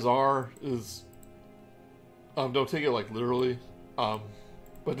the guards are is don't take it like literally,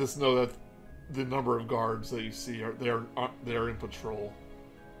 but just know that the number of guards that you see they're in patrol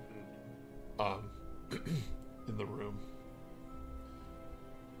in the room.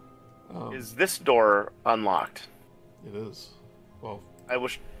 Is this door unlocked? It is. Well, I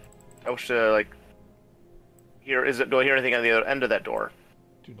wish to like hear. Do I hear anything on the other end of that door?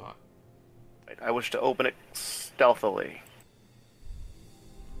 do not. I wish to open it stealthily.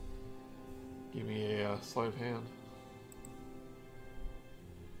 Give me a sleight of hand.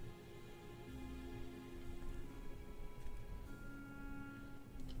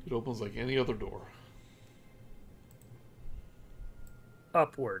 It opens like any other door.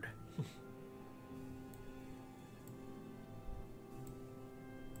 Upward.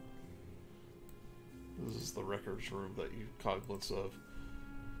 This is the records room that you caught a glimpse of.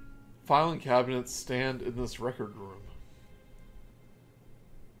 filing cabinets stand in this record room?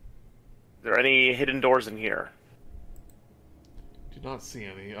 Are there any hidden doors in here? Do not see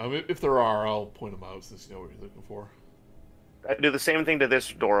any. If there are, I'll point them out since you know what you're looking for. I do the same thing to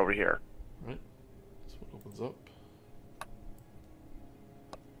this door over here. Right. This one opens up.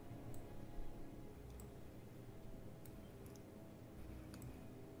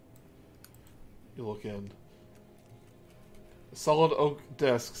 You look in. A solid oak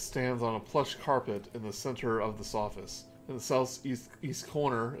desk stands on a plush carpet in the center of this office. In the southeast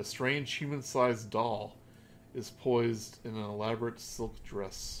corner, a strange human-sized doll is poised in an elaborate silk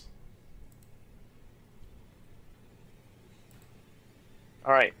dress.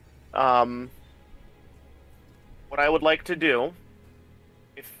 All right. What I would like to do,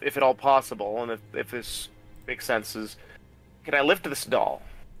 if at all possible, and if this makes sense, is can I lift this doll?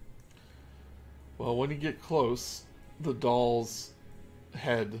 Well, when you get close, the doll's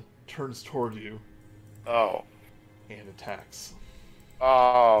head turns toward you Oh. and attacks.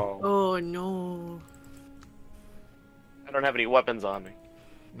 Oh. Oh no. I don't have any weapons on me.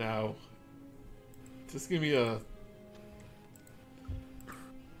 Now, just give me a...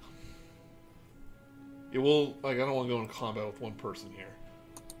 It will... Like, I don't want to go in combat with one person here.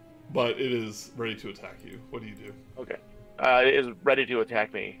 But it is ready to attack you. What do you do? Okay. It is ready to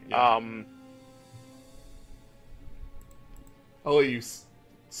attack me. Yeah. I'll let you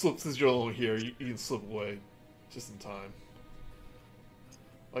slip, since you're alone here, you can slip away just in time.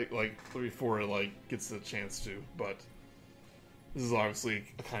 Like before it, like, gets the chance to, but this is obviously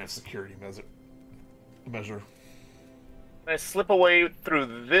a kind of security measure. Can I slip away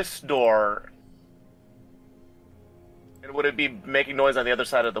through this door? And would it be making noise on the other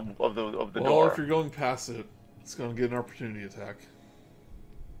side of the Well, door? if you're going past it, it's going to get an opportunity attack.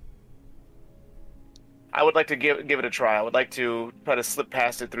 I would like to give it a try. I would like to try to slip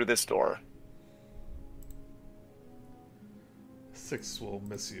past it through this door. 6 will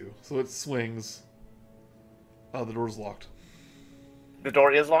miss you. So it swings. The door's locked. The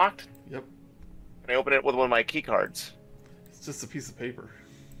door is locked? Yep. Can I open it with one of my key cards? It's just a piece of paper.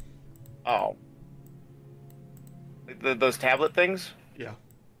 Oh. Those tablet things? Yeah.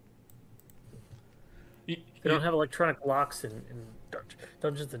 They don't have electronic locks in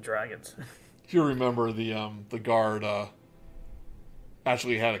Dungeons and Dragons. If you remember, the guard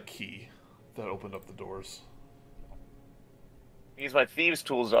actually had a key that opened up the doors. Use my thieves'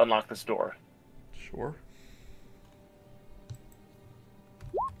 tools to unlock this door. Sure.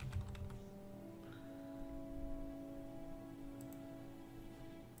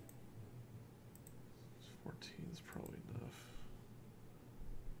 Is probably enough.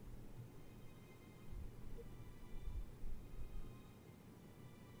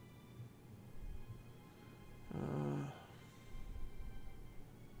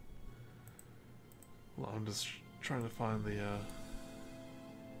 Well, I'm just trying to find the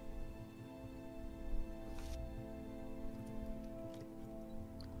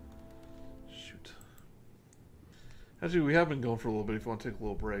shoot. Actually, we have been going for a little bit. If you want to take a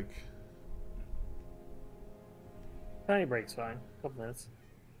little break. Tiny break's fine. Couple minutes.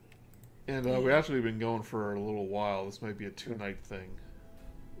 And we actually been going for a little while. This might be a 2-night thing.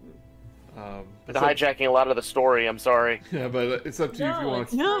 Been hijacking a lot of the story. I'm sorry. Yeah, but it's up to you if you want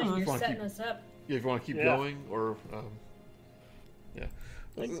to. No. You're wanna setting keep- us up. Yeah, if you want to keep Yeah. going, or yeah.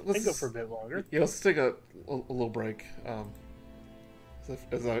 I can go for a bit longer. Yeah, let's take a little break.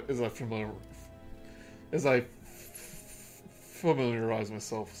 As I familiarize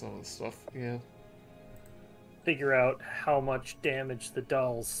myself with some of this stuff. Yeah. Figure out how much damage the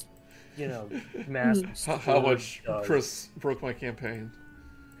doll's, mass. How much does. Chris broke my campaign.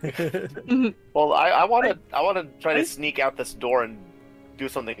 Well, I want to try to sneak out this door and do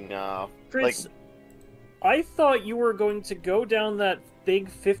something. Chris, I thought you were going to go down that big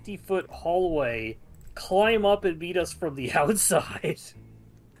 50-foot hallway, climb up and meet us from the outside.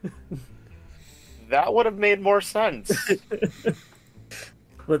 That would have made more sense.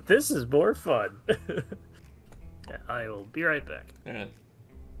 But this is more fun. I will be right back. All right.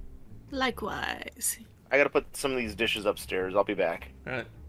 Likewise. I gotta put some of these dishes upstairs. I'll be back. All right.